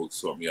 Comic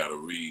books taught me how to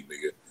read,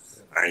 nigga.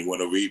 I ain't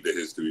want to read the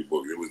history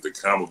book. It was the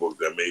comic book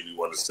that made me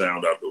want to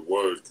sound out the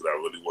words because I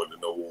really wanted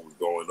to know what was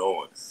going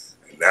on.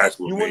 And that's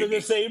what you made wanted me...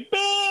 to say,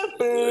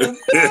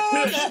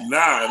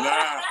 Nah.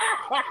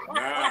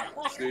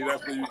 See,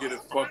 that's where you get it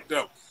fucked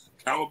up.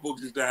 Comic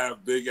books used to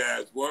have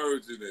big-ass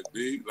words in it,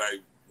 B. Like,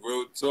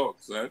 real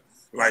talk, son.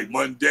 Like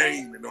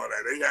mundane and all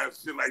that. They have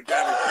shit like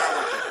that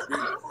in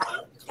comic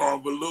books.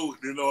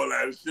 Convoluted and all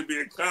that. It should be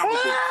in comic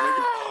books,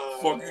 nigga.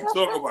 Fuck you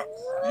talking about?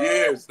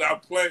 Yeah,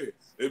 stop playing.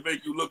 It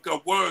make you look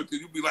up words and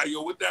you be like,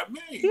 yo, what that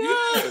mean?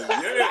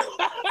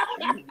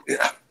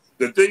 Yeah.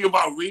 The thing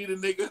about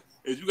reading, nigga,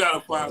 is you gotta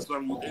find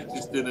something you're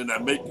interested in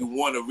that make you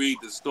want to read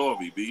the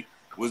story, B.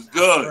 What's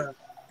good?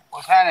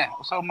 What's happening?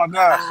 What's up, my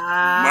guys?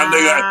 My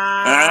nigga,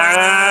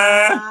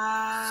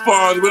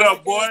 Fonz, what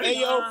up, boy? Hey,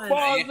 yo,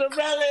 Fonz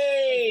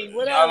Zarelli.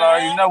 What up, y'all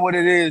already know what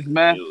it is,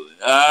 man.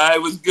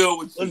 What's good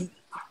with you?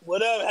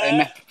 What up, hey,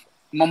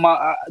 man?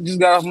 I just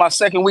got off my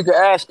second week of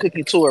ass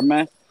kicking tour,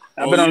 man.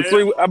 I've been on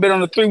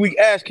a 3-week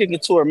ass kicking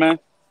tour, man.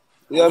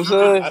 You know what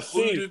I'm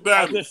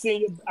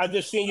saying? I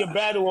just seen your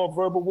battle on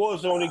Verbal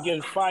Warzone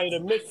against Fire the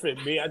Misfit,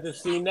 B. I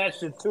just seen that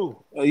shit too.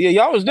 Yeah,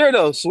 y'all was there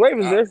though. Sway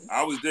was there.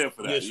 I was there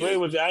for that. Yeah, Sway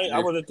was there. I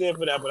wasn't there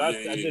for that, but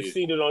I just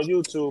seen it on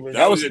YouTube. And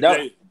that was your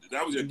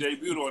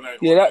debut on that.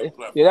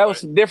 That was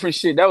some different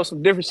shit. I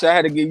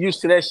had to get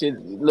used to that shit,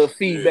 little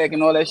feedback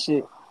and all that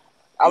shit.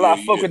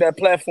 I fuck with that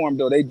platform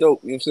though. They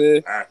dope. You know what I'm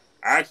saying?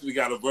 I actually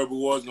got a Verbal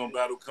Warzone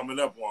battle coming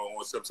up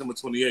on September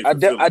 28th. I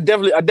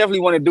definitely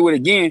want to do it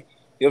again.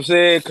 You know what I'm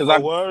saying? Because I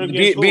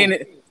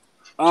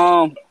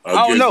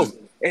don't know.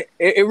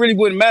 It really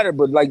wouldn't matter,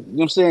 but like, you know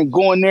what I'm saying,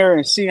 going there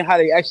and seeing how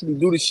they actually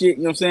do the shit,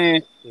 you know what I'm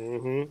saying?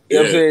 Mm-hmm. You know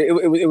what I'm saying?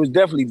 It was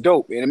definitely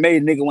dope. And it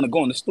made a nigga want to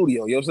go in the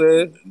studio, you know what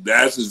I'm saying?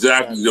 That's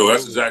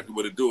exactly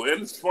what it do.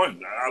 And it's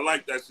fun. I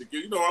like that shit.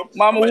 You know,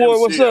 Mama Ward,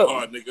 what's up?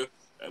 Hard, nigga.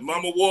 And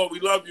Mama Ward, we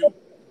love you.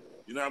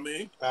 You know what I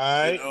mean? All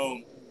right.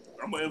 And,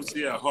 I'm an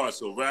MC at heart,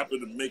 so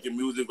rapping and making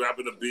music,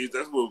 rapping the beats,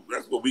 that's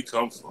where we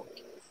come from.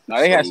 No,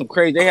 they had some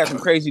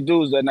crazy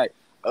dudes that night.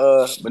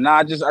 But now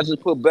I just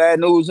put Bad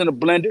News in a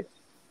blender,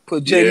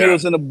 put J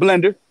Mills in a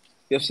blender. You know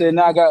what I'm saying?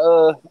 Now I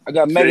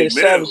got Megan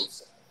Savage.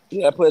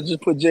 Yeah, I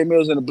just put J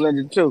Mills in a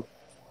blender too. You know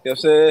what I'm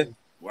saying?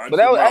 Watch but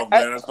that was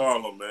man. That's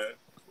Harlem, man.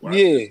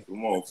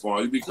 Come on,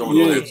 Fonz. You be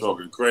coming over here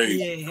talking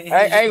crazy.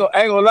 I ain't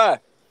gonna lie.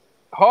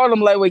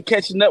 Harlem lightweight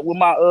catching up with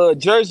my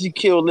Jersey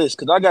kill list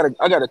because I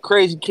got a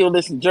crazy kill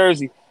list in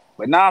Jersey,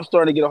 but now I'm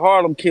starting to get a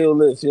Harlem kill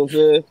list. You know what I'm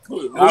saying?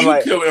 I'm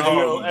like, killing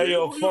Harlem. Hey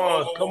yo,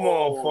 Fonz, come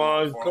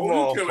on,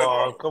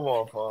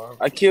 Fonz.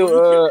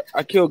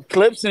 I killed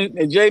Clips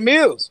and J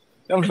Mills.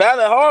 That's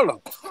valid Harlem.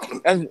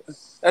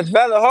 That's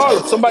valid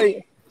Harlem.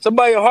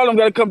 Somebody in Harlem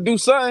got to come do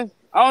something.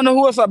 I don't know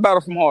who else I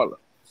battle from Harlem.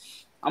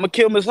 I'm gonna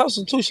kill Miss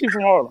Hustle too. She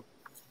from Harlem.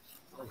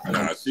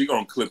 Nah, she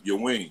gonna clip your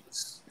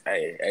wings.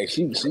 Hey,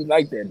 she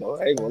like that though.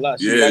 I ain't gonna lie.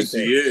 She is,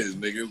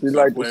 nigga. She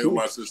like playing with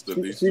my sister.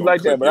 She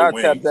like that, but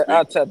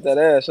I'll tap that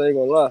ass. I ain't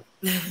gonna lie.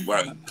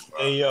 Right.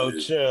 Hey yo,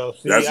 chill.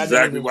 See, that's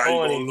exactly why you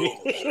gonna lose.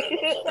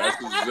 That's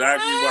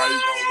exactly why you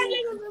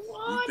gonna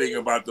lose. You thinking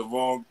about the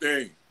wrong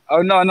thing.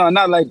 Oh no,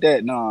 not like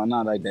that. No,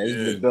 not like that. It's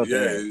just built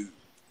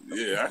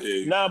I hear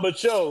you. Nah,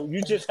 but yo,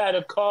 you just had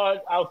a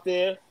card out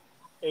there,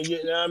 and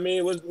you know what I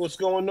mean, what's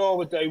going on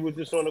with that? You was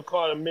just on the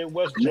card, a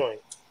Midwest joint.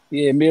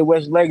 Yeah,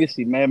 Midwest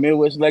Legacy, man.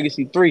 Midwest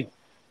Legacy 3.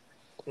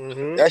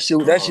 That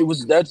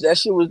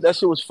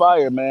shit was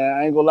fire, man.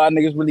 I ain't gonna lie,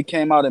 niggas really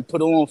came out and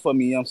put on for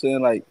me. You know what I'm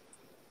saying? Like,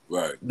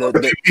 right.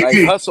 Like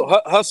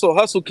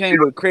hustle came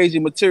with crazy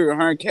material.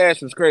 Her and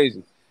Cash was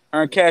crazy.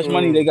 Her and Cash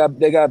Money, they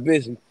got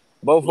busy.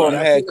 Both of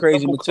them had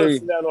crazy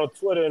material. That on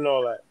Twitter and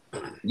all that.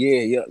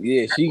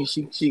 Yeah.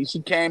 She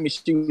came and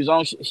she was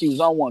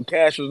on one.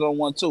 Cash was on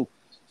one too.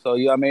 So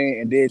you know what I mean.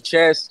 And then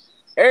Chess,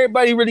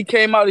 everybody really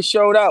came out and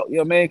showed out. You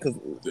know what I mean? Because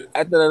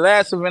after the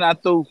last event I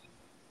threw,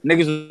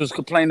 niggas was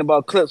complaining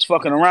about clips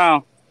fucking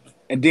around.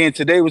 And then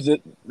today was the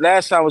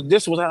last time was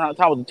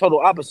the total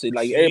opposite.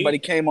 Like everybody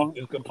came on.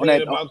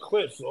 Complaining about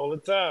clips all the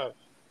time.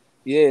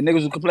 Yeah,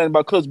 niggas was complaining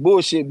about clips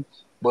bullshit.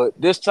 But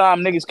this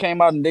time niggas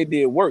came out and they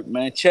did work,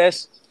 man.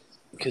 Chess,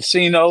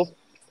 Casino.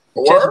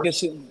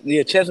 Chess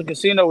and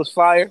Casino was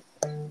fire.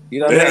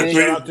 You know what I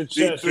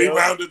mean? Three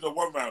rounders or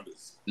one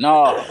rounders?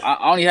 No,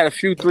 I only had a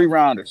few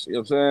 3-rounders. You know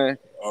what I'm saying?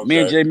 Okay. Me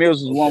and Jay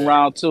Mills was 1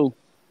 round too.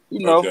 You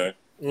know. Okay.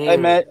 Hey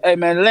man,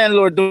 the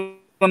landlord doing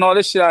all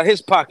this shit out of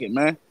his pocket,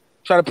 man.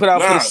 Try to put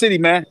out for the city,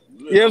 man.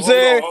 You know what I'm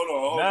saying?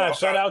 Hold on.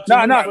 Shout out to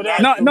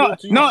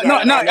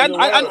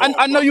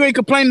I know you ain't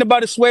complaining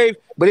about it, Swave,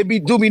 but it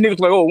do be niggas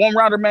like, 1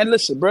 rounder, man.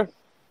 Listen, bro.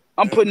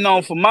 I'm putting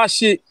on for my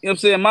shit, you know what I'm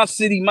saying? My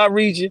city, my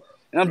region,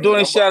 and I'm doing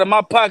this shit out of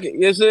my pocket.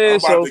 You know what I'm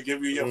saying? I'm about to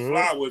give you your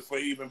flowers for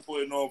even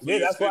putting on for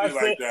your city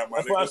like that, my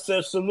nigga. That's why I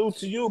said salute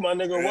to you, my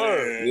nigga.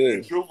 Word.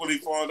 And truthfully,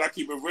 Fonz, I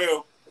keep it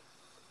real.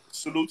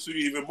 Salute to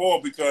you even more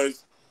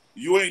because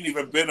you ain't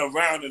even been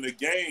around in the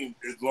game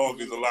as long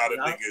as a lot of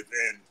niggas.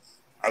 And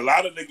a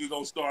lot of niggas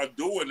don't start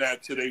doing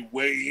that till they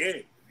way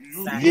in.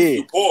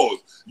 You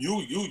pause.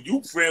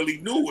 You fairly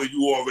new when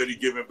you already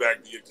giving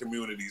back to your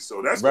community.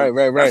 So that's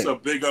that's a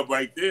big up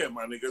right there,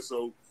 my nigga.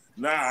 So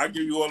I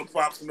give you all the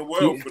props in the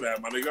world for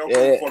that, my nigga.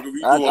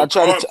 I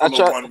try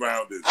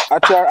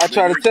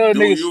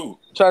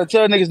to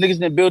tell niggas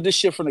didn't build this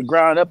shit from the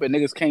ground up and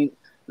niggas can't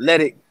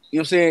let it, you know what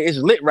I'm saying? It's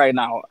lit right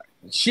now.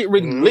 Shit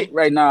really lit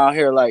right now out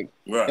here. Like,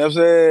 you know what I'm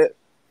saying?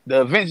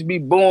 The events be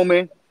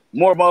booming.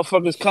 More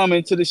motherfuckers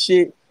coming to the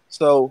shit.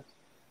 So,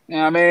 you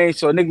know what I mean?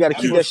 So a nigga got to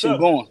keep that shit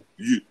going.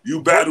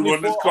 You battled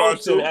on this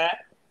card too?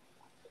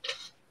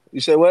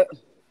 You say what?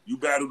 You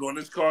battled on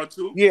this card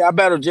too? Yeah, I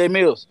battled Jay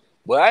Mills.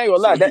 But I ain't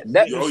gonna lie,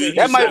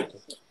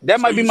 that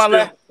might be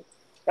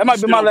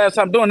my last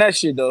time doing that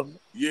shit though.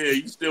 Yeah,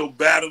 you still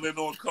battling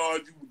on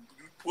cards you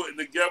putting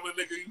together,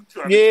 nigga. You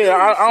trying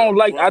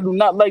I do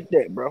not like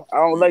that, bro. I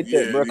don't like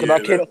that, bro,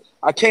 because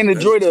I can't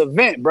enjoy the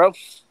event, bro.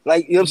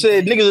 Like, you know what I'm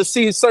saying? Niggas will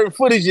see certain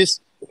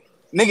footages,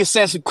 niggas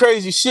saying some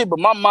crazy shit, but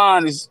my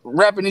mind is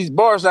rapping these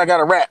bars that I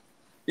gotta rap.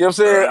 You know what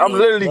I'm saying? I'm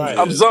literally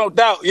I'm zoned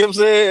out. You know what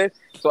I'm saying?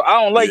 So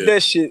I don't like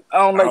that shit.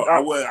 I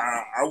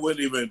wouldn't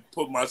even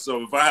put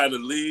myself, if I had a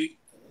league,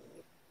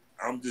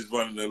 I'm just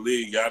running the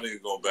league. Y'all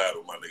niggas gonna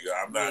battle, my nigga.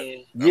 I'm not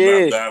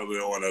battling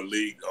on a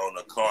league on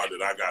a card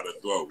that I gotta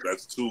throw.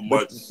 That's too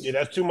much.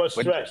 That's too much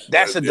stress.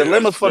 That's a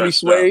dilemma for me,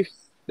 Swave.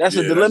 That's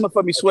a dilemma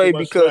for me, Swave,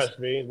 because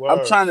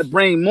I'm trying to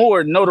bring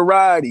more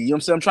notoriety. You know what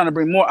I'm saying? I'm trying to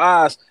bring more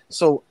eyes.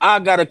 So I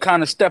gotta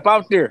kind of step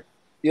out there.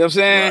 You know what I'm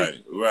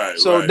saying? Right.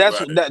 So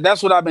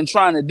that's what I've been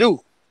trying to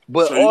do.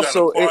 But so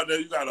also,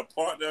 you got a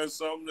partner or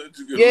something that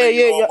you can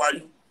while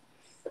you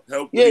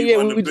help you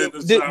run the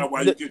business side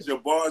while you get your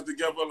bars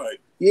together, like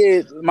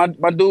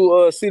my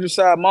dude Cedar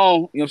Side Moan,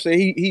 you know what I'm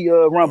saying? He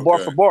run bar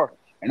for bar,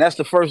 and that's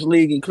the first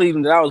league in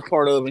Cleveland that I was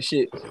part of and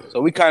shit.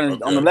 So we kind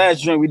of on the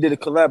last joint we did a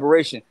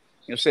collaboration.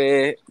 You know what I'm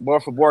saying? Bar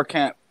for bar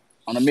camp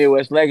on the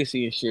Midwest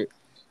Legacy and shit.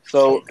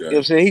 So you know what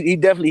I'm saying? He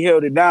definitely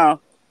held it down,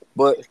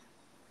 but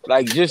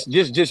like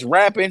just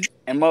rapping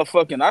and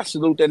motherfucking, I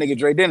salute that nigga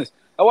Dre Dennis.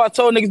 Oh, I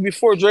told niggas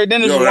before, Dre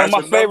Dennis is one of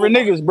my favorite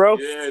niggas, bro.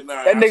 Yeah,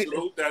 that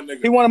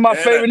nigga. He one of my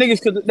favorite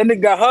niggas because that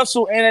nigga got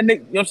hustle and that nigga,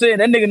 you know what I'm saying?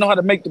 That nigga know how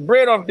to make the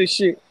bread off this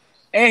shit.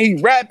 And he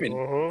rapping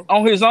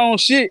on his own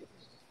shit.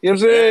 You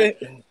know what I'm saying?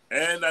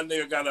 And that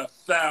nigga got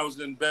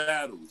 1,000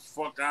 battles.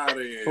 Fuck out of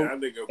here. That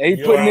nigga. And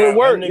he putting in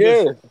work,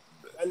 That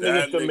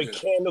nigga's the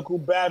mechanical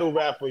battle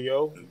rapper,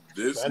 yo.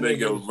 This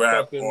nigga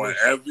rap on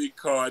every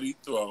card he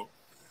throw.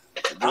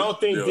 I don't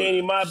think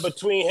Danny,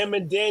 between him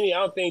and Danny,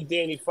 I don't think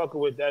Danny fucking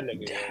with that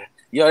nigga, yo.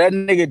 Yo, that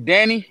nigga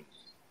Danny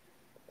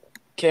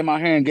came out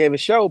here and gave a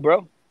show,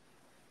 bro.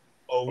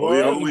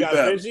 He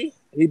got busy?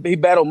 He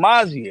battled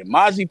Mozzie. And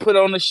Mozzie put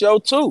on the show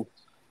too.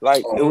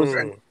 Like it was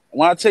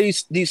when I tell you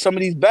some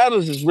of these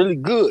battles is really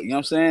good. You know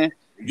what I'm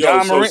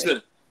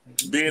saying?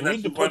 Being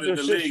that you put in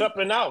the league, up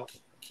and out.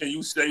 Can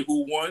you say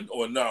who won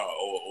or no?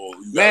 Or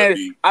you gotta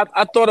be...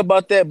 I thought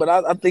about that, but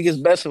I think it's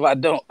best if I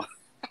don't.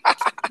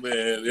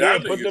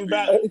 Man, put them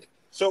back.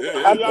 So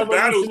y'all gonna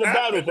release the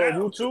battles on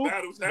YouTube?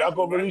 Y'all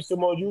gonna release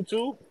them on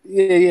YouTube?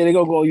 Yeah, they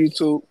gonna go on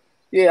YouTube.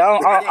 Yeah,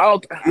 I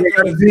don't. You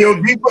got a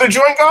VOD for the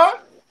joint guard?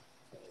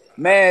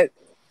 Man,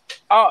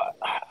 I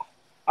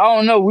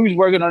don't know. We was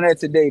working on that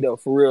today though,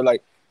 for real.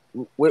 Like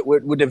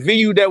with the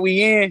venue that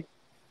we in,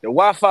 the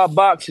Wi-Fi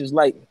box is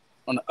like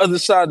on the other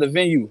side of the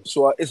venue.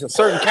 So it's a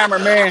certain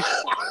cameraman,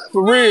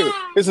 for real.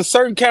 It's a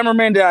certain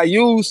cameraman that I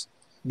use.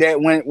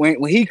 That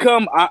when he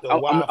come,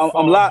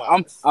 I'm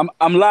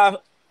live.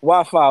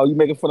 Wi-Fi. You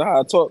making fun of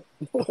how I talk?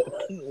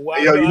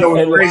 Yo, you know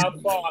what's crazy?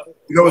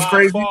 You know what's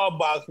crazy?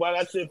 Box, why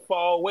that shit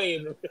far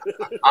away?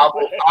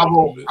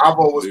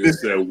 Abo was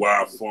missing.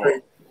 Wi-Fi.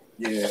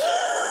 Yeah.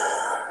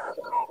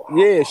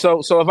 Yeah. So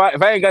if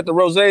I ain't got the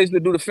Rosés to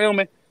do the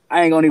filming,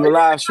 I ain't gonna even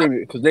live stream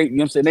it because they, you know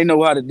what I'm saying, they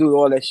know how to do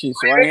all that shit.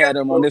 So I ain't had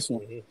them on this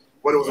one.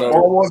 What, it was a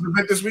Ball Wars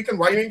event this weekend?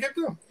 Why you didn't get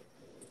them?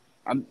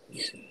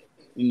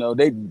 You know,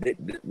 they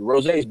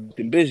Rosé's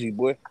been busy,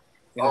 boy.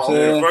 You know what I'm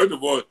saying? First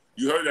of all,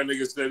 you heard that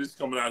nigga say this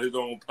coming out his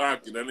own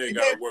pocket. That nigga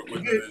got to work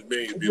within his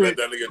means. You let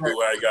that nigga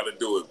do how he got to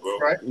do it, bro.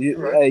 Right.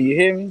 Hey, you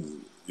hear me?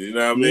 You know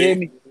what I You mean? hear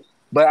me?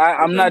 But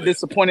I'm not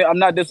disappointed. I'm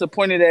not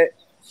disappointed at, you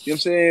know what I'm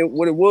saying,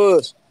 what it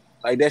was.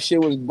 Like, that shit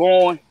was going. You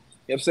know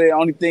what I'm saying?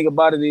 Only thing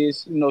about it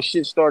is, you know,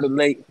 shit started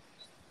late.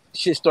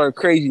 Shit started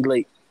crazy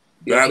late.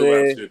 You battle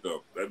rap shit,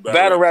 though.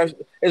 Battle rap.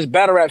 It's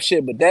battle rap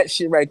shit, but that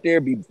shit right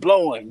there be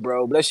blowing,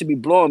 bro. That should be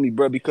blowing me,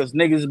 bro, because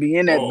niggas be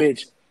in that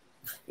bitch.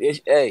 It's,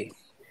 hey,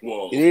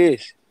 it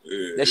is.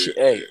 Yeah, that shit,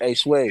 hey,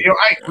 Sway. Hey, yo,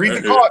 Ike, read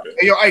the card.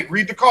 Hey, yo, Ike,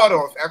 read the card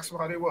off. Ask them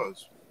how they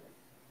was.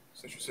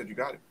 Since you said you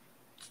got it.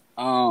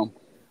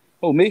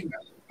 Who, me?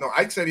 No,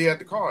 Ike said he had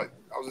the card.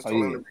 I was just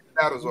telling him to read the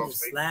battles off.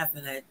 Just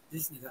laughing at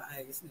this nigga.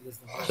 Ike, this nigga's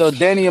the So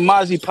Danny and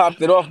Mozzie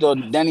popped it off though.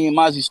 Danny and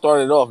Mozzie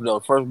started off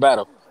though. First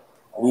battle.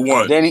 Who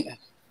won? Danny.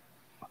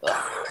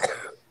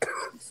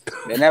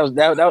 And that was.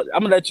 I'm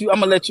gonna let you. Yo,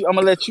 I'm gonna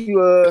let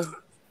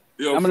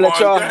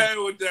y'all. Go ahead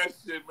with that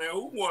shit, man.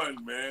 Who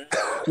won, man?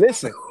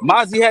 Listen,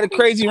 Mozzie had a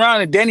crazy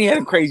round and Danny had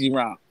a crazy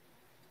round.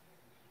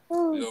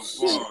 Yo,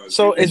 Fonz,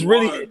 so it's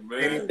really,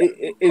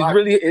 it's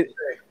really.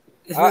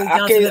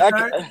 I can't.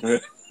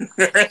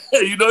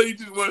 You know, you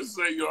just want to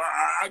say, yo,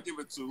 I give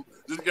it to.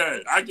 Just go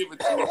ahead. I give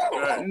it to you.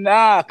 Go ahead.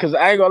 Nah, because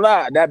I ain't gonna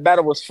lie. That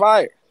battle was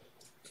fire.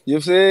 You know what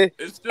I'm saying?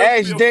 It's still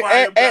a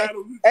fire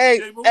battle.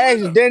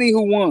 Ask Danny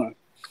who won.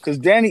 Because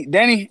Danny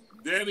gonna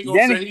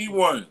say he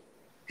won.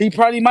 He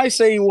probably might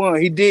say he won.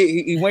 He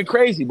did. He went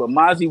crazy, but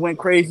Mozzie went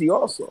crazy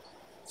also.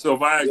 So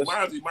if I ask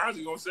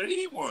Mozzie gonna say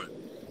he won.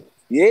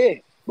 Yeah,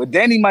 but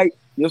Danny might. You know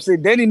what I'm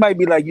saying? Danny might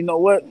be like, you know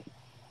what?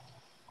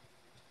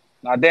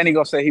 Nah, Danny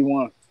gonna say he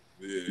won.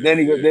 Yeah,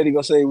 Danny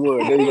gonna say he won.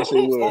 Danny gonna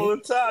say he won. All the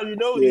time, you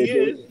know he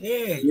is.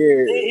 Yeah.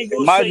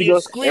 And Mozzie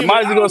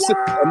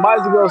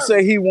gonna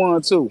say he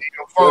won too.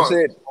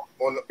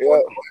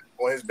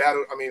 On his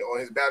battle,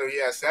 he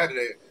had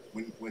Saturday.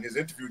 When his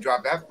interview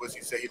dropped afterwards,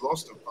 he said he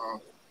lost to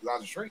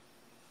Elijah Straight.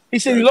 He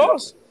said he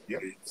lost? Yeah.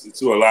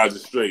 To Elijah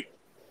Straight.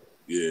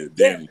 Yeah,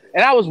 Danny.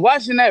 And I was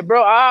watching that,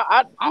 bro.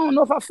 I don't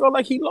know if I felt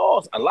like he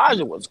lost.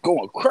 Elijah was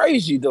going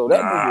crazy though.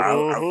 That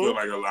nigga. I feel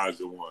like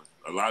Elijah won.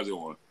 Elijah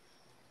won.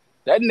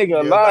 That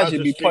nigga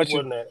Elijah be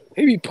punching.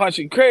 He be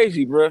punching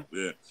crazy, bro.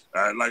 Yeah.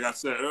 Like I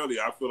said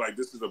earlier, I feel like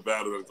this is a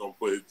battle that's gonna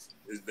put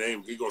his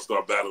name. He gonna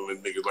start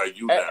battling niggas like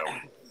you now.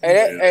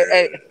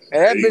 That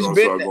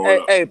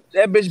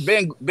bitch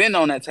been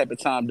on that type of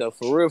time though,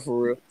 for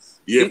real.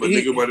 Yeah, but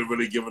nigga wasn't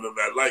really giving him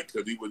that light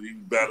because he was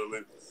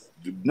battling.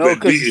 No,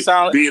 because he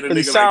sound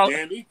like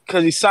Danny.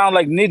 Because he sound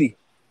like Nitty.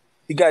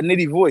 He got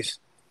Nitty voice.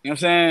 You know what I'm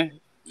saying?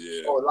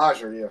 Yeah. Oh,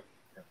 Elijah,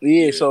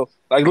 yeah. So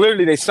like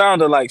literally they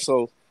sounded like,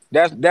 so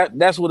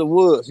that's what it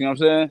was. You know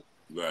what I'm saying?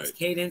 Right. His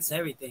cadence,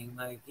 everything.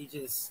 Like he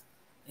just.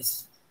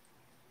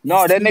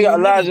 That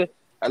nigga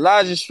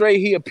Elijah Straight.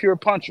 He a pure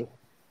puncher.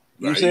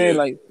 You know what I'm saying?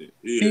 Like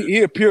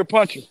he a pure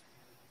puncher.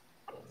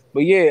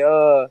 But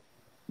yeah,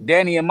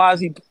 Danny and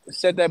Mozzie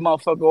set that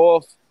motherfucker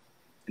off,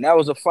 and that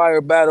was a fire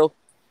battle.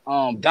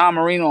 Don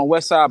Marino and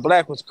Westside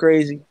Black was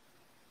crazy.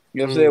 You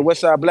know what I'm saying?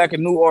 Westside Black, a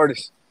new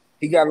artist.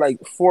 He got like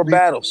 4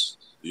 battles.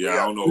 Yeah, I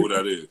don't know who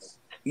that is.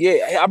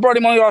 Yeah, I brought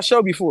him on y'all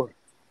show before.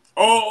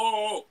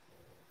 Oh.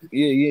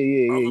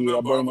 Yeah. I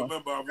remember.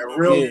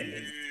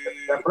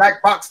 That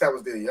black box that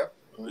was there, Yeah.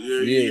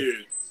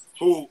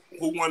 Who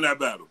won that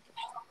battle?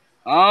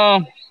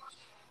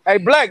 Hey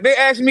Black, they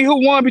asked me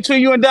who won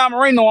between you and Don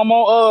Marino. I'm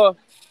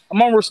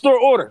on restore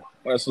order.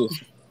 That's it.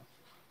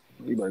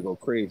 You better go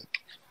crazy.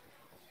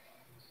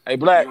 Hey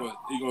Black,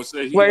 he gonna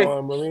say he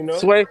won, Marino.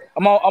 Sway,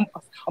 I'm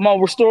on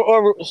restore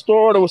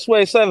order with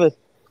Sway 7.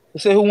 They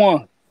say who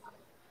won?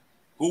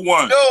 Who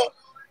won? Yo,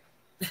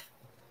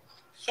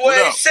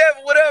 Sway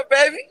 7, what up,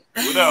 baby?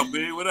 What up,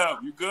 B? What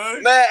up? You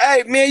good?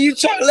 Man, you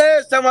talked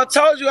last time. I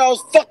told you I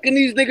was fucking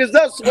these niggas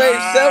up, Sway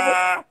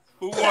 7.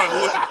 Who won?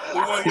 Who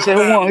won? He said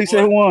who won? He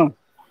said who won?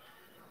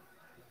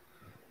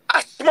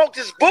 I smoked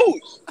his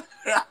boots.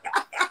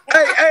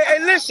 hey,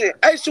 listen.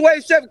 Hey, Sway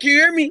 7, can you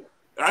hear me?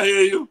 I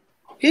hear you.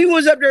 He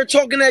was up there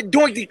talking that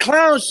doinky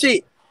clown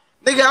shit.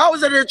 Nigga, I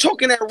was up there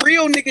talking that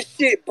real nigga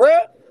shit, bro.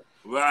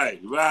 Right.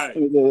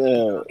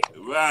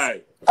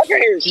 I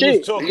can't hear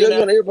shit.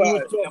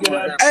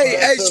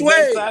 Hey,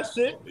 Sway.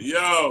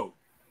 Yo.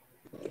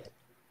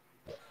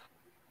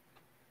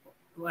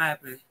 What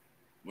happened?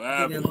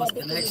 Yo.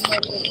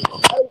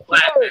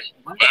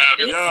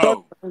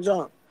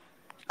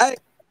 Hey,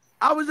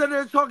 I was up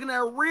there talking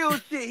that real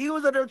shit. He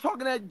was up there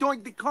talking that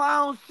doink the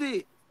clown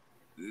shit.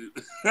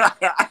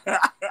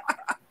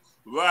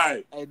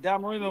 Right. Hey,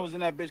 Don Marino was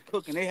in that bitch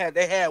cooking. They had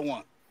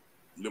one.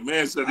 The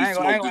man said he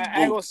smoked his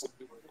boots.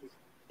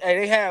 Hey,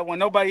 they had one.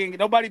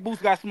 Nobody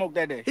boots got smoked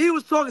that day. He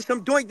was talking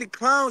some Doink the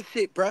Clown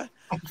shit, bruh.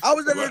 I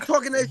was in there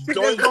talking that shit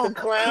that's going Doink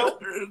the clown.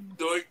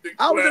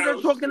 I was in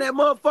there talking that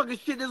motherfucking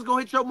shit that's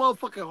gonna hit your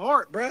motherfucking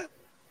heart, bruh.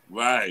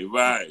 Right.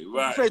 What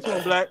you say to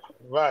him, Black?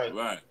 Right.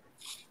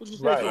 What you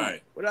say to him?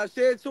 What I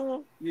said to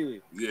him?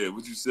 Yeah,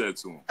 what you said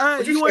to him?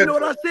 You wanna know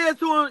what I said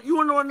to him? You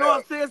wanna know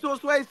what I said to him,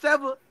 Sway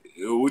Sever?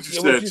 What you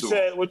said to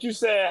him? What you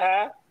said,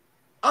 huh?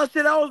 I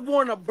said I was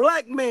born a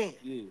black man.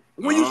 Yeah.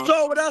 When you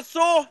saw what I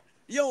saw,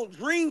 you don't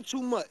dream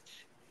too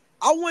much.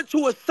 I went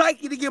to a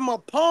psyche to get my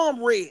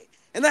palm read,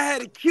 and I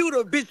had to kill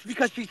the bitch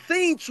because she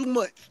seen too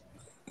much.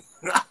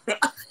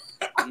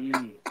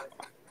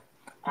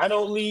 I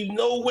don't leave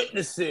no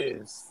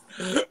witnesses.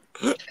 Yeah,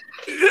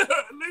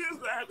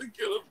 niggas had to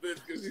kill a bitch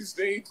because he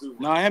seen too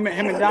much. No, him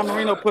and Don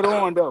Marino put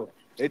on though.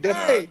 They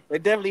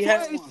definitely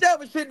had one.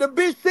 27 shit. The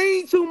bitch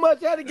seen too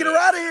much. I had to get her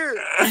out of here.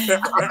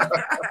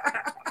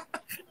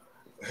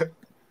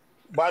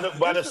 By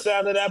the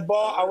sound of that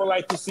bar, I would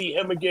like to see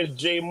him against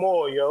Jay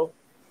Moore, yo.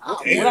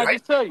 What I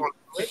just tell you?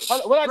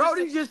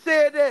 Brody just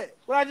said that.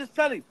 What I just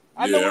tell you?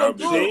 I know what I'm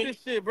doing with this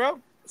shit, bro.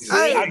 See,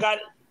 I got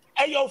it.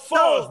 Hey, yo,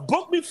 Fonz,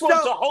 book me for to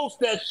host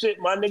that shit,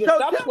 my nigga.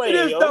 Stop playing,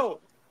 this, yo. Though.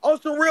 On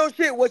some real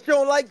shit, what, you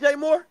don't like Jay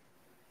Moore?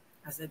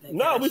 I said that.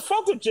 No, we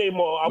fuck with Jay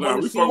Moore. I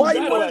want to see why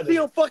you want to see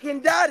him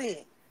fucking die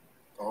then?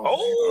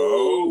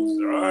 All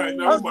right.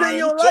 I'm saying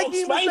you don't like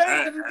him. I'm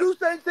saying if you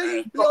say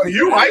to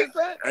you, right?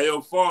 Hey,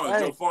 yo,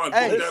 Fonz, book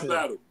that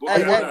battle.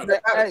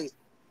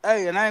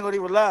 Hey, and I ain't gonna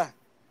even lie.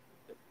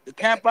 The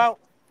camp out,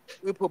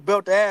 we put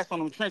belt the ass on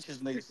them trenches,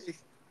 niggas.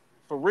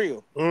 For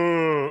real. For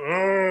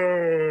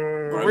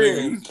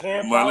real.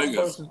 My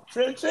niggas.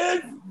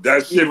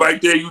 That shit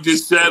right there you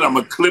just said, I'm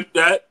gonna clip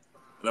that.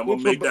 And I'm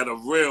gonna make that a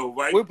real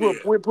right there.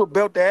 We put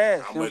belt the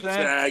ass. I'm gonna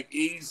tag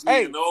Easy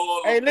and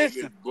all them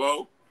niggas,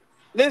 bro.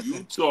 Listen.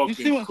 You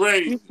talking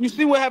crazy. You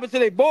see what happened to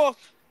their boss?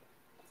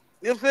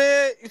 You know what I'm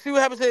saying? You see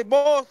what happened to their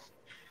boss?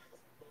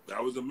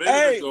 That was a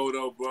minute ago,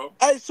 though, bro.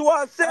 Hey,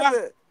 Swat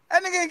 7.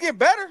 That nigga ain't get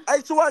better.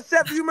 Hey, Swat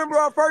 7, you remember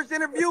our first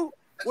interview?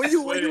 When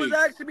you was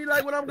asking me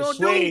like what I'm gonna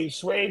do?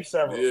 Sway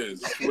 7. Yeah,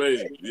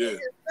 Sway, yeah.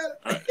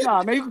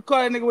 Nah, man, you can call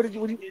that nigga with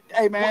you.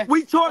 Hey, man.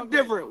 We talk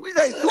different. We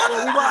say Swat, we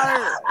out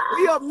here.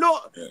 We up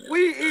north.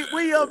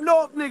 We up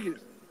north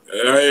niggas.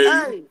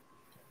 Hey,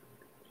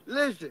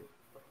 listen.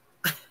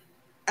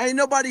 Ain't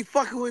nobody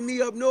fucking with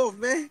me up north,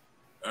 man.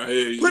 I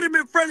hear you. Put him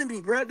in front of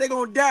me, bro. They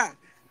gonna die.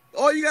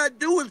 All you gotta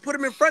do is put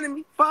him in front of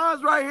me.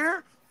 Fonz right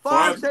here.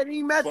 Fonz said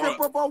he match up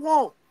I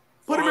won't.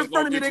 Put him in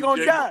front of me, they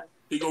gonna die.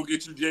 He gonna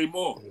get you Jay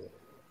Moore.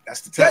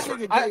 That's the test.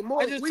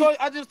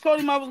 I just told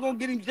him I was gonna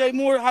get him Jay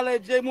Moore. Holla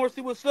at Jay Moore,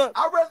 see what's up.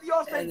 I'd rather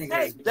y'all say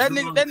that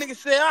nigga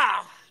said,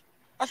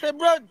 I said,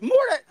 bro,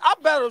 I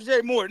battled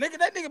Jay Moore. Nigga,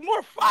 that nigga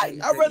more fight.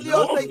 I'd rather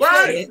y'all say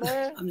Jay,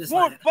 man.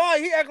 More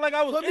fight. He act like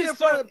I was put me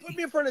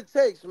in front of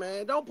Tex,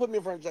 man. Don't put me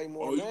in front of Jay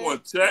Moore. Oh, you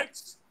want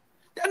Tex?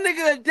 That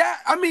nigga die.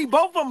 I mean,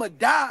 both of them would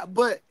die,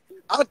 but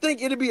I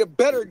think it'd be a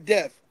better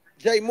death.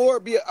 Jay Moore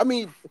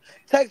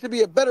Tex would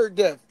be a better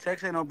death.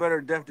 Tex ain't no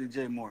better death than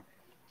Jay Moore.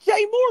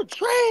 Jay Moore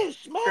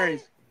trash, man.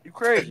 You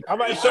crazy. All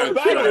right, so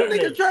battle him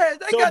then. Trash.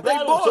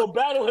 So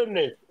battle him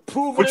then.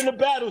 Prove it in the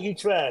battle he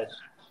trash.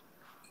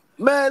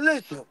 Man,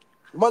 listen.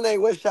 My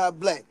name Westside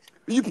Black.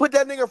 When you put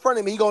that nigga in front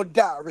of me, he gonna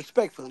die,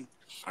 respectfully.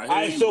 All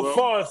right, so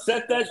far,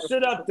 set that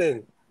shit up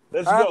then.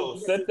 Let's go.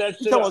 Set that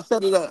shit up.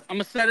 Set it up. I'm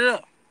gonna set it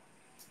up.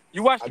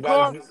 You watch the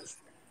card?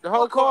 The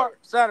whole card?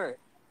 Saturday.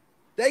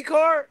 They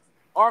card?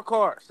 Our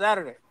card,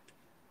 Saturday.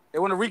 They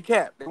want to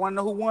recap. They want to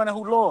know who won and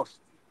who lost.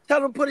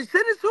 Tell them send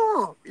it to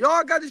them.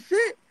 Y'all got the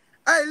shit.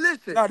 Hey,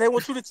 listen. No, they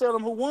want you to tell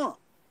them who won.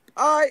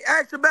 All right,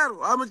 ask the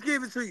battle. I'm gonna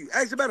give it to you.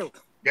 Ask the battle.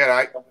 Yeah, all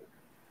right.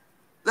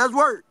 Let's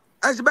work.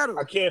 Ask the battle.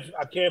 I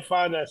can't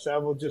find that, so I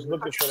was just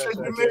looking for that.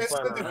 So I can't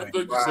find that. I thought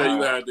you said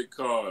you had the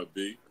card,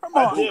 B. Come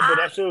on. I did, but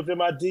that shit was in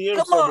my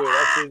DM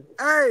somewhere.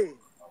 Hey.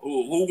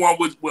 Who won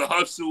with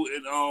Hustle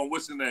and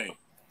what's the name?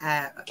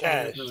 Cash.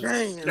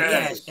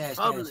 Cash.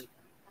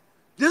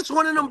 This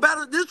one of them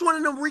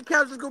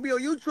recaps is gonna be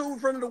on YouTube in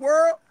front of the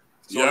world.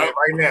 Yeah,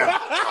 right now.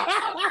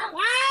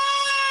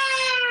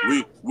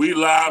 we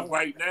live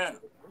right now.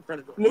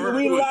 Nigga,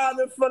 we live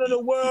in front of the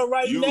world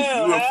now. You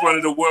in front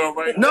of the world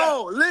right now.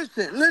 No,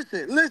 listen. This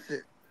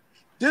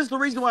is the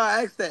reason why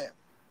I asked that.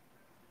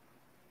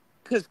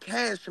 Cause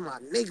Cash, my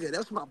nigga,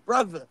 that's my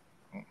brother.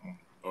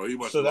 Oh, he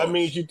must. So that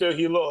means you think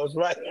he lost,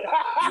 right? Yeah,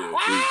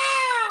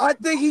 I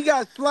think he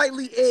got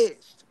slightly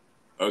edged.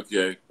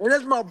 Okay. And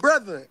that's my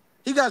brother.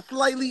 He got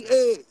slightly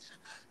edged.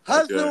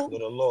 Hustle.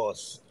 With a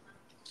loss.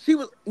 She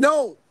was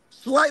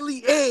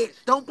slightly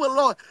edged. Don't put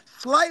loss.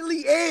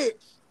 Slightly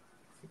edged.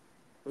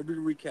 We'll do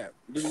the recap.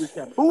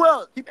 Who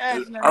else? Keep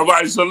asking. All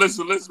right, so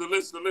listen.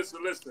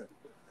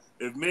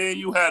 If me and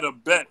you had a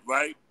bet,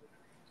 right?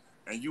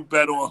 And you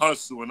bet on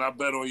Hustle and I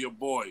bet on your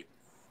boy,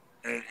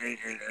 and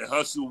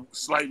Hustle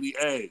slightly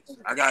edged,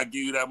 I gotta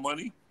give you that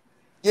money?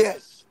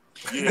 Yes.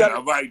 Yeah,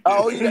 I'm right there.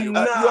 Oh, yeah. Your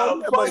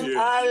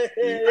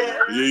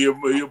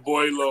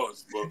boy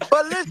lost, bro.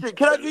 But listen,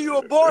 can I give you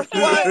a bar,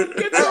 Sway?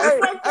 Get the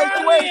fuck out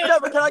of Sway here.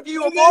 7, can I give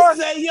you a bar?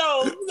 Say,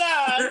 yo,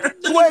 nah.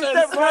 Sway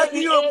 7, can I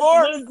give you a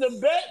bar?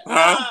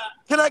 Huh?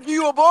 Can I give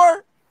you a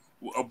bar?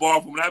 A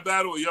bar from that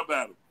battle or your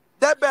battle?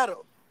 That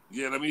battle.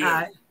 Yeah, let me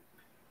hear it.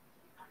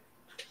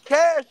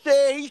 Cash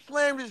said he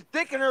slammed his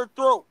dick in her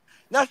throat.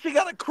 Now she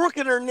got a crook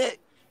in her neck.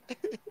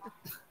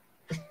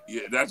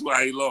 Yeah, that's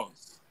why he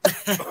lost.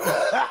 That's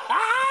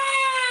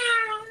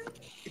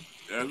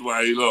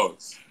why he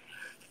lost.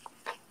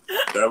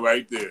 That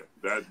right there.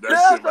 That's a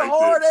right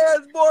hard there.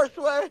 ass bar,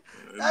 Sway.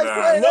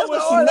 Nah.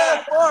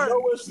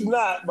 No, it's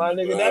not, my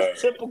nigga.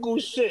 That's typical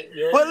shit,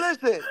 yo. But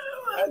listen,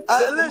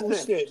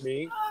 shit,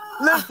 man.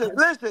 Listen.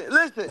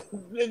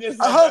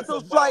 A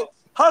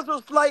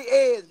hustle slight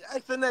edge.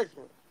 That's the next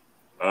one.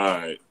 All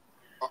right.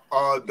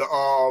 The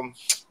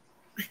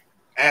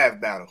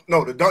Av battle.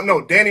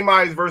 No, Danny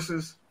Myers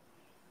versus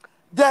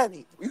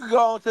Danny. You can go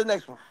on to the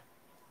next one.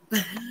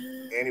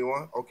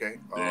 anyone? Okay.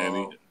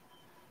 Danny.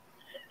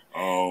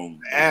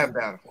 Av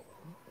battle.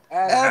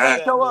 Av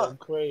ain't show up.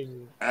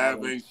 Crazy.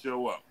 Av ain't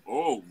show up.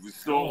 Oh, we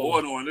saw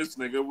order on this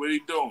nigga. What he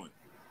doing?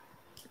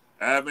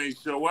 Av ain't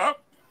show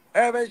up?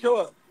 Av ain't show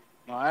up.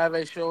 No, Av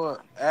ain't show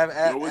up.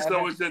 Yo, what's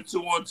up with that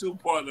 2-on-2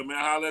 partner, man?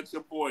 Holla at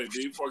your boy.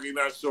 He fucking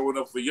not showing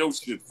up for your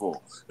shit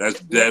for. That's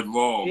dead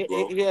wrong,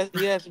 bro.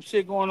 He has some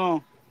shit going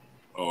on.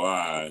 Oh, all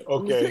right.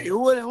 Okay.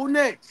 Who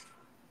next?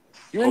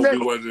 Hope he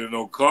wasn't in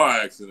no car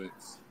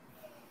accidents.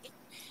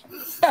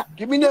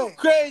 Give me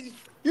that.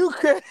 You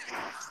crazy.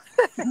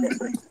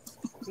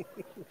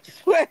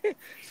 Sway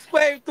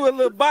through a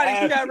little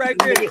body shot right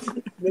there.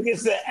 Nigga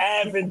said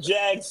Av and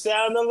Jag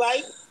sound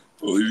alike.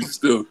 Oh, you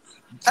still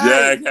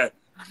Jag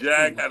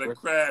had a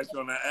crash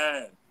on the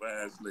ass,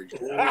 ass nigga.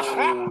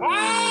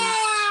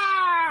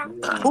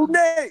 Who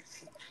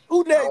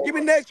next? Give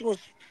me next one.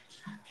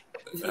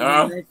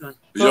 Huh?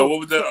 Yo, what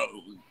was that?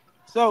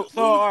 So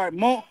all right,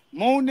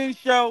 Moon didn't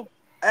show,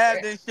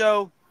 Av didn't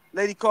show,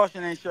 Lady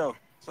Caution didn't show.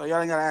 So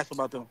y'all ain't gotta ask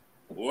about them.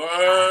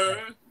 What?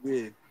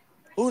 Yeah.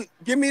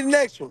 Give me the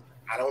next one.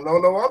 I don't know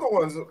no other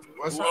ones.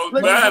 What's up?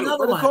 Another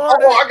one.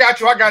 I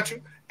got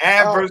you.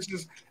 Av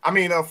versus,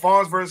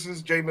 Fonz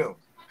versus J Mills.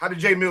 How did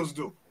J Mills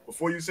do?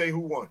 Before you say who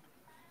won.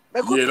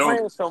 Man,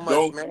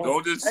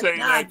 don't just say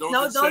that.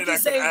 Don't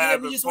just say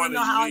that. We just want to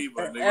know how.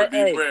 Nigga,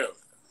 be real.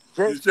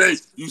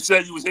 You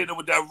said you was hitting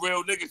with that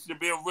real nigga. Should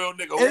be a real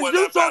nigga. Who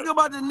you talking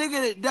about the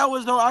nigga that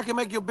was on I Can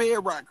Make Your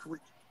Bed Rock?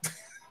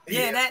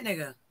 Yeah, that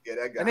nigga. Yeah,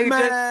 that guy.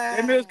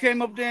 J Mills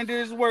came up there and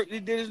did his work.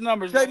 He did his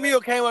numbers. J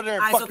Mills came up there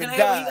and fucking died. So can I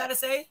hear what you gotta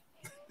say?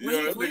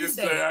 That nigga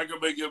say I can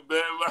make your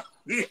bed rock.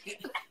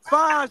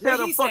 Fonz had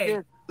a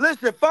fucking...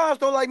 Listen, Fonz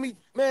don't like me.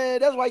 Man,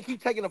 that's why he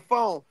keep taking the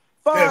phone.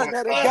 Fonz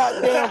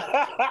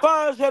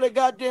had a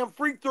goddamn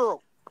free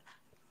throw.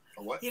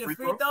 What? He had a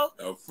free throw?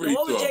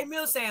 What was J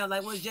Mills saying?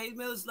 Like, was J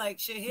Mills like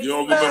shit hit? You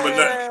don't remember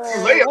that?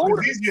 Layup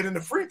was easier than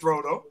the free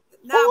throw, though.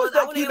 Who was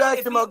that keep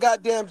asking about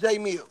goddamn J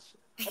Mills?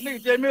 I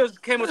think J Mills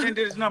came up and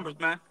did his numbers,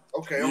 man.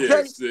 Okay.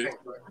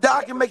 That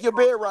I Can Make Your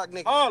Bed Rock,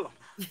 nigga. All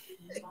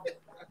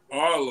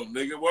of them,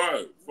 nigga.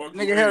 What? Fuck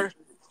nigga Harris.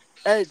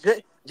 Hey,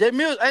 J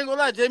Mills, I ain't gonna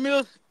lie, J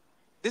Mills,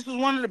 this was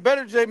one of the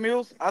better J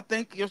Mills, I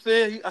think. You know what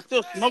I'm saying? I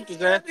still smoked his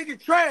ass. That nigga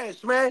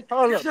trash, man.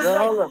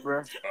 Hold up,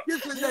 bro.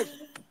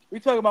 We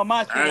talking about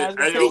my shit.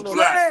 Hey, yo,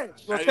 Black.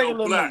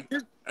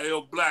 Hey,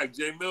 yo, Black.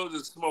 J Mills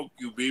will smoke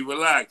you, B.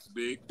 Relax,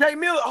 B. J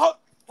Mills,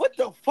 what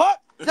the fuck?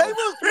 J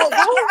Mills smoke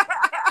who?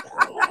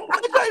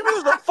 J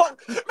Mills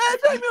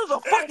a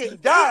fucking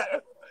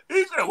dime.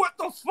 He said, what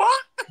the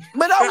fuck?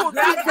 Man, I will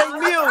beat J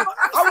Mills.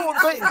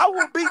 I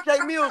will beat J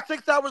Mills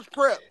 6 hours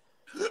prep.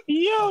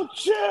 Yo,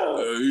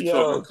 chill. You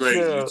talking crazy.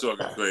 You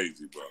talking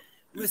crazy, bro.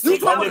 You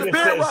talking the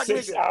Bed Rock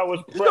nigga.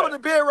 You talking the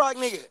Bed Rock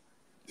nigga.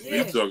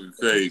 You talking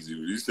crazy.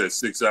 You said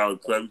 6 hours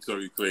prep. You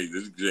talking crazy.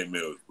 This is J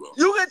Mills, bro.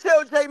 You can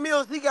tell J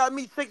Mills he got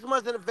me 6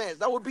 months in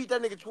advance. I would beat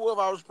that nigga 12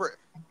 hours prep.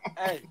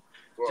 Hey,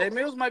 J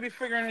Mills might be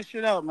figuring this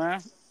shit out,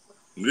 man.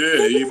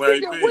 Yeah, he might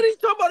be. What are you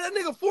talking about? That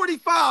nigga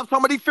 45 talking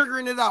about he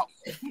figuring it out.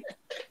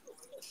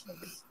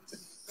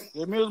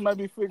 J Mills might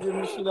be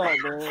figuring this shit out,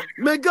 bro.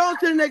 Man, go on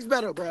to the next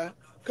battle, bro.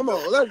 Come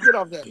on, let's get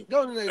off that.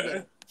 Go to the next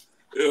battle.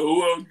 Yeah,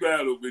 who else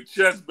battle? The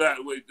chess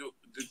battle. Wait, the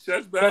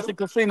chess battle? Chess and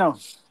Casino.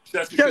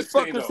 Chess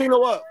fuck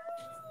Casino up.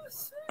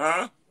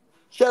 Huh?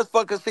 Chess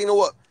fuck Casino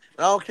up.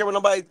 I don't care what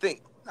nobody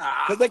think.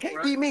 Because they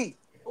can't beat me.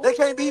 They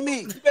can't beat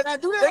me. You better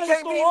not do that. They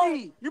can't beat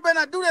me. You better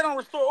not do that on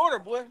Restore Order,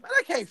 boy. Man,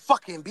 they can't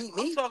fucking beat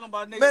me. I'm talking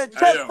about niggas. Man,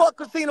 chess fuck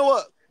Casino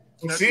up.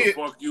 Chess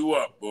will fuck you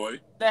up, boy.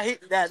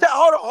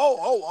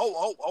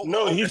 Hold on.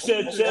 No, he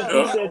said chess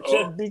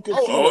beat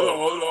Casino.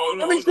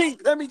 Hold on.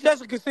 Let me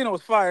Chess and Casino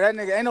was fire. That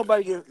nigga ain't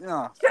nobody get.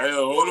 No. Hey,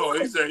 hold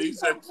on. He said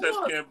chess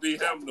can't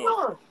beat him,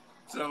 no.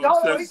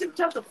 He said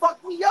chess to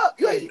fuck me up.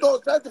 You ain't gonna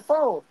touch the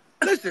phone.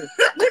 Listen,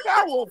 nigga,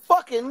 I will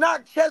fucking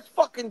knock chess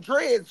fucking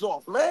dreads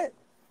off, man.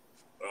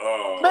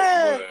 Oh,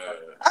 man.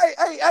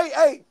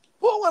 Hey.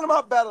 Pull one of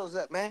my battles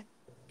up, man.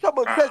 Talk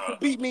about chess to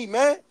beat me,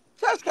 man.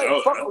 Chess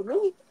can't fuck with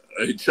me.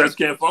 Hey, Chess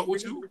can't fuck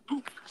with you.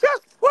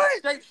 Just what?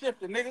 Shape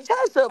shifter, nigga.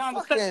 Chess a Time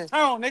to fucking set the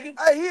tone, nigga.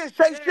 Hey, he is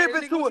shape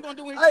shifting to it.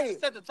 Hey,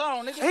 set the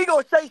tone, nigga. he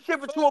gonna shape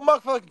shift into a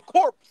motherfucking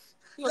corpse.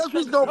 That's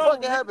what's gonna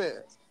fucking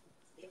happen.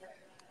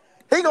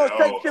 He gonna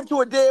shape shift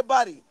to a dead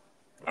body.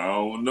 I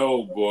don't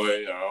know, boy.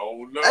 I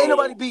don't know. Ain't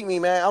nobody beat me,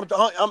 man.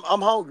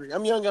 I'm hungry.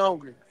 I'm young and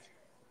hungry.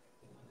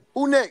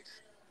 Who next?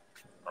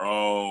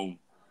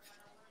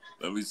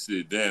 Let me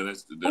see. Damn,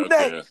 that's the Who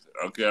okay. next?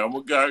 Okay, I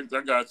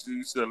got you.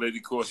 You said Lady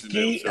Caution.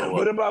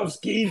 What about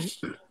Ski?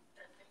 Ski,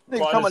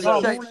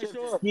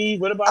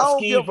 what about I don't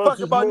Ski give a fuck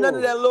versus about Moon? none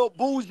of that little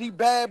bougie,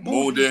 bad bougie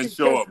Moon didn't shit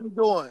show Chess up. be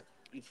doing.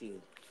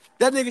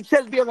 That nigga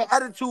Chess be having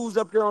attitudes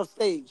up there on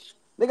stage.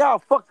 Nigga, I'll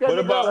fuck that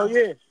nigga up. Oh,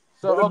 yeah.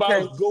 So, What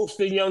okay. about Ghost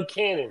and Young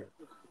Cannon?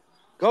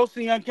 Ghost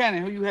and Young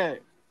Cannon, who you had?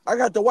 I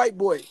got the white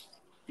boy.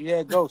 You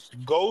had Ghost.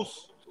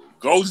 Ghost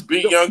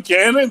beat Young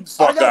Cannon? I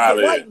Fuck got out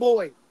the of white here.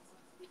 boy.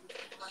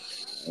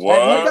 What?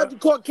 I got the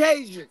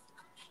Caucasian.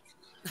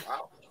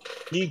 Wow.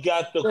 He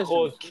got the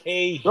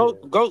Caucasian.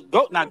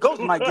 Ghost. Now,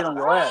 Ghost might get on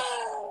your ass.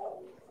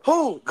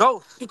 Who?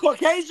 Ghost. The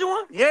Caucasian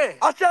one? Yeah.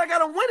 I said I got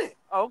to win it.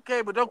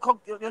 Okay, but don't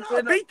cook.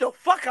 I beat the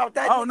fuck out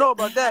that I don't know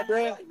about that,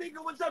 man. That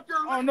nigga was up there.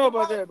 I don't know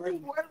about that,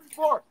 man.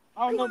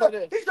 I don't know about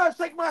that. He tried to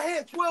shake my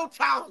hand 12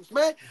 times,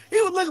 man. He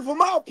was looking for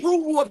my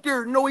approval up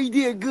there. No, he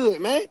did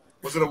good, man.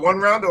 Was it a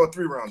 1-rounder or a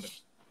 3-rounder?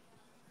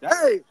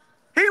 Hey,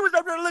 he was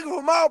up there looking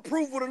for my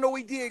approval to know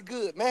he did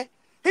good, man.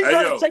 He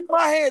tried to shake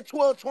my hand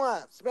 12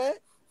 times, man.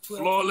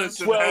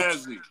 Flawless and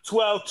Hazzy.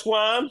 12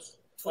 times.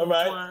 All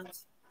right.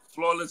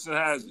 Flawless and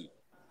Hazzy.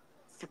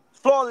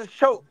 Flawless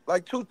choke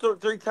like 2,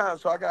 3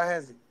 times, so I got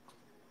Hazzy.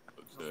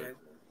 Okay.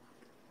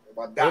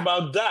 What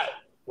about Dot?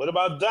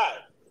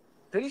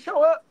 Did he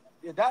show up?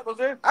 Yeah, Dot was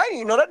there. I didn't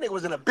even know that nigga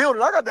was in the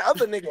building. I got the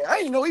other nigga. I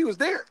didn't know he was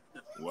there.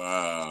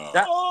 Wow.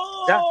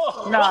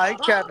 Nah, he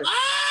capping.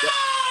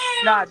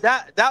 Nah,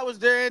 that was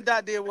there and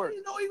Dot did work. I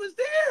didn't know he was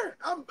there.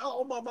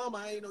 Oh, my mama,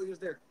 I didn't know he was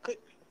there. I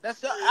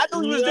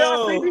knew he was there.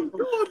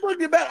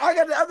 I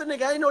got the other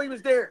nigga. I didn't know he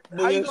was there.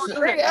 They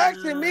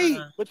asking me.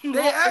 But you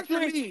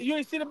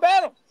ain't see the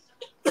battle.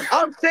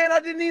 I'm saying I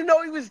didn't even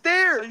know he was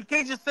there. So you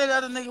can't just say the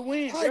other nigga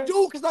wins. I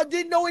do, because I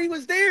didn't know he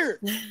was there.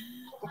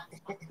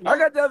 I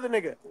got the other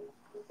nigga.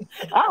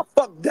 I'll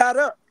fuck that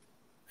up.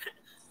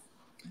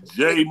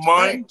 J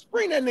Money.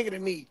 Bring that nigga to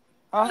me.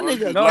 J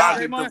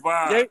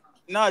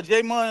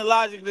Money and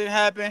Logic didn't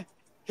happen.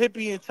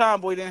 Hippie and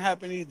Tomboy didn't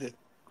happen either.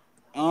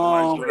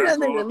 Don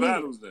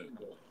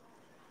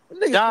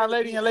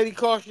Lady and Lady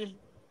Caution.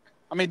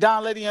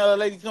 Don Lady and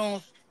Lady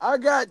Tunes. I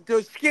got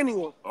the skinny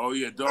one. Oh,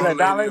 yeah, Don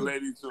Lady and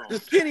Lady Tunes. The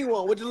skinny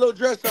one with the little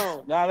dress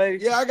on. Don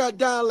Lady? Yeah, I got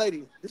Don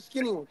Lady. The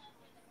skinny one.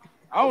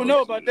 I don't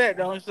know about that,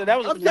 though. So that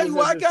was I'm telling you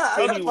what I got.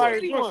 I got the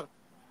skinny one.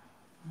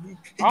 He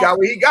got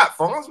what he got,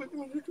 Fonz. What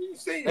you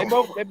say? They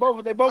both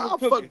I'll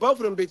fuck both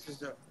of them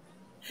bitches up.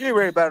 You ain't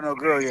ready to battle no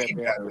girl yet,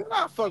 man.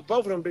 I'll fuck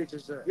both of them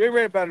bitches up. You ain't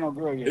ready to battle no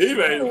girl yet. He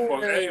ready to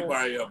fuck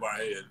everybody up out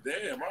here.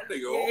 Damn, my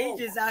nigga.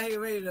 He just out here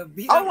ready to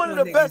beat I'm one of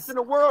the best in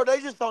the world. They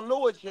just don't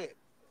know it yet.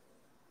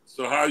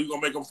 So how you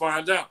gonna make them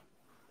find out?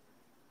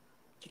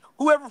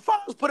 Whoever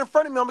Fonz put in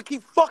front of me, I'm gonna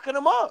keep fucking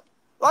them up.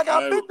 Like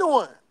I've been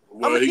doing.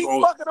 Well, I'm gonna keep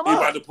fucking them up. He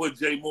about to put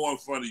Jay Moore in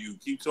front of you.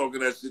 Keep talking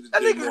that shit to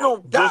that Jay nigga Moore.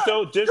 gonna die.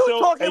 You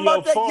talking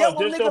about that yellow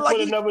nigga like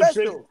he's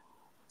special.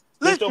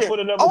 Listen,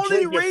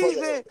 only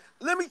reason,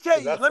 let me tell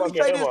you, let me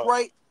say this,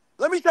 right?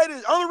 Let me say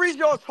this. Only reason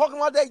y'all talking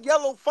about that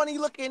yellow, funny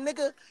looking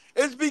nigga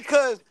is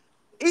because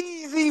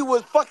Easy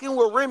was fucking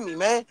with Remy,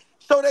 man.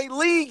 So they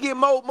league get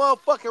more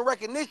motherfucking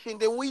recognition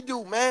than we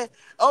do, man.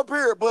 Up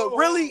here. But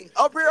really,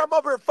 I'm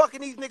up here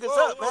fucking these niggas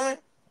up, man.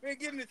 We ain't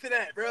getting into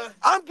that, bro.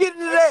 I'm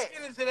getting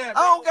into that.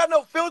 I don't got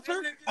no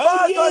filter.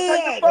 Hey,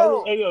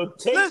 yo,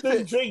 take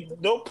the drink.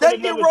 Don't put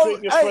another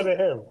drink in front of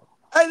him.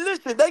 Hey,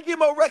 listen, they get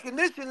more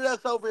recognition than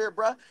us over here,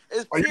 bro.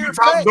 It's Are you the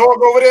top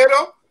dog over there,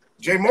 though?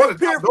 Jay Moore, the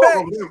top dog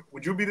over there.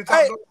 Would you be the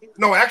top dog?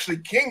 No, actually,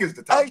 King is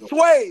the top dog. Hey,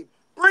 Sway,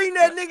 bring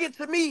that nigga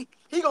to me.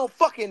 He gonna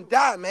fucking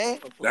die, man.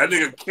 That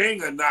nigga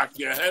King will knock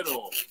your head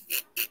off.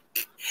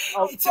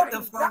 He took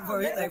the phone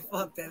for it. Like,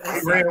 fuck that.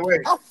 He ran away.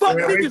 I'll fuck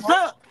niggas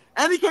up.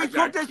 And he can't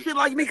talk that shit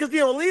like me because he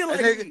don't live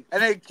like me.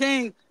 And then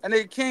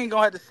King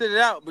gonna have to sit it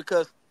out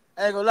because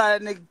I ain't gonna lie,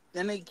 that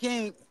nigga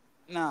King,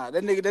 nah,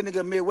 that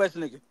nigga Midwest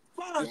nigga.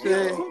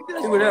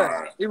 He with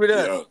us.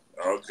 Yeah,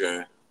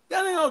 okay.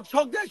 That ain't gonna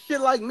talk that shit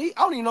like me.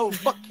 I don't even know who the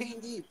fuck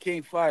King is.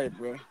 King fired,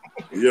 bro.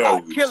 Yo,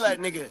 I'll kill that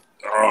nigga.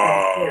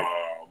 Oh,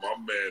 my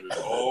man is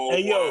old.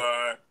 Hey,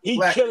 yo, he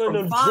killing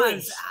them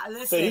drinks.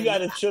 So you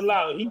gotta chill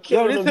out. He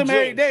killing them drinks.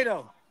 Every day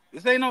though.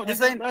 This ain't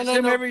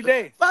him every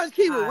day. If I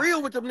keep it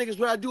real with them niggas,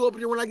 what I do up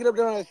there when I get up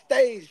there on the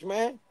stage,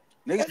 man.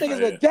 Niggas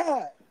gonna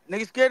die.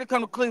 Niggas scared to come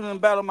to Cleveland and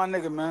battle my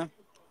nigga, man.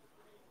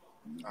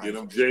 Get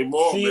him Jay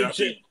Moore, man.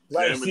 Jay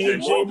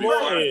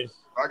Moore is.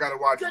 I gotta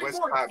watch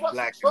Westcott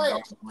Black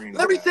and Dr. Green.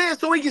 Let me say it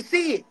so we can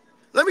see it.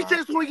 Let me say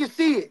it so we can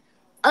see it.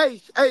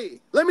 Hey,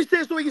 let me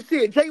say it so we can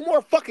see it. Jay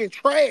Moore fucking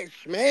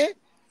trash, man.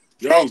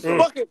 Yo, so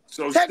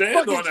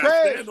stand on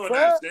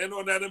that. Stand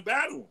on that in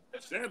battle.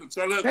 Tell him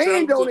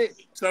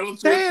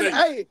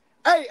to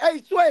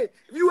Hey, Sway,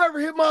 if you ever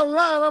hit my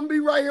line, I'm gonna be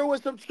right here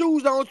with some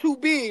shoes on too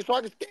big so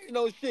I can stand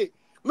no shit.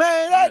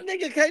 Man, them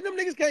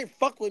niggas can't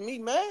fuck with me,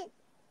 man.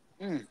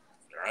 Yo,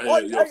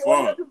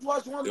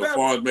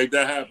 Fonz, make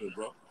that happen,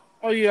 bro.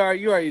 Oh, you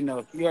already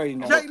know. Jay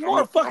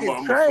Moore fucking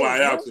I'm trash, gonna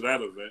fly out man. to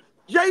that event.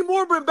 Jay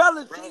Moore been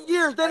battling 10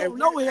 years. They don't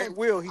know him.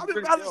 I've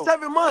been battling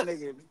 7 months.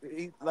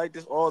 He like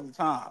this all the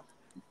time.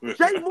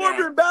 Jay Moore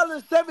been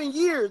battling 7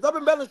 years. I've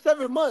been battling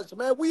 7 months,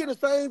 man. We in the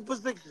same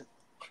position.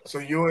 So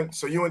you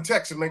and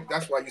Tex make.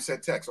 That's why you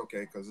said Tex,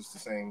 okay? Because it's the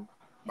same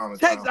amount of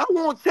Tex, time. I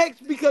want Tex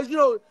because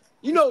you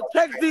know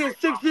Tex did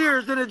 6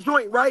 years in a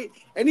joint, right?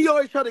 And he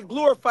always try to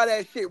glorify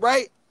that shit,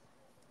 right?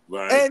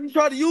 Right. And he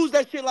try to use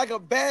that shit like a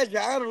badge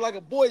of honor, like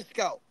a Boy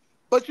Scout.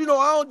 But I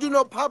don't do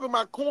no popping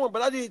my corn,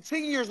 but I did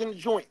 10 years in the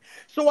joint.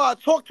 So I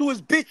talk to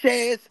his bitch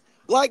ass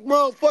like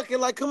motherfucking,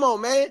 like, come on,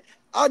 man.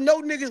 I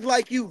know niggas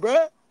like you,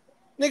 bruh.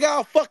 Nigga,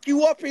 I'll fuck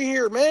you up in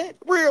here, man.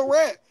 Real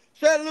rap.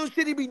 So that little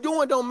shit he be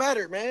doing don't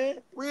matter, man.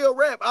 Real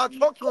rap. I'll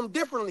talk to him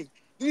differently.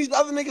 These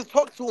other niggas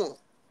talk to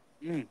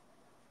him.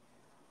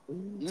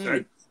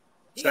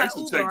 Tex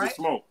will take the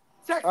smoke.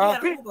 Tex, he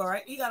got an Uber,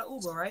 right? He got an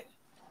Uber, right?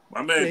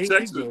 My man,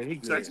 Tex will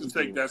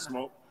take that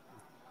smoke.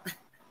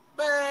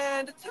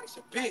 Man, the Tex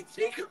a bitch.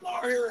 He come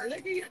out here,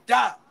 nigga, he'll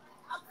die.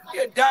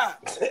 He'll die.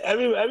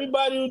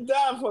 Everybody who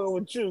die fucking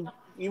with you.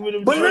 Even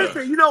if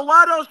listen, you know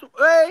why those?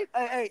 Hey,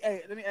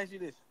 let me ask you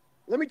this.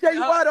 Let me tell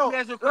you why though.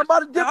 I'm about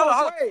to dip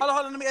on Sway.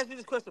 Hold on, let me ask you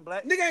this question,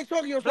 Black. Nigga ain't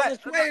talking your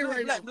Sway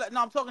right now.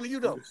 No, I'm talking to you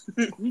though.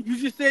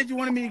 you just said you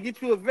wanted me to get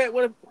you a vet.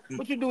 What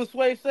you do with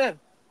Sway 7?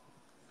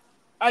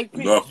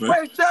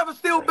 Sway 7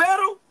 still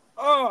battle?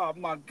 Oh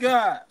my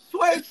God.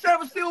 Sway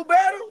 7 still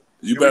battle?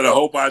 You better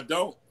hope I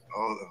don't.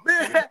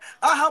 Man,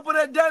 I hop on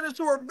that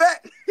dinosaur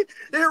back and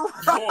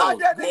ride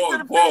that nigga to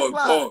the finish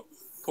line.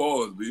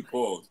 Pause.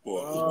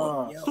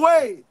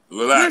 Sway,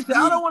 relax.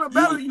 Listen, I don't want to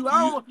battle you. Sway,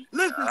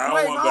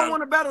 I don't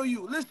want to battle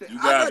you. Listen,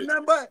 I got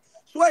nothing but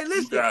Sway.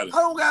 Listen, I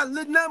don't got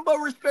nothing but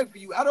respect for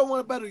you. I don't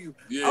want to battle you.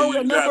 Yeah, I don't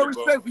got nothing but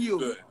respect for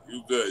you.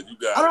 You good. You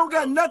got I don't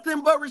got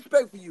nothing but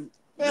respect for you.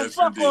 Man,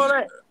 fuck all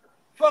that.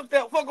 Fuck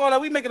all that.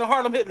 We making a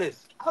Harlem hit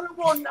list. I don't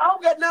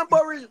got nothing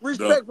but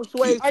respect for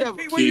Sway 7.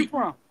 Where you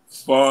from?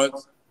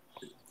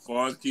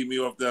 Fonz, keep me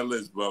off that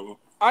list, brother.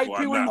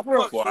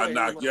 Before I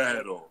knock your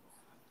head off.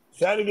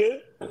 Say it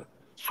again.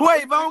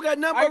 Sway, if I don't got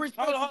nothing but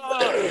respect.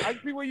 Hold on.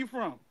 Ike P, where you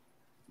from?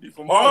 You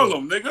from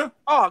Harlem, nigga?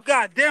 Oh,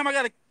 God damn, I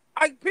got a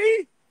Ike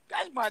P?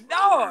 That's my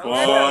dog.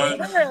 Fonz.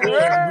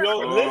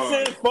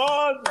 Listen,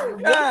 Fonz.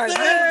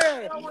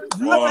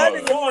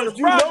 Fonz,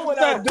 you know what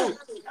I do.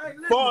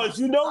 Fonz,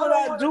 you know what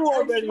I do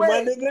already, my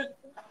nigga.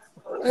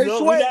 Hey,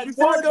 Sway,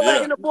 before I go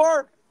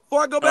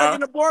back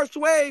in the bar,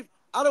 Sway,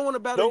 I don't want to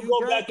battle you. Don't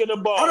go back in the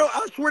bar.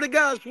 I swear to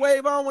God, Sway,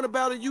 I don't want to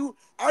battle you.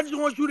 I just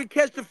want you to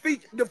catch the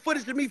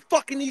footage of me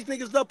fucking these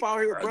niggas up out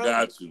here, bro. I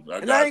got you. I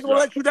ain't going to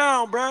let you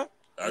down, bro.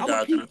 I'm going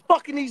to keep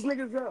fucking these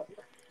niggas up.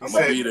 I'm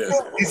going to be there.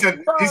 He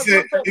said,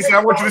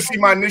 I want you to see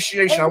my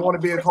initiation. I want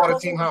to be a part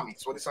of Team Homie.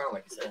 That's what it sounded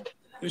like he said.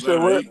 You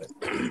said what?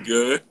 You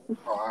good?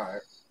 Oh, all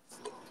right.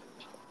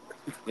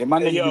 Yeah,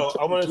 my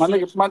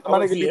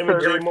nigga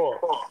be Jay Moore.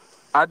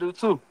 I do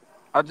too.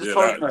 I just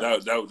told you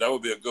that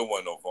would be a good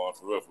one though, for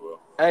real.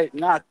 Hey,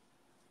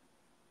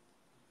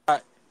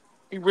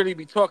 he really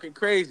be talking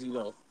crazy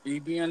though. He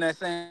be in that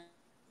same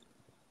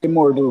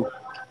more dude.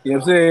 You know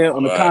what I'm saying?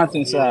 On the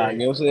content side. You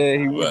know what I'm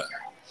saying?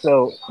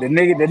 So the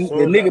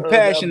nigga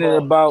passionate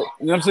about,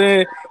 you know what I'm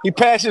saying? He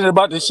passionate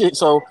about this shit.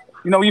 So,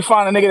 you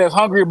find a nigga that's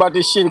hungry about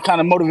this shit, it kind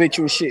of motivates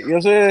you and shit. You know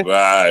what I'm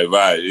saying?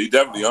 Right. He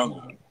definitely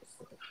hungry.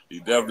 He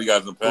definitely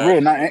got some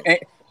passion.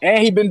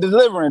 And he been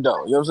delivering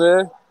though. You know what I'm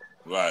saying?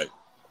 Right.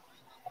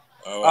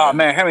 Oh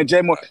man, him and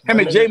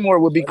Jay Moore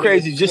would be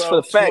crazy just for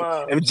the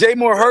fact if Jay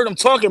Moore heard him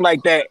talking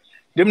like that,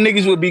 them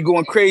niggas would be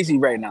going crazy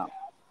right now.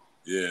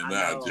 Yeah,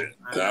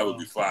 that would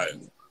be fire.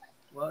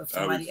 Well, if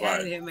somebody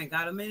added him and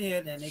got him in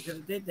here, then they could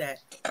have did that.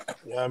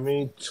 Yeah, I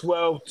mean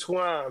 12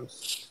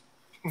 times.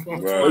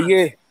 But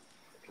yeah.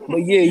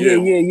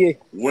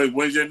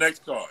 When's your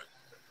next card?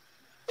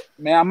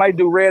 Man, I might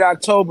do Red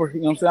October.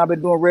 You know what I'm saying? I've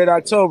been doing Red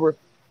October,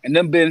 and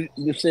they've been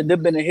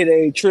a hit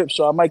a trip,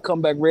 so I might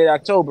come back Red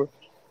October.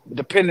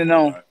 Depending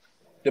on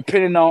you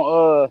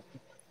know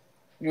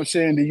what I'm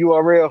saying, the URL, you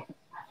know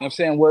what I'm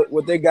saying,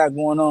 what they got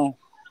going on.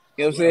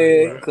 You know what I'm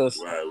saying? Because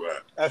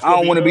I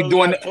don't want to be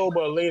doing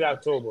October or late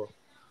October.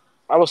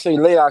 I would say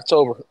late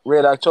October,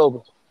 Red October.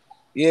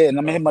 Yeah, and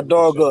I'm gonna hit my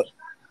dog up.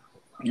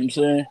 You know what I'm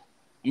saying?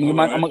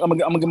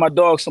 I'm gonna give my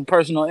dog some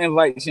personal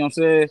invites, you know what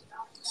I'm saying?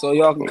 So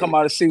y'all can come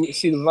out and see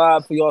the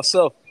vibe for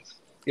yourself.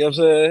 You know what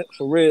I'm saying?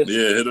 For real.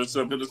 Yeah, hit us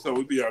up.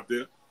 We'll be out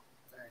there.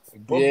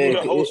 Yeah,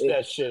 to host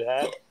that shit,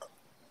 huh?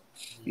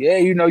 Yeah,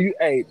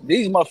 hey,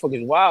 these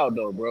motherfuckers wild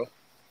though, bro.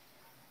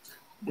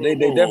 They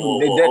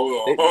definitely.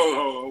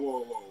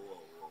 Whoa.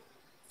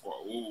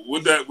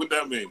 What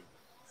that mean?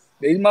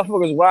 These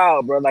motherfuckers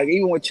wild, bro. Like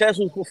even when Chess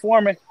was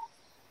performing,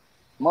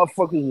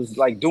 motherfuckers was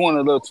like doing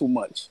a little too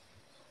much.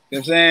 You know what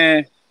I'm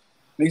saying?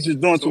 Niggas was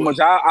doing too much.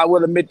 I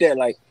will admit that.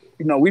 Like,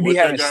 we be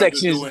having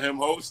sections. With him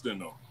hosting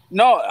though.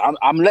 No,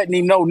 I'm letting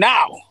him know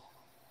now.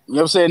 You know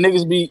what I'm saying?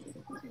 Niggas be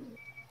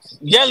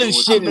yelling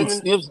shit.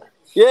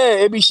 Yeah,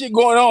 it be shit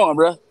going on,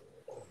 bro.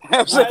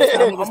 I'm saying,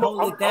 niggas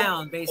hold it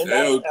down, basically.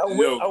 I'm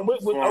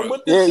with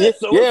the yeah. shit.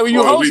 Yeah, when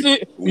you host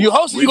it,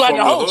 you got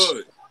to host.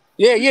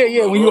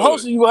 Yeah. When you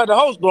host it, you got to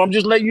host. Though I'm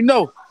just letting you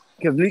know.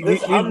 I'm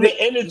the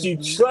energy.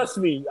 Trust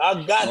me,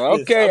 I got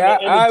this. Okay,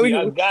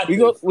 I got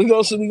this. We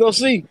go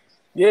see.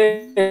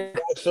 Yeah,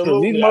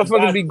 absolutely. These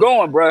motherfuckers be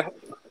going, bro.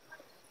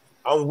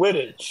 I'm with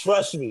it.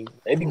 Trust me.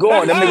 They be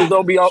going. Them niggas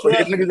don't be on.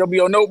 Them niggas don't be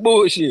on no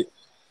bullshit.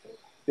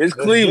 It's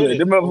Cleveland.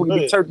 Them motherfuckers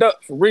be turned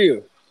up for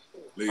real.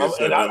 I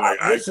turned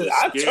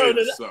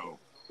it up.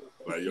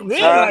 Like,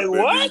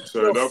 what?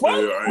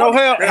 No,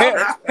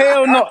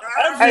 hell no.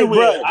 Hey,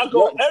 bro, I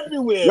go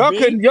everywhere.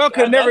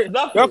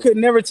 Y'all could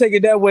never take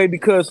it that way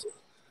because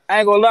I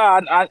ain't gonna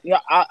lie.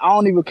 I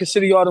don't even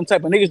consider y'all them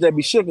type of niggas that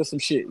be shook or some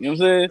shit. You know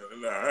what I'm saying?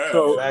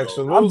 So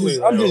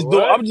absolutely. I'm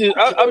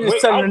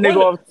just telling the nigga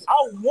off.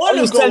 I'm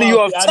just telling you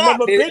off top. I've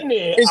never been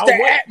there. It's the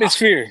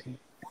atmosphere.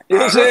 You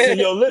know what I'm saying?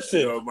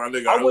 Listen. My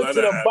nigga, I went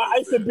to I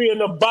used to be in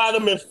the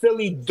bottom in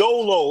Philly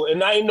Dolo,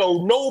 and I ain't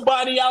know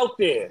nobody out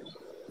there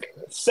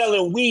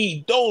selling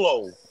weed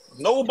Dolo.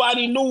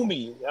 Nobody knew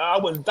me. I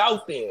was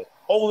out there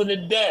holding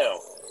it down.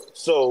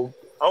 So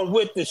I'm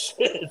with the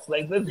shit.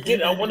 Like, let's get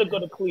it. I want to go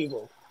to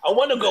Cleveland. I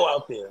want to go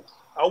out there.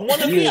 I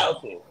want to be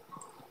out there.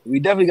 We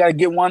definitely got to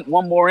get one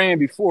more in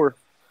before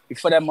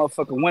that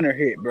motherfucking winter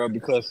hit, bro.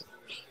 Because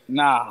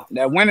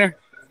that winter,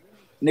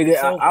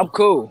 nigga, I'm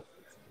cool.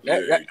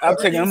 I'm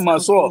taking them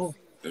months off.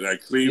 That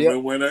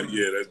Cleveland winter,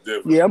 yeah, that's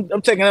different. Yeah,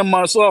 I'm taking them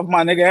months off,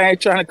 my nigga. I ain't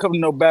trying to come to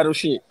no battle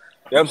shit.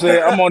 You know what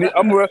I'm saying?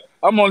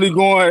 I'm only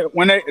going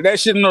when that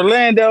shit in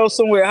Orlando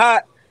somewhere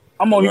hot.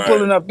 I'm only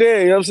pulling up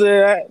there. You know what I'm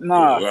saying?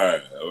 Nah.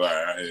 Right.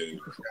 I hear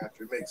you.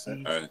 It makes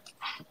sense.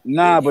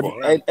 Nah, but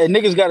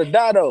niggas gotta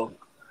die though.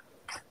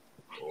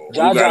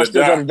 John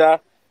still gotta die.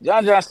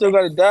 John still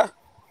gotta die.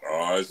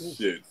 Oh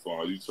shit,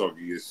 Fonz, you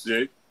talking your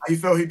shit? How you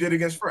felt he did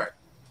against Frack?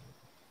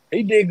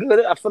 He did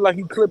good. I feel like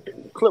he clipped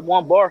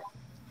one bar.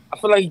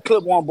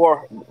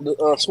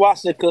 The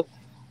swastika,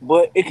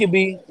 but it could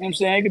be, you know what I'm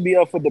saying? It could be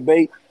up for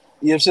debate.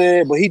 You know what I'm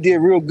saying? But he did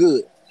real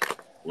good.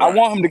 Right. I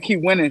want him to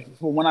keep winning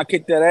for when I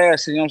kick that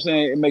ass. You know what I'm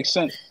saying? It makes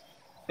sense.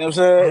 You know what I'm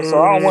saying?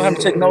 So I don't want him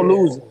to take no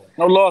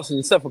losses,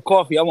 except for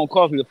Coffee. I want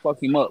Coffee to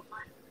fuck him up.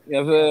 You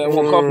know what I'm saying? I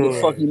want Coffee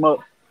to fuck him up.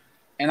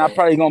 And I'm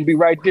probably going to be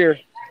right there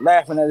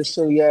laughing at his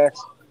silly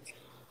ass.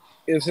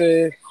 You know what I'm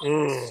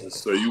saying?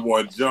 So you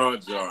want John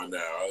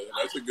now.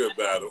 That's a good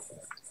battle.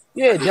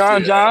 Yeah,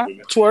 John,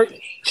 Twerk,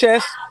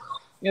 Chess.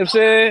 You know what I'm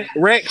saying?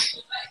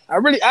 Rex.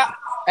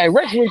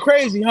 Rex went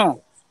crazy, huh?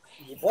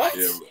 What?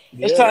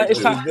 Yeah,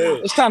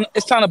 it's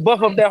time to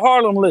buff up that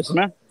Harlem list,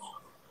 man.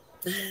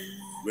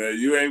 Man,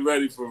 you ain't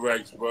ready for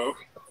Rex, bro.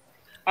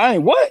 I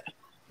ain't what?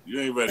 You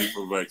ain't ready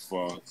for Rex,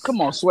 Fonz.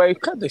 Come on, Sway,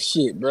 cut the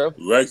shit, bro.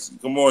 Rex,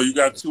 come on, you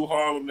got 2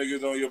 Harlem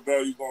niggas on your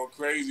belt. You going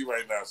crazy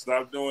right now.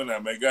 Stop doing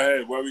that, man. Go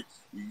ahead, worry.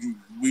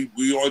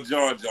 We on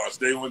John.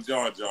 Stay on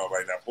John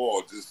right now.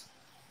 Paul, just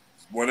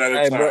one at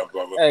a time,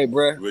 brother. Hey,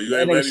 bro. You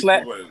ain't ready for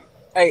it.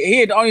 Hey,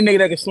 he the only nigga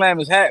that can slam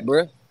his hat,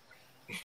 bro.